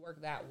myself to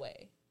work that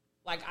way.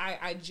 Like,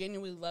 I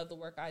genuinely love the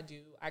work I do.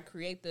 I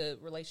create the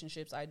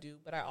relationships I do,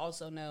 but I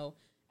also know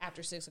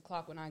after 6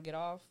 o'clock when I get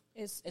off,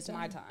 it's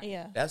my time.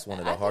 Yeah, that's one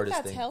of the hardest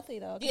things. That's healthy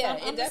though. Yeah,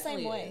 I'm the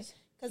same way.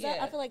 Because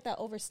I feel like that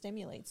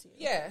overstimulates you.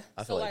 Yeah.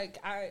 I feel like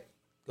I...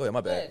 Go ahead,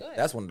 my bad. Go ahead.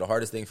 That's one of the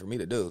hardest things for me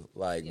to do.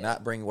 Like,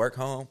 not bring work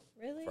home.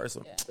 Really? First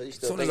one. Yeah. So as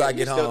soon as I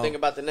get home... still think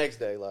about the next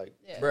day, like...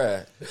 Yeah.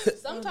 Bruh.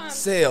 Sometimes...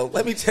 Sale,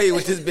 let me tell you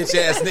what this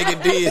bitch-ass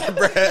nigga did,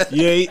 bruh.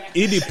 Yeah,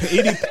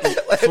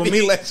 Let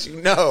me let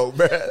you know,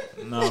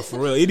 bruh. No, for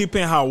real. It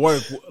depends how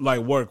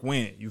work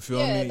went. You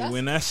feel me?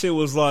 When that shit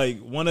was like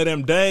one of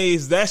them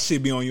days, that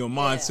shit be on your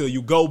mind till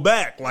you go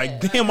back.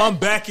 Like, damn, I'm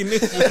back in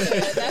this.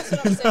 That's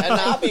what I'm saying. And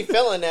I'll be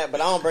feeling that, but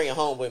I don't bring it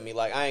home with me.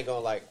 Like, I ain't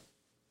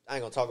I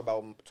ain't gonna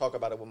talk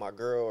about it with my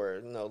girl, or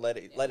let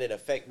it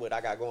affect what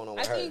I got going on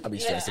with her. I be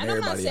stressing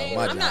everybody on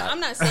my job. I'm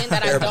not saying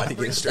that I don't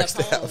bring stuff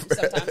stressed home out, bro.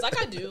 sometimes. Like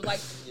I do.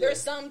 Like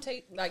there's some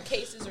like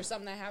cases or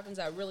something that happens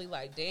that really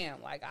like,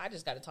 damn, like I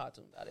just got to talk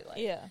to him about it. Like,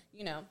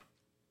 ain't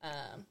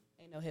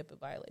no HIPAA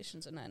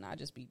violations or nothing. I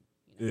just be,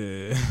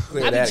 Clear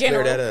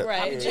that up.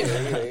 Right?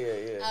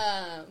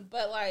 Yeah.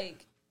 But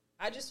like,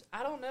 I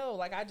don't know.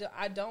 Like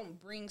I don't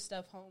bring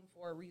stuff home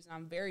for a reason.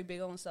 I'm very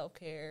big on self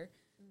care.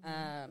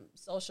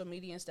 Social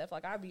media and stuff.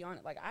 Like I'll be on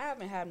it. Like I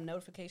haven't had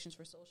notifications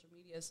for social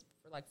media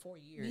for like 4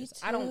 years.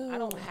 I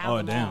don't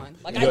have them on.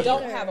 Like I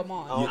don't have them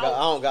on. I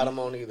don't got them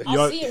on either.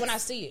 I'll see it when I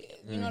see it.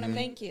 You know what I mean?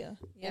 Thank you.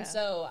 Yeah. And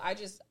so I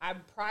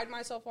pride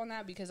myself on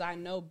that because I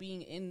know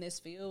being in this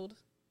field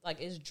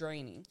like is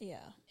draining. Yeah.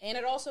 And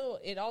it also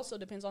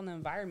depends on the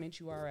environment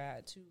you are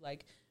at too.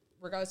 Like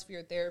regardless if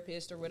you're a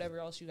therapist or whatever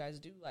else you guys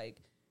do, like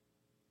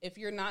if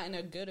you're not in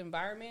a good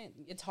environment,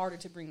 it's harder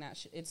to bring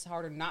that it's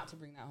harder not to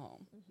bring that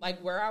home.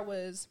 Like where I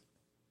was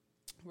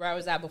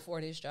at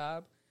before this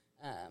job,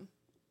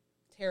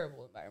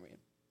 terrible environment.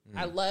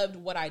 I loved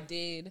what I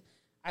did.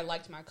 I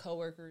liked my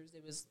coworkers.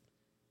 It was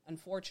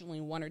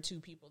unfortunately 1 or 2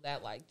 people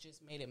that like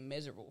just made it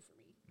miserable for me.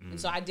 And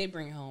so I did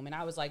bring it home, and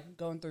I was like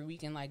going through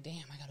weekend like, damn,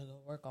 I gotta go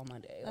work on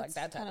Monday. That's like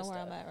that type of stuff. Kind of where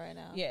I'm at right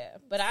now. Yeah,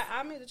 but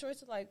I made the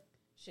choice of like,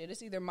 shit,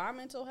 it's either my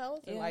mental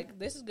health and like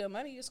this is good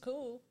money, it's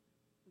cool,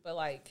 but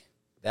like.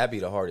 That'd be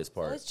the hardest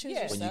part. Let's choose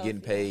Yeah. When yourself, you're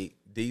getting paid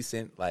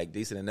decent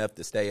enough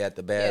to stay at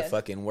the bad Yeah.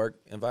 fucking work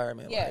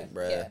environment. Yeah. Like,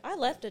 bruh. Yeah. I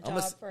left a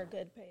job for a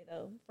good pay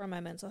though for my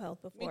mental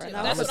health before. Me too. And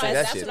That's I'ma what say I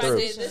that that's shit what I through.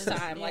 did this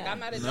time. Like Yeah.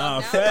 I'm at a job Nah,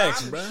 now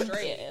facts, where I'm bruh.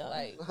 straight.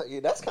 Like Yeah,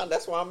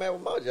 that's where I'm at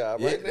with my job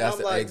Yeah, right now.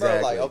 I'm like, exactly.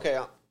 bro, like, okay,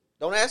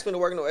 don't ask me to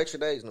work no extra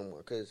days no more,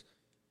 because,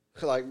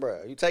 like,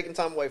 bro, you taking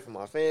time away from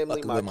my family,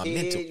 Fucking my with my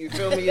kid. mental. You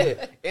feel me?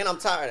 Yeah. And I'm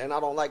tired, and I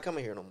don't like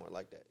coming here no more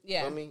like that.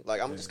 Yeah. You feel me? Like,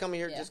 I'm just coming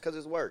here Yeah. just because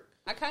it's work.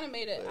 I kind of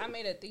made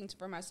a thing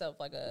for myself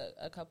like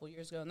a couple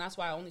years ago, and that's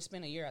why I only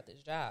spent a year at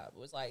this job. It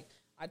was like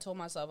I told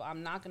myself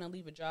I'm not going to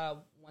leave a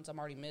job once I'm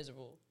already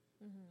miserable.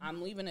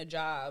 I'm leaving a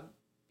job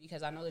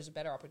because I know there's a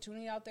better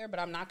opportunity out there, but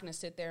I'm not going to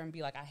sit there and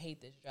be like, I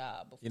hate this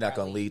job. Before You're not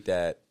going to lead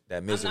that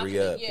misery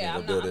up. Yeah,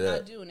 and build I'm it up.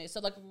 not doing it. So,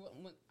 like,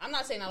 I'm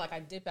not saying I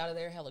dip out of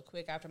there hella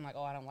quick after I'm like,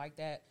 oh, I don't like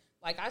that.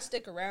 Like, I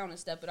stick around and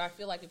stuff, but I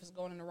feel like if it's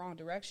going in the wrong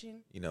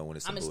direction, You know when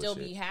it's I'm some going to still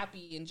bullshit. be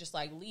happy and just,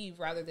 like, leave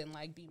rather than,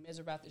 like, be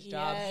miserable about this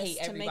job, Yes, hate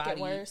to everybody, make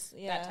it worse.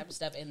 Yeah. that type of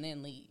stuff, and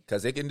then leave.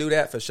 Because it can do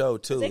that for sure,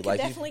 too. They can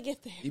like definitely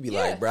get there. You be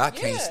Yeah, like, bro, I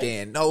can't yeah.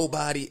 stand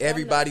nobody.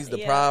 Everybody's the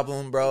yeah.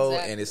 problem, bro.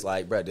 Exactly. And it's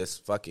like, bro,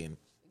 just fucking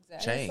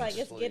Exactly. change. It's like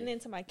it's getting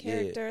into my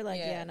character. Like,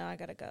 Yeah. no, I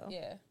gotta go.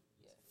 Yeah.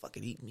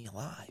 fucking eat me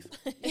alive.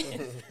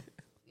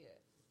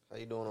 How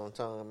you doing on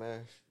time,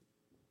 Ash?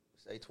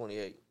 Say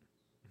 28.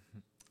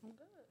 I'm good.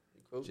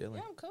 You cool? Chilling.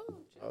 Yeah, I'm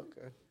cool.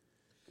 Okay.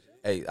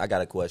 Hey, I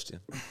got a question.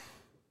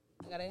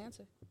 I got to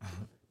answer.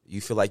 You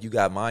feel like you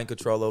got mind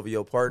control over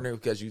your partner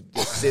because you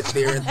just sit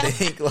there and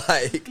think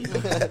like,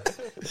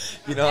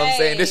 you know what I'm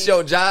saying? This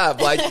your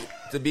job, like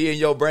to be in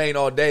your brain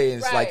all day,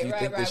 and it's like you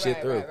think this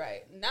shit through.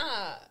 Right.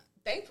 Nah,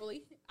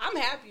 thankfully, I'm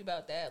happy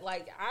about that.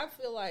 Like, I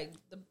feel like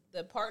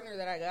the partner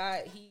that I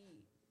got,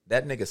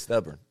 That nigga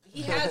stubborn.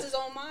 he has his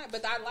own mind,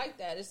 but I like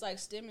that. It's like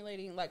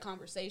stimulating like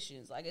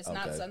conversations. Like, it's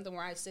not Okay. something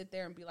where I sit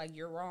there and be like,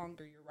 you're wrong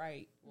or you're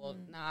right. Well,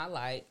 nah,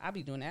 I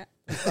be doing that.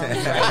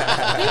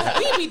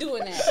 we be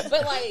doing that.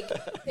 But like,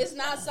 it's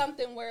not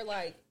something where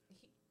like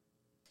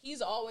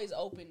he's always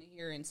open to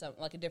hearing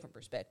something like a different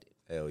perspective.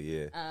 Hell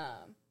yeah.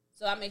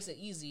 So that makes it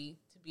easy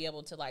to be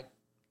able to like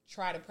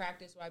try to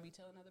practice what I be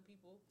telling other people.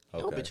 You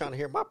don't be trying to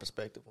hear my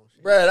perspective on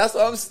shit. Bruh, that's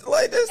what I'm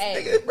like. This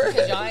Hey, nigga, bruh.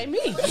 because y'all ain't me.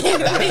 y'all ain't me.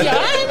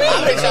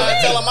 I've been trying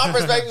to tell him my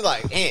perspective,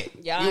 like,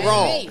 Y'all you ain't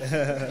wrong. me.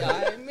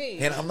 Y'all ain't me.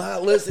 And I'm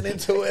not listening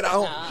to it. I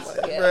don't, Nah,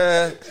 like, yeah.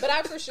 bruh. But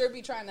I for sure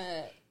be trying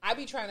to.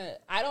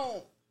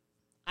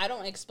 I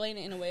don't explain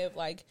it in a way of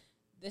like,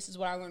 this is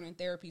what I learned in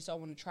therapy, so I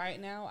want to try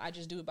it now. I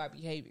just do it by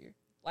behavior.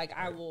 Like,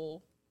 I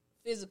will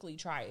physically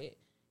try it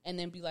and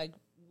then be like,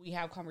 we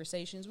have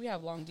conversations. We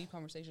have long, deep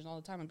conversations all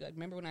the time. And be like,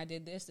 remember when I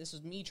did this? This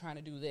was me trying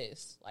to do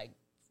this, like,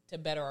 to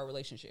better our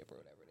relationship or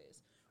whatever it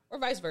is. Or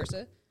vice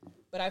versa.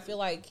 But I feel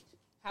like,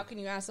 how can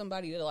you ask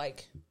somebody to,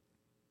 like,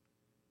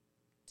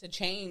 to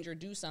change or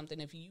do something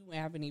if you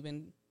haven't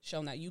even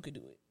shown that you could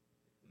do it?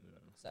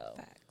 So,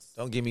 Facts.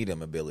 Don't give me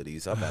them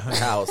abilities. I'm at the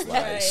house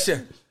like, Right.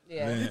 shit.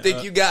 yeah. You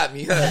think you got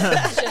me?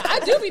 Huh? Shit, I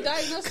do be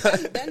diagnosed.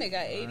 That nigga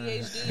got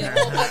ADHD and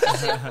a whole bunch of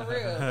shit for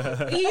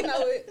real. He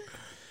know it.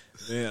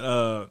 Then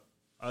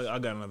I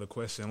got another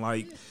question.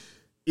 Like,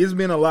 it's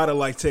been a lot of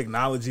like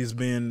technology's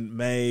been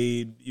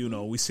made. You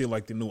know, we see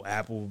like the new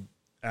Apple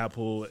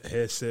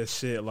headset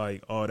shit,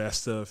 like all that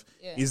stuff.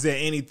 Yeah. Is there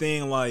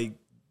anything like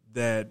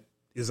that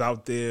is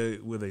out there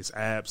with its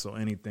apps or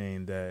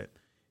anything that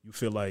you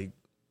feel like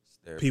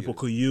people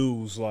could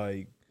use,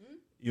 like,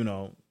 you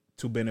know,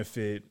 to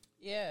benefit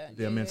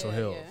their mental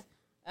health?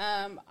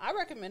 Yeah. I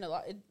recommend a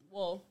lot.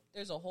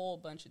 There's a whole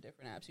bunch of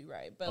different apps, you're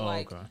right. But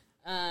okay.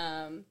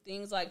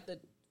 things like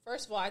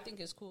first of all, I think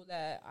it's cool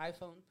that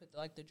iPhone put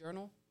like the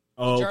journal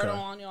Oh, okay. journal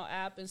on your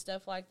app and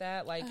stuff like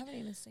that. Like, I haven't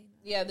even seen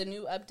that. yeah, the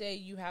new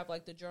update, you have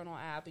like the journal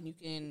app, and you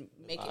can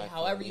make it iPhone,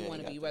 however you yeah,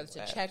 want to you be, got whether it's a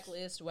the apps.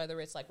 checklist, whether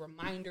it's like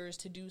reminders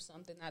to do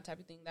something, that type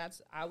of thing.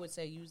 I would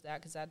say use that,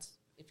 because that's,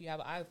 if you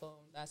have an iPhone,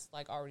 that's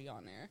like already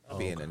on there. I'll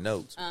be in the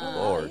notes. Oh, you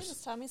Lord.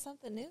 just taught me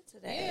something new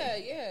today.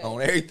 Yeah, yeah. On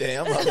everything.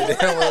 I'm like,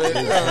 damn, what it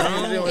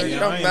is.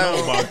 Yeah, I ain't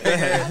know about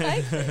that. I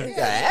like this.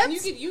 Yeah, and you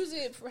could use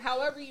it for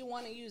however you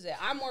want to use it.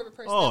 I'm more of a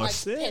person that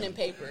likes shit. pen and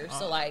paper,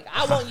 so like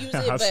I won't use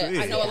it, but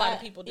see. I know a lot of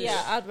people do.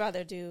 Yeah, I'd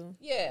rather do.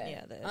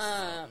 Yeah. this.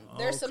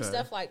 There's some Okay.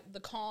 stuff like the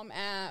Calm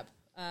app.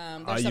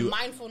 Are There's some you-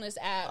 mindfulness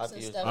apps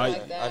and stuff I-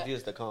 like that. I've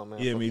used the Calm app.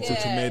 Yeah, me too,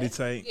 to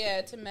meditate.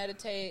 Yeah, to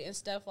meditate and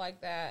stuff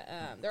like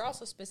that. There are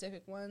also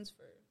specific ones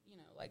for,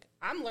 like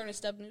I'm learning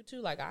stuff new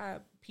too. Like I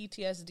have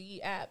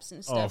PTSD apps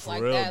and stuff for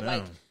like real? that.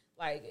 Damn.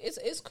 Like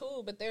it's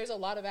cool, but there's a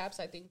lot of apps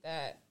I think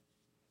that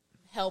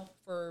help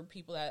for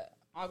people that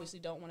obviously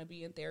don't want to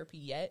be in therapy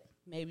yet,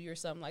 maybe, or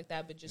something like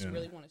that, but just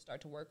really want to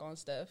start to work on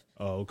stuff.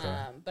 Oh, okay.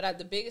 But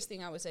the biggest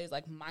thing I would say is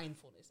like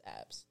mindfulness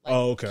apps.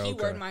 Like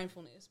keyword okay.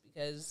 mindfulness,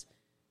 because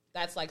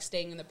that's like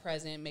staying in the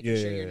present, making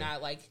sure you're Yeah.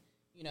 not like,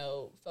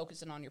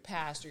 focusing on your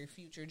past or your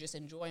future, just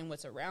enjoying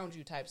what's around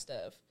you type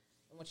stuff.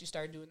 And once you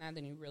start doing that,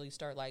 then you really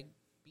start like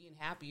being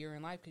happier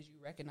in life, because you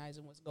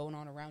recognizing what's going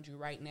on around you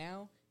right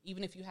now.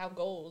 Even if you have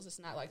goals, it's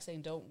not like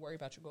saying don't worry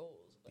about your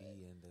goals. But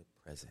Be in the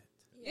present.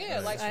 yeah,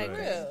 like I for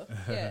agree. real.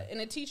 Yeah, and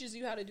it teaches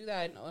you how to do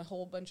that in a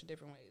whole bunch of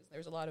different ways.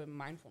 There's a lot of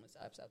mindfulness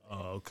apps out there.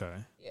 Oh, okay.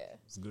 Yeah.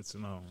 It's good to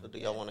know. So do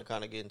y'all want to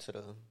kind of get into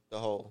the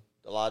whole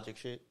Logic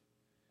shit?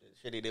 The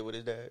shit he did with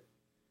his dad?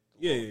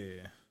 Yeah, yeah,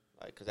 yeah.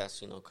 Like, because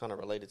that's, kind of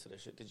related to the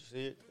shit. Did you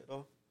see it at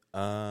all?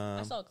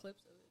 I saw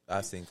clips of it.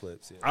 I've seen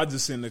clips. Yeah. I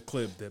just seen the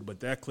clip, but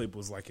that clip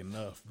was like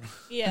enough. Bro.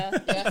 Yeah.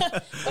 Yeah.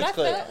 But I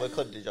felt What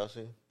clip did y'all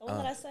see? the one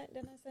that I sent.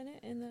 Didn't I send it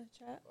in the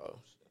chat? Oh,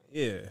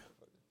 Yeah,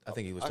 I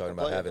think he was I talking can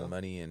about play it, having though.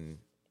 money and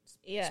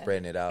Yeah.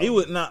 spreading it out. he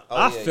was not. Oh,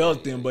 I yeah,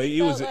 felt yeah, him, yeah. but he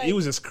Felt was like he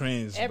was just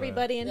cringe. bro.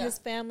 Everybody in Yeah. his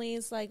family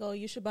is like, "Oh,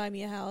 you should buy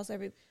me a house."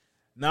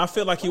 Now I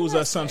feel like it What was did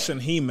an I say? assumption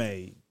he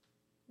made.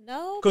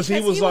 No, 'Cause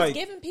because he was like-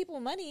 giving people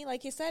money,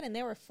 like you said, and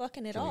they were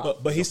fucking it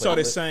off. But he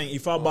started saying,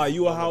 "If I buy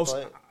you a I'm gonna house,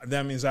 play it.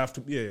 that means I have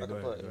to." Yeah, I go can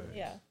ahead. play it. Go ahead.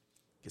 Yeah.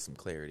 Get some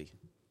clarity.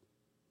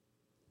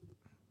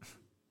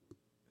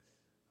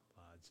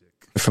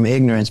 From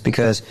ignorance,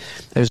 because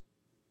there's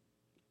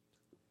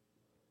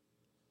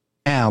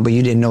now, but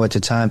you didn't know at the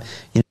time.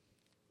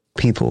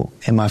 People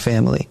in my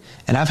family,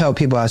 and I've helped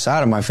people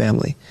outside of my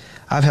family.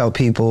 I've helped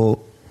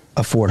people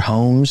afford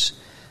homes.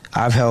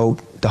 I've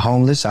helped the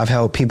homeless. I've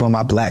helped people in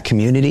my black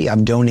community.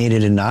 I've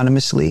donated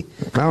anonymously.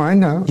 Oh, I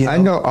know. I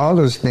know all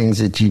those things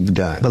that you've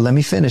done. But let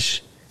me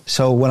finish.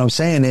 So what I'm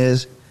saying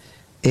is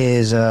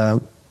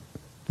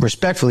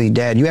respectfully,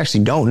 Dad, you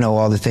actually don't know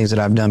all the things that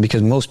I've done,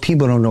 because most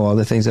people don't know all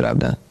the things that I've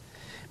done,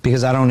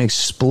 because I don't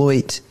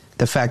exploit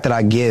the fact that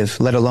I give,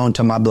 let alone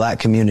to my black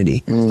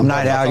community. I'm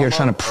not out here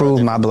trying to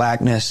prove my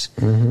blackness.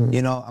 I'm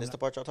Is the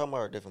part y'all talking about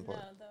or a different part?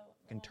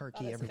 in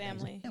Turkey, his everybody's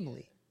family.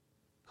 family.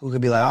 Who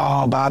could be like,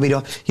 oh, Bobby,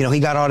 don't, he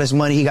got all this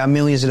money, he got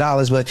millions of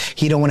dollars, but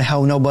he don't want to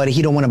help nobody,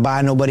 he don't want to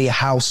buy nobody a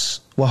house.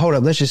 Well, hold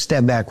up, let's just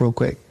step back real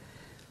quick.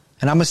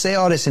 And I'm going to say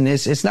all this, and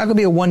it's not going to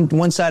be a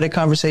one-sided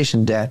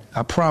conversation, Dad.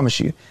 I promise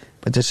you.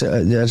 But this,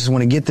 I just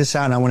want to get this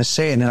out, and I want to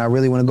say it, and I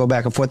really want to go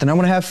back and forth, and I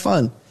want to have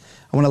fun.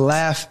 I want to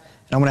laugh,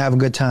 and I want to have a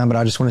good time, but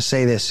I just want to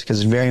say this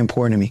because it's very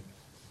important to me.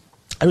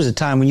 There was a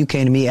time when you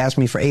came to me, asked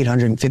me for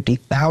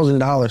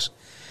 $850,000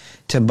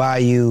 to buy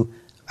you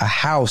a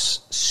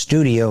house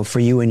studio for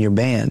you and your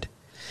band.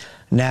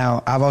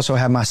 Now, I've also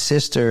had my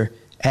sister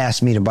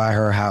ask me to buy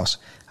her a house.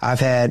 I've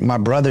had my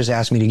brothers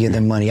ask me to give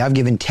them money. I've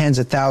given tens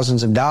of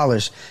thousands of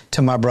dollars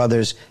to my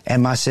brothers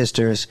and my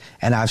sisters,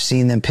 and I've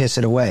seen them piss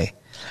it away.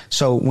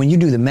 So when you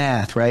do the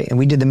math, right, and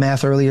we did the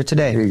math earlier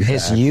today,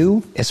 It's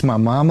you, it's my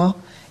mama,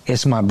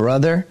 it's my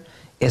brother,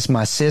 it's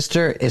my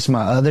sister, it's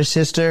my other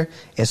sister,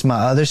 it's my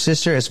other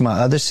sister, it's my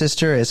other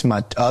sister, it's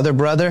my other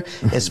brother,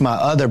 it's my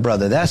other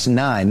brother. That's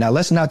 9. Now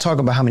let's not talk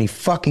about how many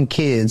fucking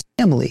kids,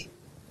 Emily,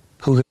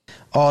 who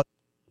all.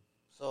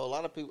 So a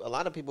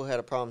lot of people had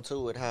a problem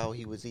too with how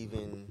he was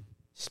even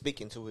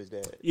speaking to his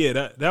dad.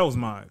 Yeah, that was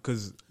mine,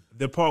 because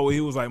the part where he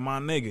was like, "My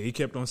nigga," he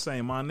kept on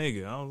saying, "My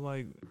nigga." I was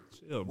like,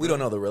 chill, We bro. don't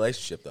know the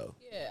relationship though.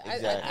 Yeah,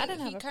 Exactly. I I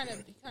didn't think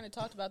have he kind of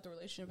talked about the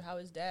relationship, how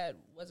his dad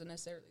wasn't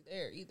necessarily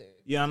there either.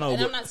 Yeah, I know, And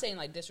but- I'm not saying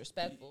like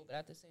disrespectful, but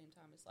at the same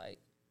time, it's like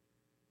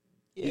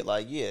Yeah.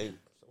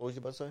 What was you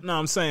about to say? No,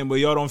 I'm saying, but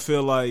y'all don't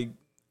feel like,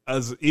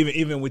 as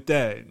even with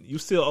that, you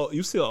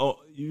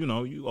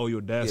owe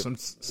your dad some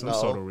No.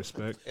 sort of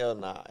respect. Hell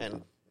nah.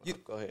 And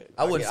go ahead.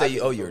 I wouldn't say you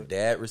get owe it. your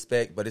dad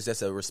respect, but it's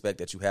just a respect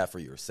that you have for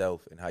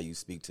yourself and how you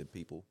speak to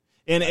people.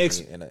 And I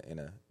mean, in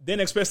a then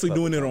especially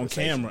public doing it on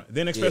conversation. camera.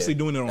 Then especially Yeah,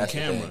 doing it on that's the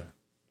camera. thing.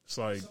 It's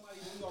like,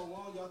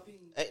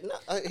 Hey,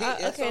 no,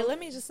 Okay, let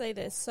me just say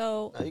this.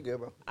 So No, you good,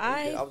 bro.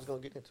 I- I was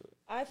gonna get into it.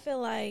 I feel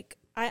like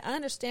I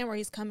understand where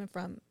he's coming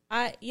from.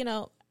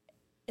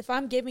 If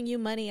I'm giving you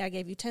money, I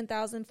gave you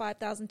 10,000,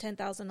 5,000,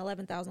 10,000,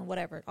 11,000,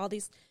 whatever. All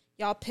these,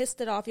 Y'all pissed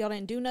it off. Y'all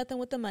didn't do nothing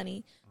with the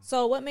money.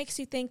 So what makes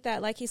you think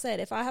that, like he said,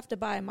 if I have to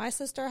buy my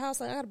sister a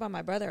house, like I got to buy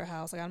my brother a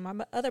house. I got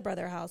my other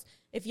brother a house.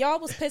 If y'all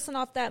was pissing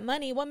off that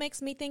money, what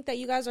makes me think that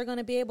you guys are going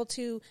to be able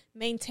to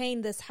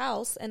maintain this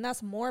house? And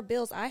that's more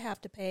bills I have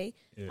to pay.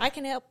 Yeah. I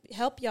can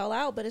help y'all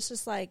out, but it's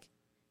just like,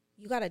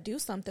 you got to do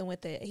something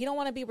with it. He don't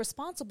want to be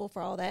responsible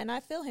for all that. And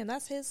I feel him.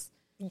 That's his.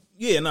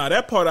 Yeah, no,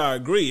 that part I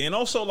agree. And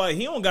also, like,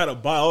 he don't got to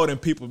buy all them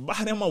people.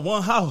 Buy them a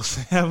one house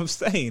and have them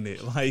stay in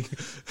it. Like,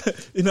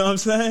 you know what I'm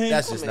saying?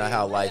 That's just not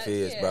how life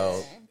is,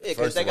 bro. Yeah,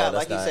 because they got,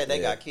 like he said,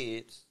 they got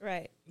kids.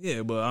 Right.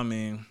 Yeah, but I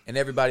mean. And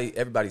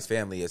everybody's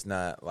family is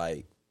not,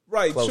 like,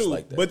 right, close true.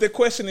 like that. But the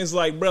question is,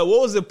 like, bro,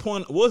 what was the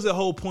point? What was the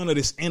whole point of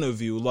this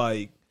interview?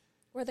 Like,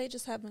 were they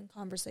just having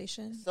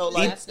conversation? So,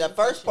 like, the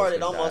first part,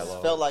 it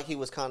almost felt like he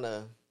was kind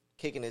of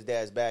kicking his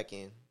dad's back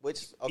in,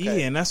 which, okay.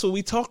 Yeah, and that's what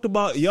we talked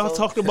about. Y'all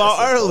talked about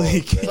early.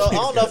 So, I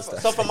don't know.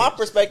 So, from my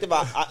perspective,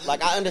 I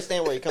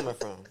understand where you're coming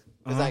from.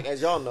 Because, like,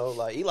 as y'all know,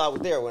 like, Eli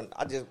was there when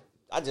I just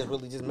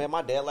really just met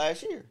my dad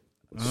last year.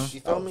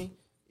 You feel me?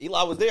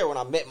 Eli was there when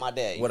I met my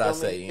dad. What I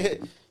say?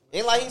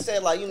 And like he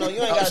said, like, you know,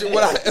 you ain't got to do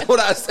what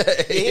I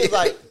say. He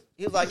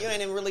was like, you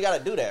ain't even really got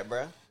to do that,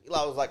 bro.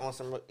 Eli was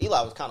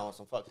kind of on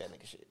some fuck that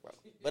nigga shit, bro.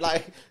 But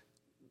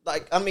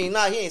like, I mean,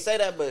 he ain't say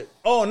that, but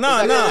how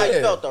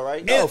you felt though,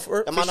 right? No,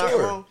 am I not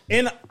wrong?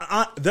 And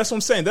that's what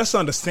I'm saying. That's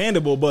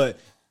understandable. But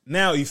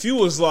now, if you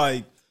was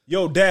like,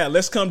 yo, dad,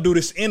 let's come do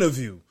this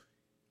interview,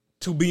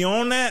 to be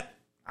on that,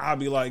 I'll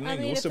be like,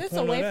 nigga, what's the point of that?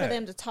 If it's a way for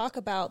them to talk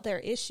about their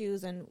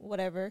issues and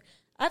whatever,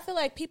 I feel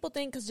like people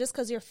think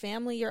because you're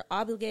family, you're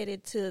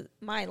obligated to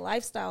my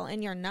lifestyle,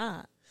 and you're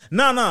not.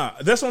 Nah.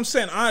 That's what I'm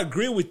saying. I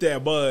agree with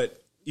that, but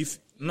if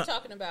you're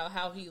talking about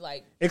how he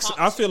like,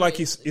 I feel like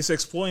it's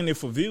exploiting it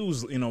for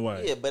views in a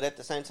way. Yeah, but at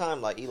the same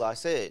time, like Eli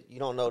said, you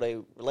don't know their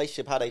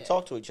relationship, how they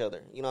talk to each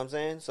other. You know what I'm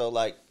saying? So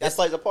like that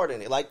plays a part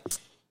in it. Like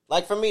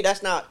for me,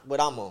 that's not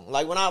what I'm on.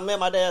 Like when I met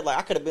my dad, like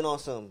I could have been on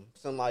some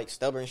like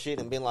stubborn shit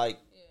and been like,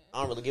 I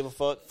don't really give a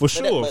fuck. For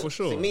sure.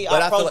 See, me,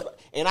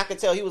 and I could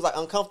tell he was like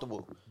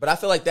uncomfortable. But I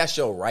feel like that's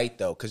your right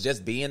though, because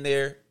just being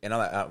there, and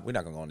we're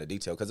not gonna go into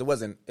detail because it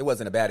wasn't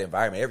a bad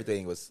environment.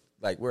 Everything was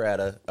like we're at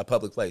a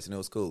public place and it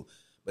was cool.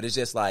 But it's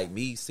just like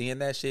me seeing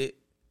that shit,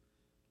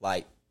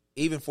 like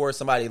even for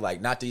somebody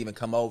like not to even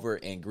come over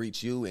and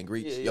greet you and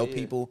greet your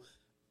people,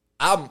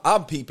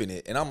 I'm peeping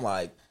it and I'm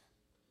like,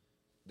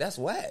 that's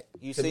whack.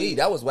 To me,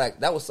 that was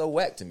whack. That was so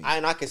whack to me.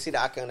 And I can see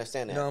that. I can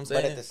understand that. You know what I'm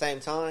saying? But at the same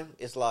time,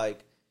 it's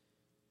like,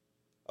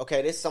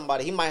 okay, this is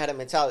somebody, he might have a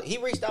mentality. He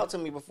reached out to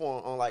me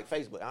before on like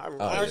Facebook.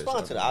 I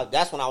responded to that.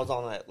 That's when I was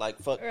on that like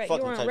fuck him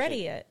you weren't ready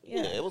shit. yet.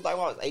 Yeah, it was like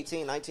when I was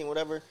 18, 19,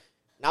 whatever.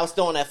 And I was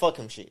still on that fuck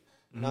him shit.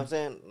 You know what I'm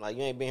saying? Like,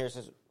 you ain't been here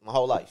since my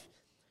whole life.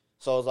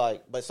 So I was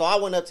like, so I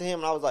went up to him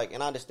and I was like,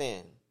 and I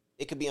understand.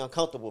 It could be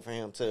uncomfortable for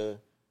him to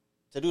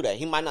do that.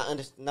 He might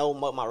not know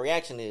what my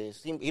reaction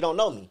is. He don't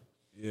know me.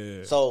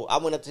 Yeah. So I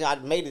went up to him. I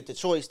made it the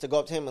choice to go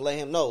up to him and let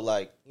him know,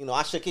 like, you know,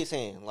 I shook his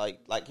hand. Like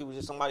he was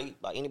just somebody,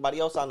 like anybody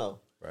else I know.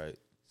 Right.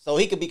 So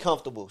he could be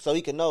comfortable. So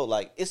he could know,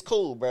 like, it's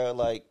cool, bro.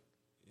 Like,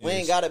 it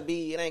ain't gotta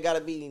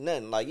be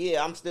nothing. Like,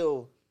 yeah, I'm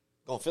still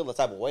gonna feel the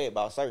type of way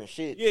about certain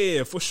shit.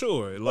 Yeah, for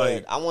sure.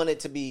 Like, but I want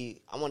it to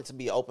be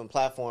an open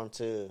platform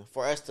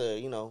for us to,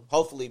 you know,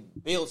 hopefully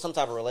build some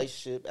type of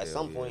relationship at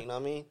some point. You know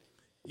what I mean?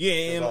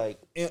 Yeah,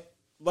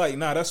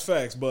 and that's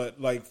facts. But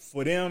like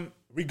for them,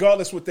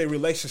 regardless what their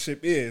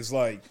relationship is,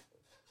 like,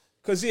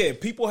 cause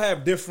people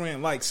have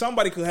different. Like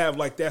somebody could have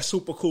like that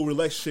super cool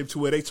relationship to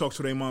where they talk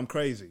to their mom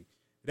crazy.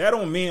 That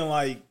don't mean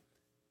like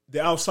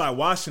the outside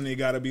watching it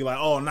got to be like,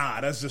 oh nah,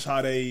 that's just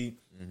how they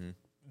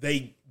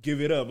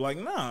give it up. Like,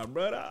 nah,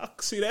 bro, I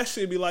see that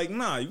shit be like,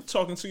 nah, you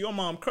talking to your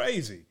mom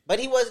crazy. But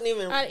he wasn't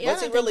even.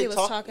 Was he really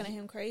talking to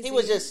him crazy? He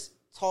was just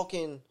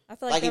talking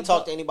like he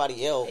talked to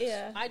anybody else.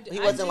 Yeah, he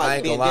wasn't like. I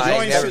ain't gonna lie,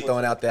 I ain't never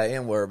throwing out that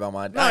N-word about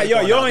my. Nah, you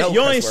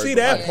ain't see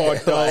that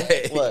part though.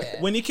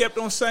 What? When he kept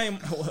on saying,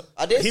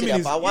 I did see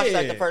that. I watched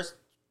like the first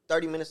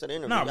 30 minutes of the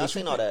interview. I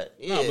seen all that.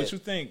 Yeah. Nah, but you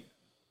think,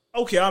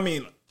 okay, I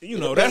mean. You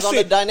know, that's on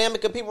the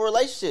dynamic of people's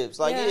relationships.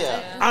 Like,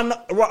 I'm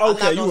not,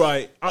 okay, you're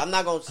right. I'm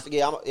not going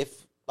to,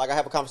 if like I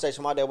have a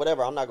conversation with my dad,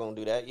 whatever, I'm not going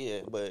to do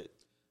that,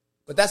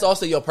 but that's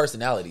also your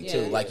personality,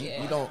 too. Like, you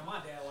don't. My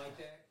dad like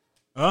that.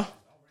 Huh?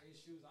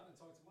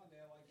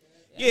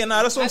 Yeah,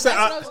 no, that's what I'm saying.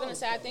 That's what I was gonna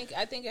say.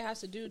 I think it has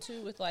to do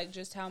too with like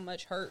just how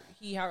much hurt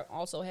he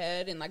also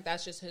had, and like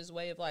that's just his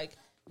way of like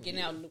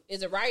getting out.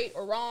 Is it right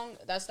or wrong?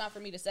 That's not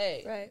for me to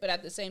say. Right. But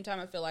at the same time,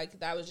 I feel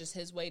like that was just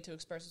his way to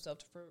express himself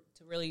to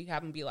really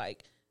have him be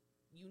like,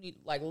 you need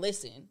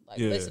listen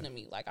to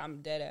me, like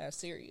I'm dead ass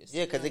serious.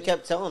 Yeah, because he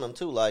kept telling him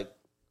too, like,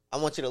 I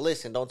want you to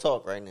listen, don't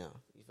talk right now.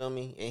 You feel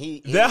me? And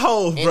he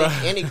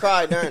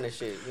cried during the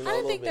shit. You know, I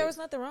didn't think there was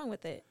nothing wrong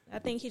with it. I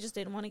think he just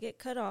didn't want to get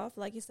cut off.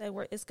 Like you said,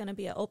 it's going to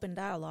be an open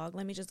dialogue.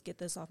 Let me just get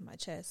this off my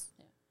chest.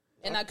 Yeah.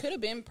 And that could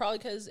have been probably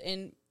because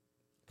in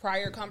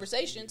prior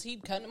conversations,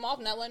 he'd cut him off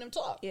and not let him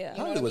talk. Yeah,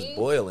 probably was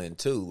boiling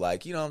too.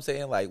 Like, you know what I'm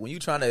saying? Like when you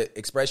trying to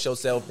express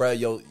yourself, bro,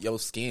 your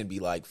skin be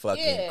like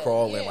fucking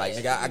crawling. Like,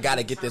 nigga, I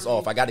gotta get this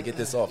off. I gotta get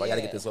this off. I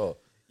gotta get this off.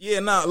 Yeah,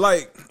 nah,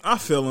 like I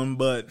feel him,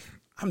 but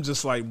I'm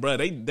just like, bro,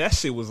 that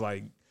shit was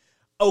like,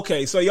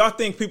 okay. So y'all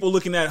think people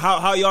looking at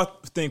how y'all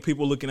think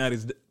people looking at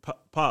his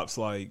pops,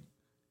 like,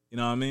 you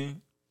know what I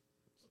mean?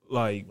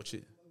 Like,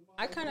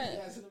 I kind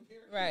of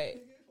right.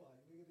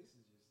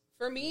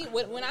 For me,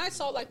 when I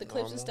saw like the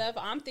clips and stuff,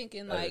 I'm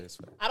thinking like,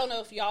 I don't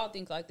know if y'all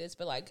think like this,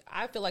 but like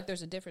I feel like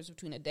there's a difference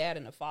between a dad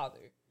and a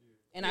father,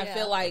 and I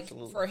feel like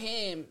for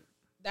him,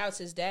 that was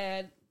his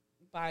dad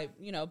by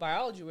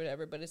biology or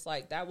whatever, but it's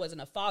like that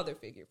wasn't a father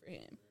figure for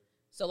him.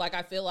 So like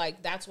I feel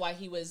like that's why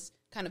he was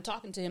kind of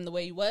talking to him the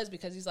way he was,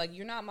 because he's like,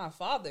 you're not my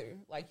father,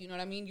 like, you know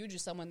what I mean? You're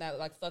just someone that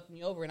like fucked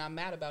me over and I'm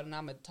mad about it and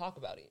I'm gonna talk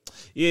about it.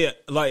 Yeah,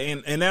 like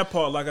and that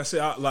part, like I said,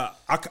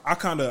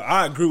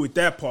 I agree with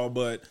that part,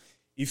 but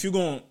if you're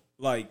going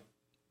like,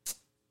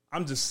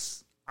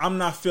 I'm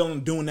not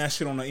feeling doing that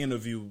shit on the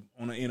interview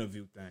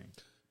thing.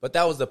 But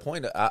that was the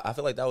point. I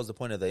feel like that was the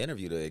point of the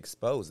interview, to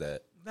expose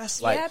that.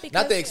 That's like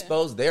not to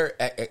expose their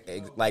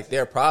like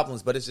their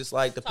problems, but it's just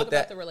like to talk put about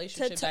that the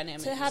relationship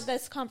dynamic, to have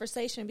this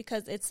conversation,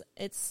 because it's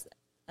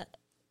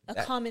a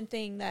common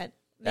thing that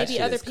that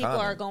maybe other people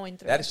common. are going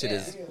through. That shit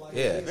is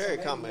very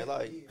common.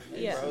 Like,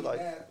 bro,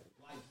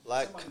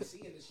 like.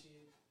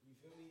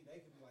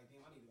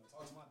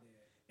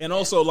 And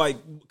also, like,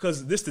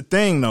 because this the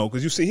thing, though,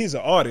 because you see, he's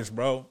an artist,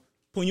 bro.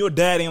 When your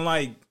dad ain't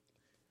like,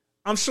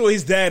 I'm sure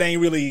his dad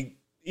ain't really,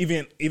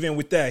 even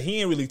with that,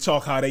 he ain't really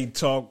talk how they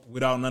talk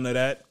without none of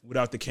that,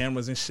 without the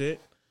cameras and shit.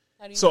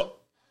 How do you know?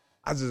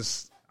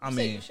 I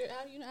mean. You sure?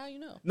 How you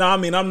know? No, I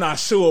mean, I'm not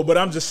sure, but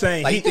I'm just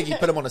saying. Like, you think he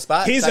put him on the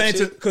spot?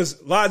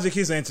 Because Logic,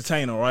 he's an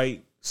entertainer,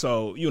 right?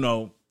 So,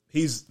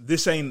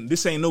 this ain't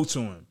new to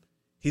him.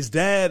 His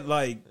dad,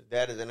 like...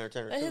 Dad is an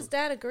entertainer, but his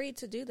dad agreed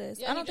to do this.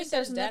 Yeah, I don't think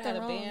there's his dad nothing had a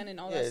wrong. band and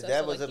all Yeah, that his stuff. dad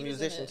so, was like, a he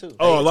musician, too.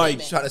 Oh,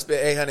 like... Trying to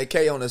spend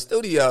 $800K on the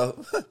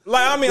studio.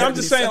 Like, I mean, I'm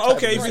just saying,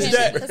 okay, if his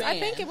dad... Because I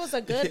think it was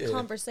a good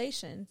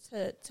conversation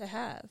to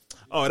have.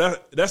 Oh,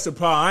 that's the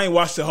problem. I ain't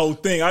watched the whole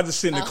thing. I just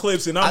seen the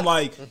clips, and I'm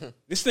like,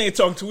 this thing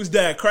talking to his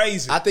dad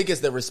crazy. I think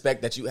it's the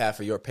respect that you have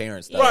for your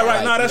parents. Though. Right.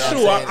 Like, No, that's you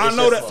true. know what I'm I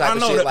know saying? that. I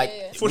know that.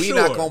 Like, for we sure.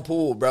 not gonna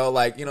pull, bro.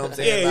 Like, you know what I'm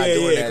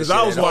saying? Yeah. Because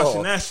I was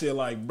watching that shit,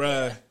 like,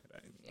 bruh.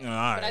 All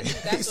right.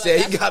 He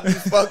said he got me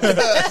fucked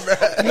up,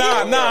 bro.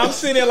 Nah. I'm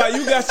sitting there like,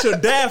 you got your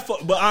dad,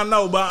 but I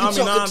know, but I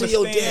mean, I understand.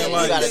 Your dad.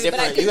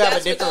 Like, you have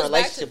a different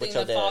relationship with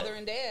your dad. Father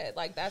and dad,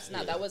 like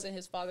that wasn't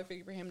his father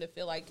figure for him to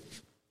feel like.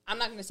 I'm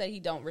not going to say he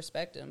don't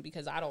respect him,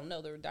 because I don't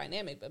know their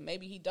dynamic, but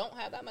maybe he don't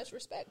have that much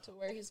respect to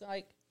where he's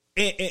like.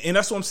 And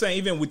that's what I'm saying.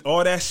 Even with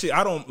all that shit,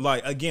 I don't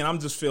like. Again, I'm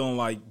just feeling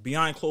like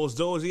behind closed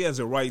doors, he has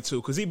a right to,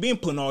 because he been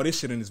putting all this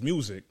shit in his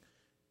music.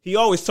 He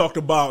always talked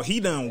about he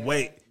done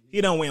went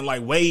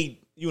like way,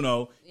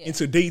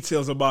 into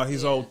details about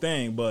his whole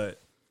thing.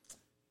 But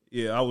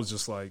yeah, I was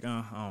just like,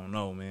 I don't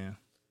know, man.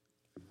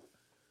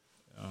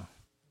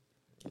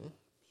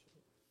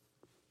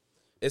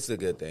 It's a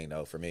good thing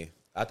though for me.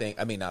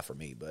 I mean, not for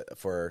me, but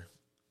for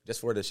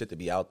the shit to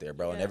be out there,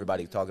 bro, and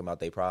everybody talking about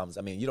their problems.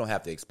 I mean, you don't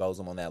have to expose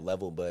them on that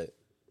level, but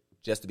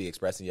just to be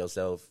expressing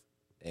yourself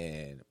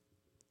and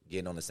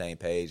getting on the same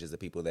page as the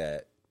people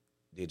that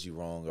did you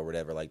wrong or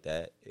whatever like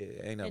that,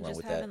 it ain't nothing wrong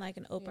with that. And just having like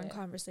an open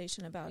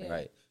conversation about it.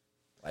 Right.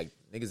 Like,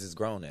 niggas is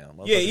grown now.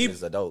 Yeah,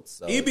 is adults.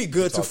 So it'd be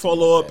good to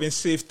follow up and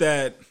see if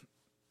that,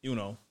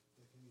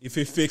 if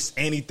it fixed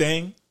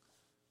anything.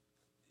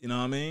 You know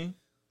what I mean?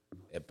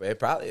 It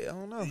probably, I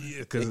don't know.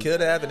 Yeah, it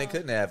could have and it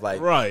couldn't have. Like,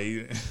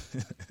 right.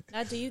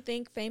 Now, do you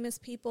think famous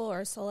people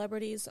or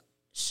celebrities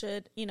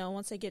should,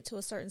 once they get to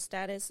a certain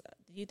status,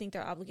 do you think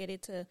they're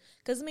obligated to?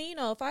 Because, I mean,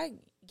 if I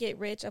get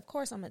rich, of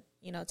course I'm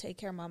going to, take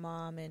care of my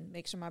mom and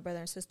make sure my brother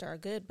and sister are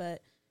good.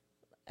 But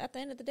at the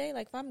end of the day,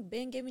 like, if I'm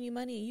been giving you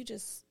money and you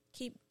just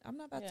I'm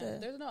not about to.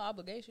 There's no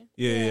obligation.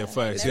 Yeah,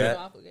 facts. There's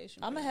no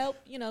obligation. I'm going to help,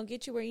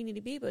 get you where you need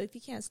to be. But if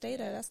you can't stay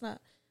there, that's not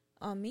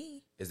on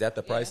me. Is that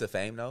the price of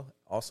fame though?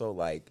 Also,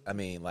 like, I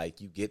mean, like,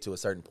 you get to a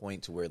certain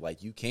point to where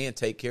like you can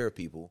take care of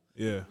people.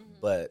 Yeah.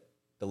 But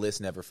the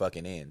list never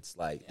fucking ends.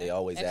 Like, they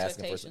always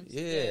asking for some.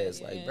 Yeah,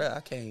 it's like, bro,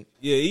 I can't.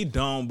 Yeah, he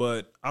don't,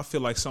 but I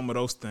feel like some of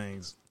those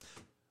things,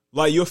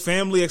 like your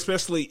family,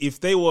 especially if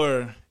they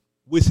were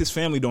with his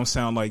family, don't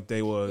sound like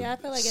they were. Yeah, I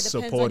feel like it depends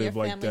supportive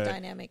on your like family that.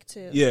 dynamic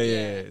too.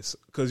 Yeah.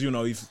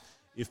 Because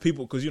if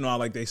people, because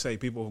like they say,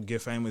 people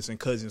get famous and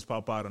cousins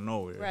pop out of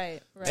nowhere.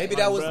 Right. Maybe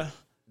that was.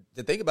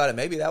 To think about it,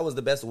 maybe that was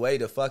the best way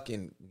to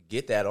fucking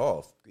get that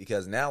off,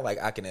 because now,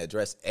 like, I can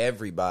address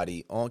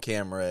everybody on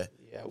camera.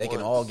 They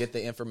can all get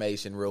the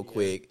information real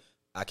quick.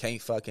 I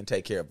can't fucking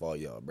take care of all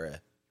y'all, bruh.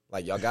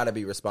 Like, y'all got to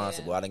be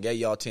responsible. I done gave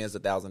y'all tens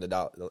of thousands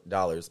of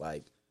dollars.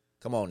 Like,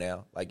 come on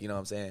now. Like, you know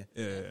what I'm saying?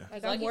 Yeah.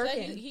 Like, I'm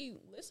working. Said, he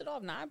listed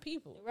off 9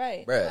 people.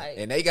 Right. Bruh. Like,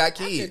 and they got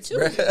kids,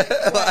 bruh.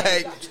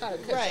 Right.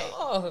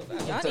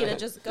 Like, y'all need to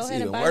just go it's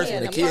ahead and even buy worse me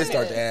when an the kids apartment.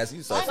 start to ask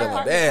you, start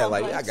feeling bad.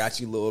 Like, I got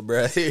you, little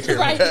bruh. Here,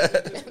 right.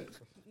 bruh.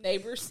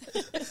 Neighbors.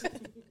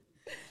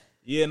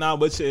 Yeah,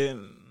 but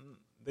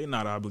they're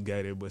not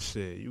obligated, but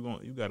shit,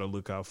 you got to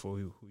look out for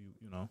who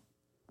you know.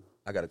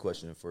 I got a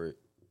question for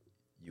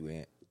you,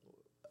 Ant.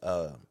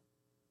 So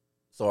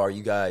are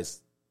you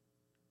guys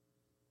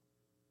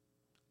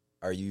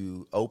are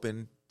you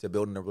open to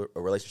building a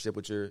relationship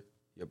with your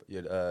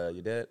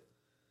dad?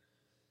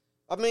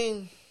 I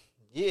mean,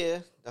 yeah.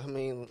 I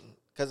mean,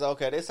 because,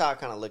 okay, this is how I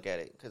kind of look at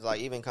it. Because,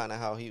 like, even kind of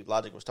how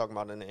Logic was talking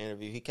about in the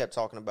interview, he kept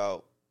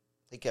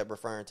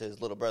referring to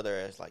his little brother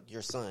as, like,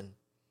 your son.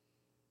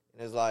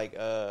 And it's like,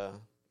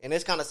 and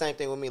it's kind of the same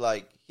thing with me.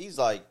 Like, he's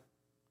like,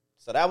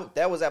 so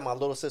that was at my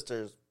little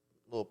sister's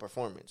little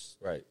performance.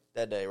 Right.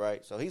 That day,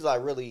 right? So he's,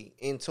 like, really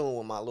in tune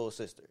with my little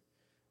sister.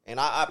 And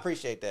I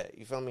appreciate that.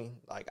 You feel me?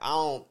 Like,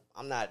 I'm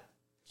not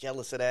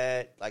jealous of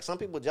that. Like, some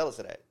people jealous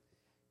of that.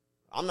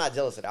 I'm not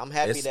jealous of that. I'm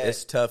happy that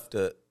it's tough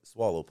to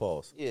swallow.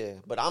 Pause. Yeah,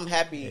 but I'm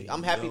happy.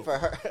 I'm happy for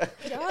her.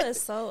 Y'all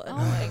is so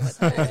annoying with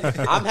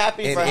her. I'm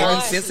happy for her. In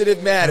any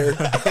sensitive matter,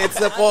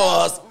 it's a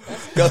pause.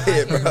 Go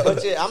ahead, bro.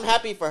 But yeah, I'm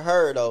happy for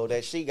her though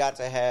that she got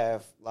to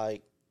have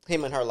like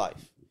him in her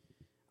life.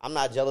 I'm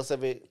not jealous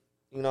of it.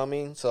 You know what I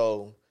mean?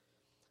 So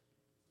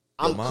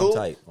I'm cool.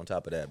 Tight. On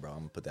top of that, bro, I'm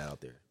gonna put that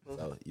out there.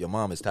 So your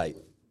mom is tight.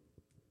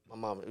 My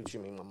mom. What you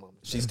mean, my mom?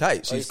 She's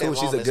tight. She's cool.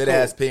 She's a good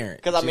ass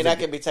parent. Because I mean, that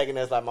can be taken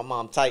as like my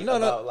mom tight. No.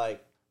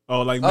 Like.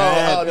 Oh, like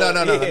mad? No.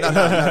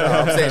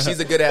 I'm saying she's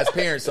a good ass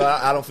parent, so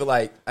I don't feel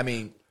like. I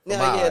mean,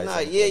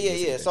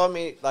 Yeah. So I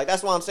mean, like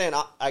that's why I'm saying.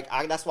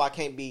 I that's why I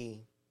can't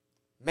be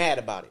mad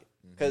about it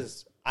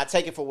because I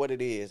take it for what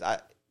it is.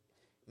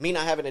 Me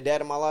not having a dad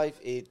in my life,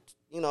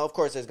 of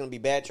course, there's gonna be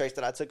bad traits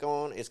that I took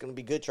on. It's gonna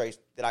be good traits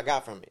that I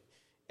got from it.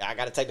 I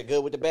got to take the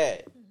good with the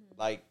bad.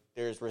 Like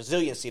there's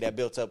resiliency that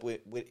built up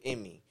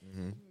within me.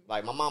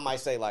 Like my mom might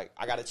say, like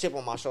I got a chip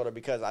on my shoulder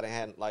because I didn't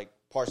have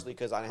partially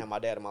because I didn't have my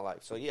dad in my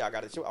life. So yeah, I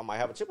got a chip. I might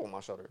have a chip on my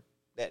shoulder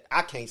that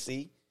I can't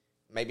see.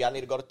 Maybe I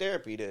need to go to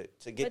therapy to get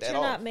that off. But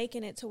you're not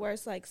making it to where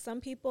it's like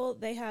some people,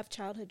 they have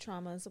childhood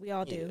traumas. We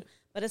all do.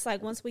 But it's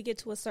like once we get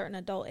to a certain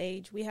adult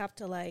age, we have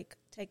to like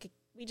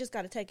we just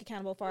got to take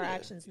accountable for our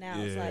actions now.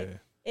 Yeah. It's like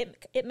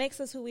it makes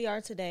us who we are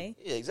today.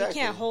 Yeah, exactly.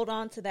 We can't hold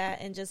on to that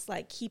and just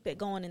like keep it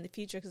going in the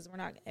future because we're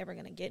not ever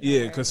going to get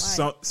nowhere. Yeah, because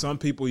some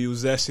people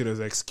use that shit as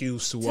an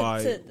excuse to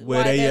why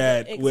they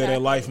at, exactly. Where their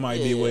life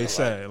might be where it's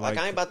at. Like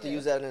I ain't about to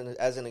use that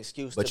as an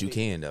excuse. But you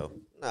can though.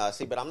 Nah,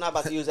 see, but I'm not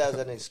about to use that as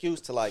an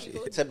excuse to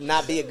to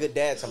not be a good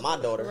dad to my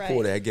daughter. Right.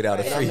 Pull that, get out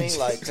of the freeze. You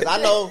know what I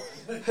mean?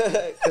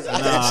 Like, because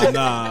I know.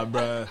 Nah,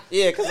 bruh.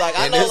 Yeah, because like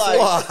I know,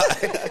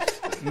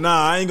 like.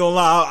 Nah, I ain't gonna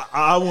lie.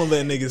 I won't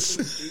let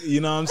niggas.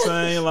 You know what I'm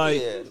saying?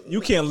 Like, you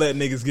can't let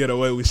niggas get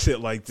away with shit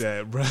like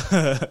that, bro.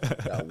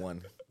 Got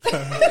one.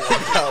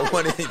 Got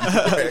one in you.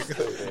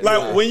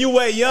 Like when you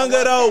were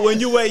younger,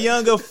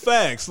 though.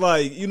 Facts.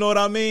 Like, you know what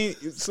I mean?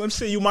 Some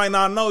shit you might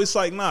not know. It's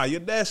like, nah, your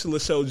dad should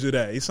have showed you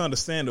that. It's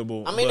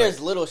understandable. I mean, there's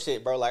little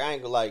shit, bro. Like I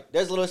ain't like.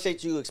 There's little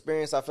shit you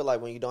experience. I feel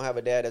like when you don't have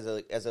a dad as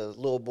a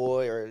little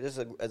boy or just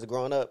as a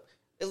grown up,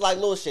 it's like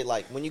little shit.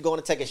 Like when you going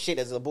to take a shit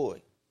as a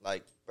boy,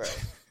 like, bro.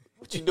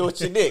 What you do with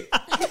your dick? Hey,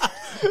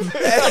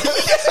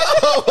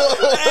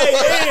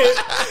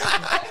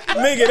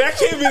 nigga, that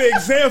can't be the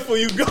example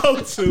you go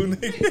to,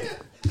 nigga.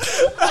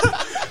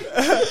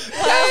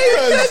 Hey,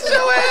 shut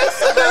your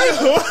ass up.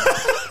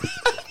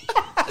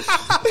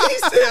 He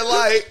said,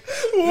 like,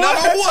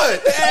 number one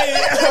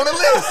on the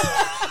list.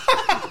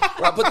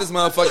 Where I put this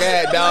motherfucker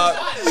at, dog.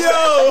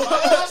 Yo.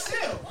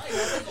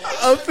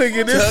 I'm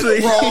thinking this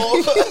thing.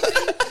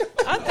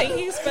 I think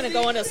he's finna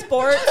go into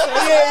sports.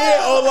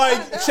 Yeah, or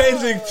like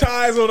changing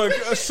ties on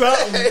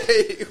something.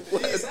 Hey,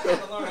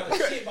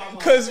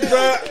 Cause,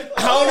 bro,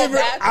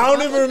 I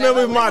don't even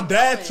remember if my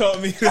dad taught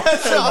me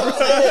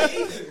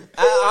that.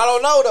 I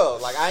don't know though.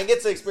 Like I ain't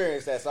get to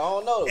experience that, so I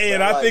don't know.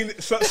 And I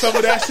think some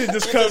of that shit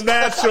just comes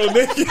natural,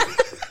 nigga.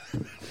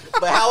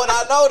 But how would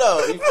I know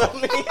though? You feel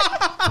me?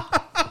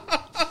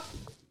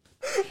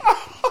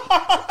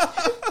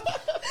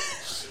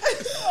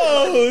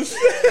 Oh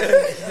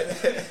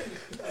shit.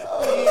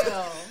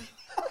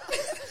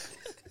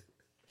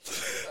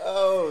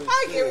 Oh,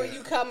 I get where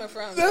you coming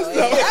from. Shit.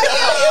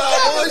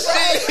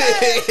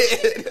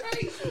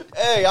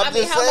 Hey, I'm just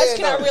saying. How much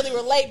can I really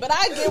relate? But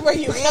I get where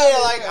you coming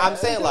from. Like I'm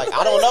saying, like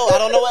I don't know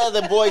what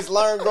other boys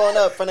learn growing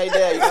up from their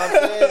dad. You know what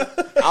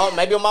I'm saying?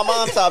 Maybe my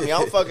mom taught me. I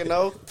don't fucking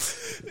know.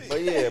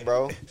 But yeah,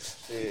 bro.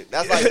 Shit.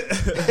 That's like.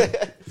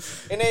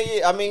 And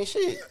then I mean,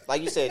 shit.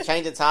 Like you said,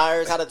 changing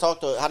tires, how to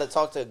talk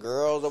to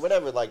girls or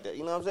whatever like that.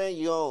 You know what I'm saying?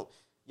 Your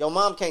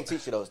mom can't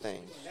teach you those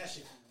things. That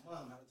shit from your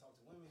mom, how to talk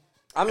to women.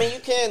 I mean, you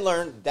can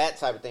learn that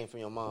type of thing from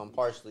your mom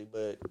partially,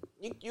 but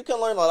you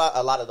can learn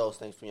a lot of those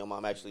things from your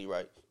mom. Actually,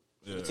 right?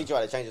 Yeah. You teach her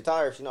how to change a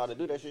tire if she know how to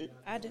do that shit.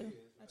 I do.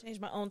 I change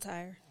my own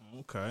tire.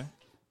 Okay.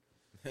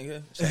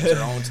 Nigga, change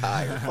your own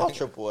tire. Call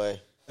AAA.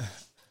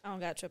 I don't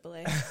got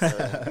AAA.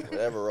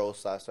 Whatever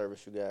roadside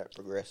service you got,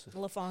 Progressive.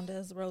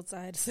 LaFonda's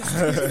roadside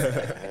assistance.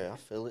 Hey, I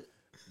feel it.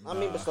 Nah.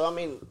 I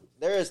mean,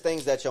 there is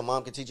things that your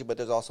mom can teach you, but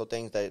there's also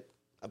things that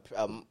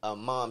a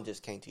mom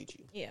just can't teach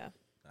you. Yeah.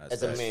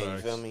 As a man,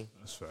 you feel me?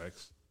 That's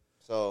facts.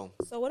 So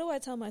what do I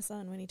tell my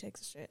son when he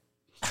takes a shit?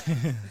 I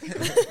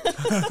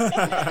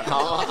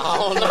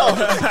don't know.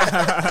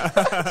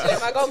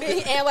 Am I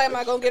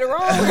gonna get it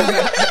wrong?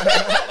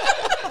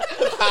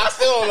 I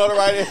still don't know the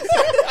right answer.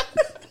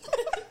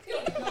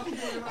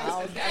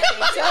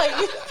 I can't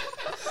tell you.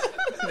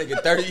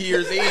 Nigga, 30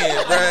 years in,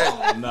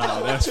 bruh.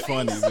 Nah, that's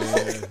funny,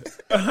 man.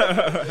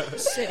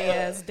 Shitty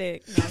ass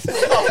dick.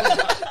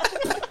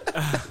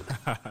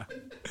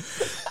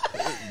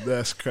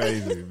 That's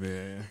crazy,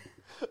 man.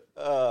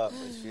 But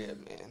shit,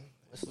 man.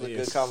 This was a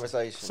good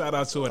conversation. Shout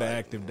out to the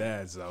active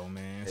dads, though,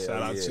 man. Hell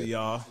Shout out yeah. to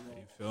y'all.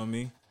 You feel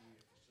me?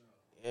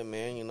 Yeah,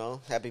 man, you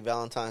know, happy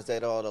Valentine's Day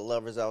to all the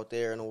lovers out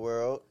there in the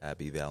world.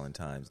 Happy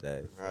Valentine's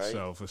Day.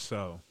 Right? For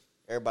sure.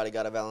 Everybody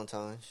got a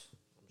Valentine's,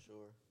 I'm sure.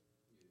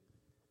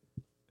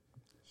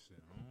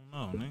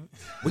 I don't know, nigga.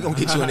 We gonna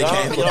get you in the You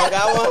game. don't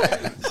got one?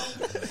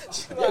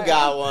 You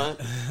got one.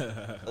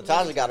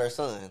 Latasha got her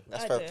son.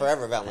 That's her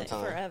forever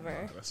Valentine.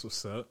 Forever. That's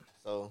what's up.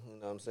 So, you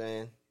know what I'm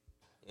saying?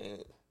 And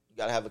you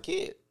got to have a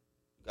kid.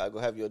 You got to go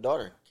have your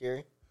daughter,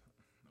 Carrie.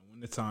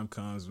 When the time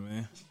comes,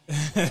 man.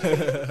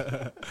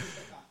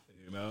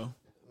 You know?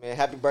 Man,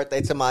 happy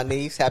birthday to my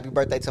niece. Happy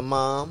birthday to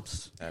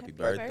moms. Happy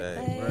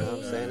birthday. You know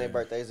what I'm saying? Their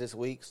birthdays this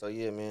week. So,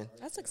 yeah, man.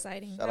 That's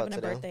exciting. Shout out Having to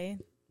a them. birthday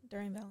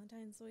during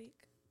Valentine's week.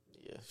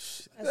 Yeah.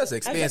 That's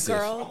expensive. As a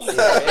girl. Yeah,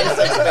 it's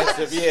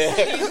expensive,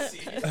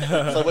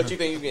 yeah. So, what you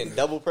think? You getting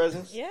double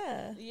presents?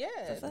 Yeah. Yeah.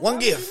 One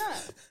gift.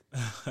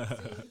 I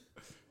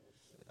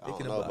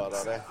don't know about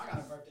all that. I got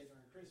a birthday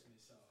during Christmas,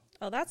 so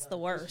Oh, that's the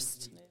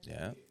worst.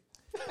 Yeah.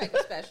 Make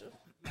it special.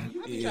 I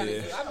be trying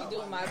to do. I be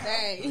doing my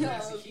thing. You know.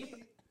 you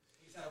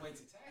just gotta wait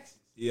till taxes.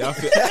 Yeah, I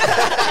feel.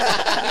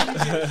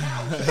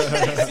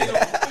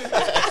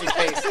 You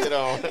can't sit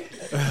on.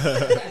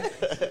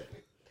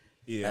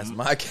 Yeah, That's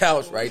my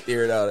couch right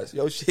there, though. That's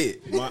your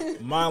shit.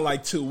 mine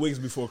like 2 weeks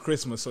before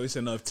Christmas, so it's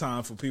enough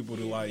time for people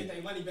to Get like.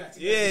 their money back to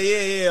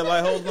Yeah.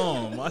 Like, hold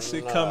on, my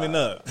shit coming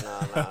up.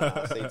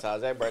 Nah. See,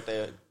 Taj, that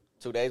birthday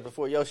 2 days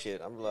before your shit.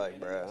 I'm like,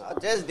 bro, I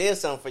just did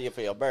something for you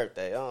for your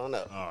birthday. I don't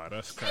know. Oh,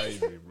 that's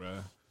crazy, bro.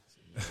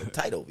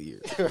 Tight over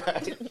here.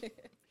 Right?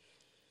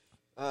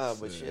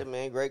 But shit,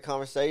 man, great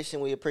conversation.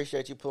 We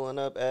appreciate you pulling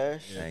up,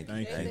 Ash. Thank you.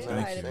 Thank you. Thank you.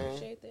 Thank you.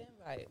 Appreciate the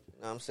invite.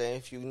 You know what I'm saying?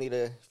 If you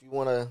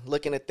want to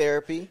look into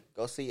therapy,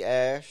 go see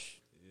Ash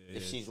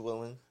if she's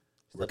willing.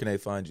 Where can they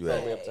find you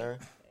Totally at? up to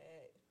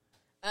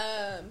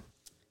her.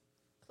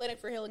 Clinic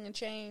for Healing and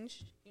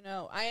Change. You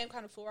know, I am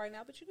kind of full right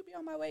now, but you could be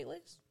on my wait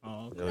list.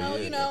 Oh, okay. Oh,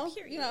 You yeah.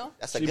 know.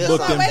 That's a She good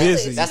booked sign. and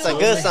busy. That's a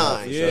good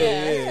sign.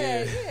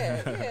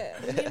 Yeah.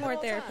 We need more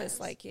therapists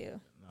like you.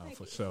 No,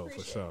 for sure.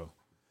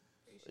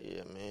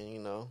 Yeah, man, you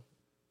know.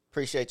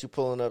 Appreciate you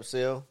pulling up,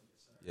 Sil.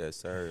 Yes,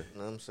 sir. You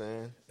know what I'm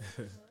saying?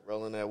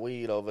 Rolling that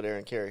weed over there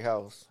in Carrie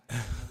House. I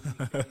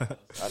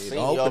seen you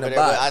Open over the there.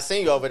 box. I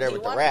seen you over there He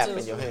with the wanted rap to.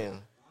 in your hand.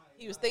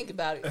 He was thinking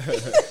about it. I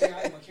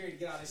didn't want Carrie to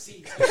get out of his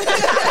seat.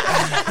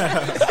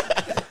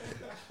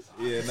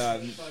 Yeah, nah.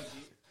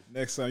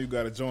 Next time you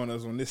got to join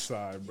us on this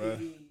side, bro.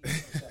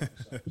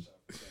 But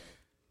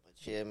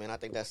yeah, man, I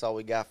think that's all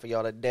we got for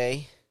y'all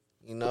today.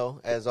 You know,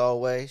 as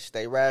always,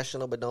 stay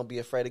rational, but don't be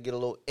afraid to get a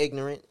little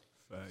ignorant.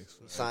 Thanks.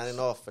 Signing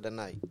off for the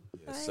night.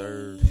 Yes,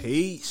 sir.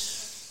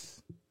 Peace.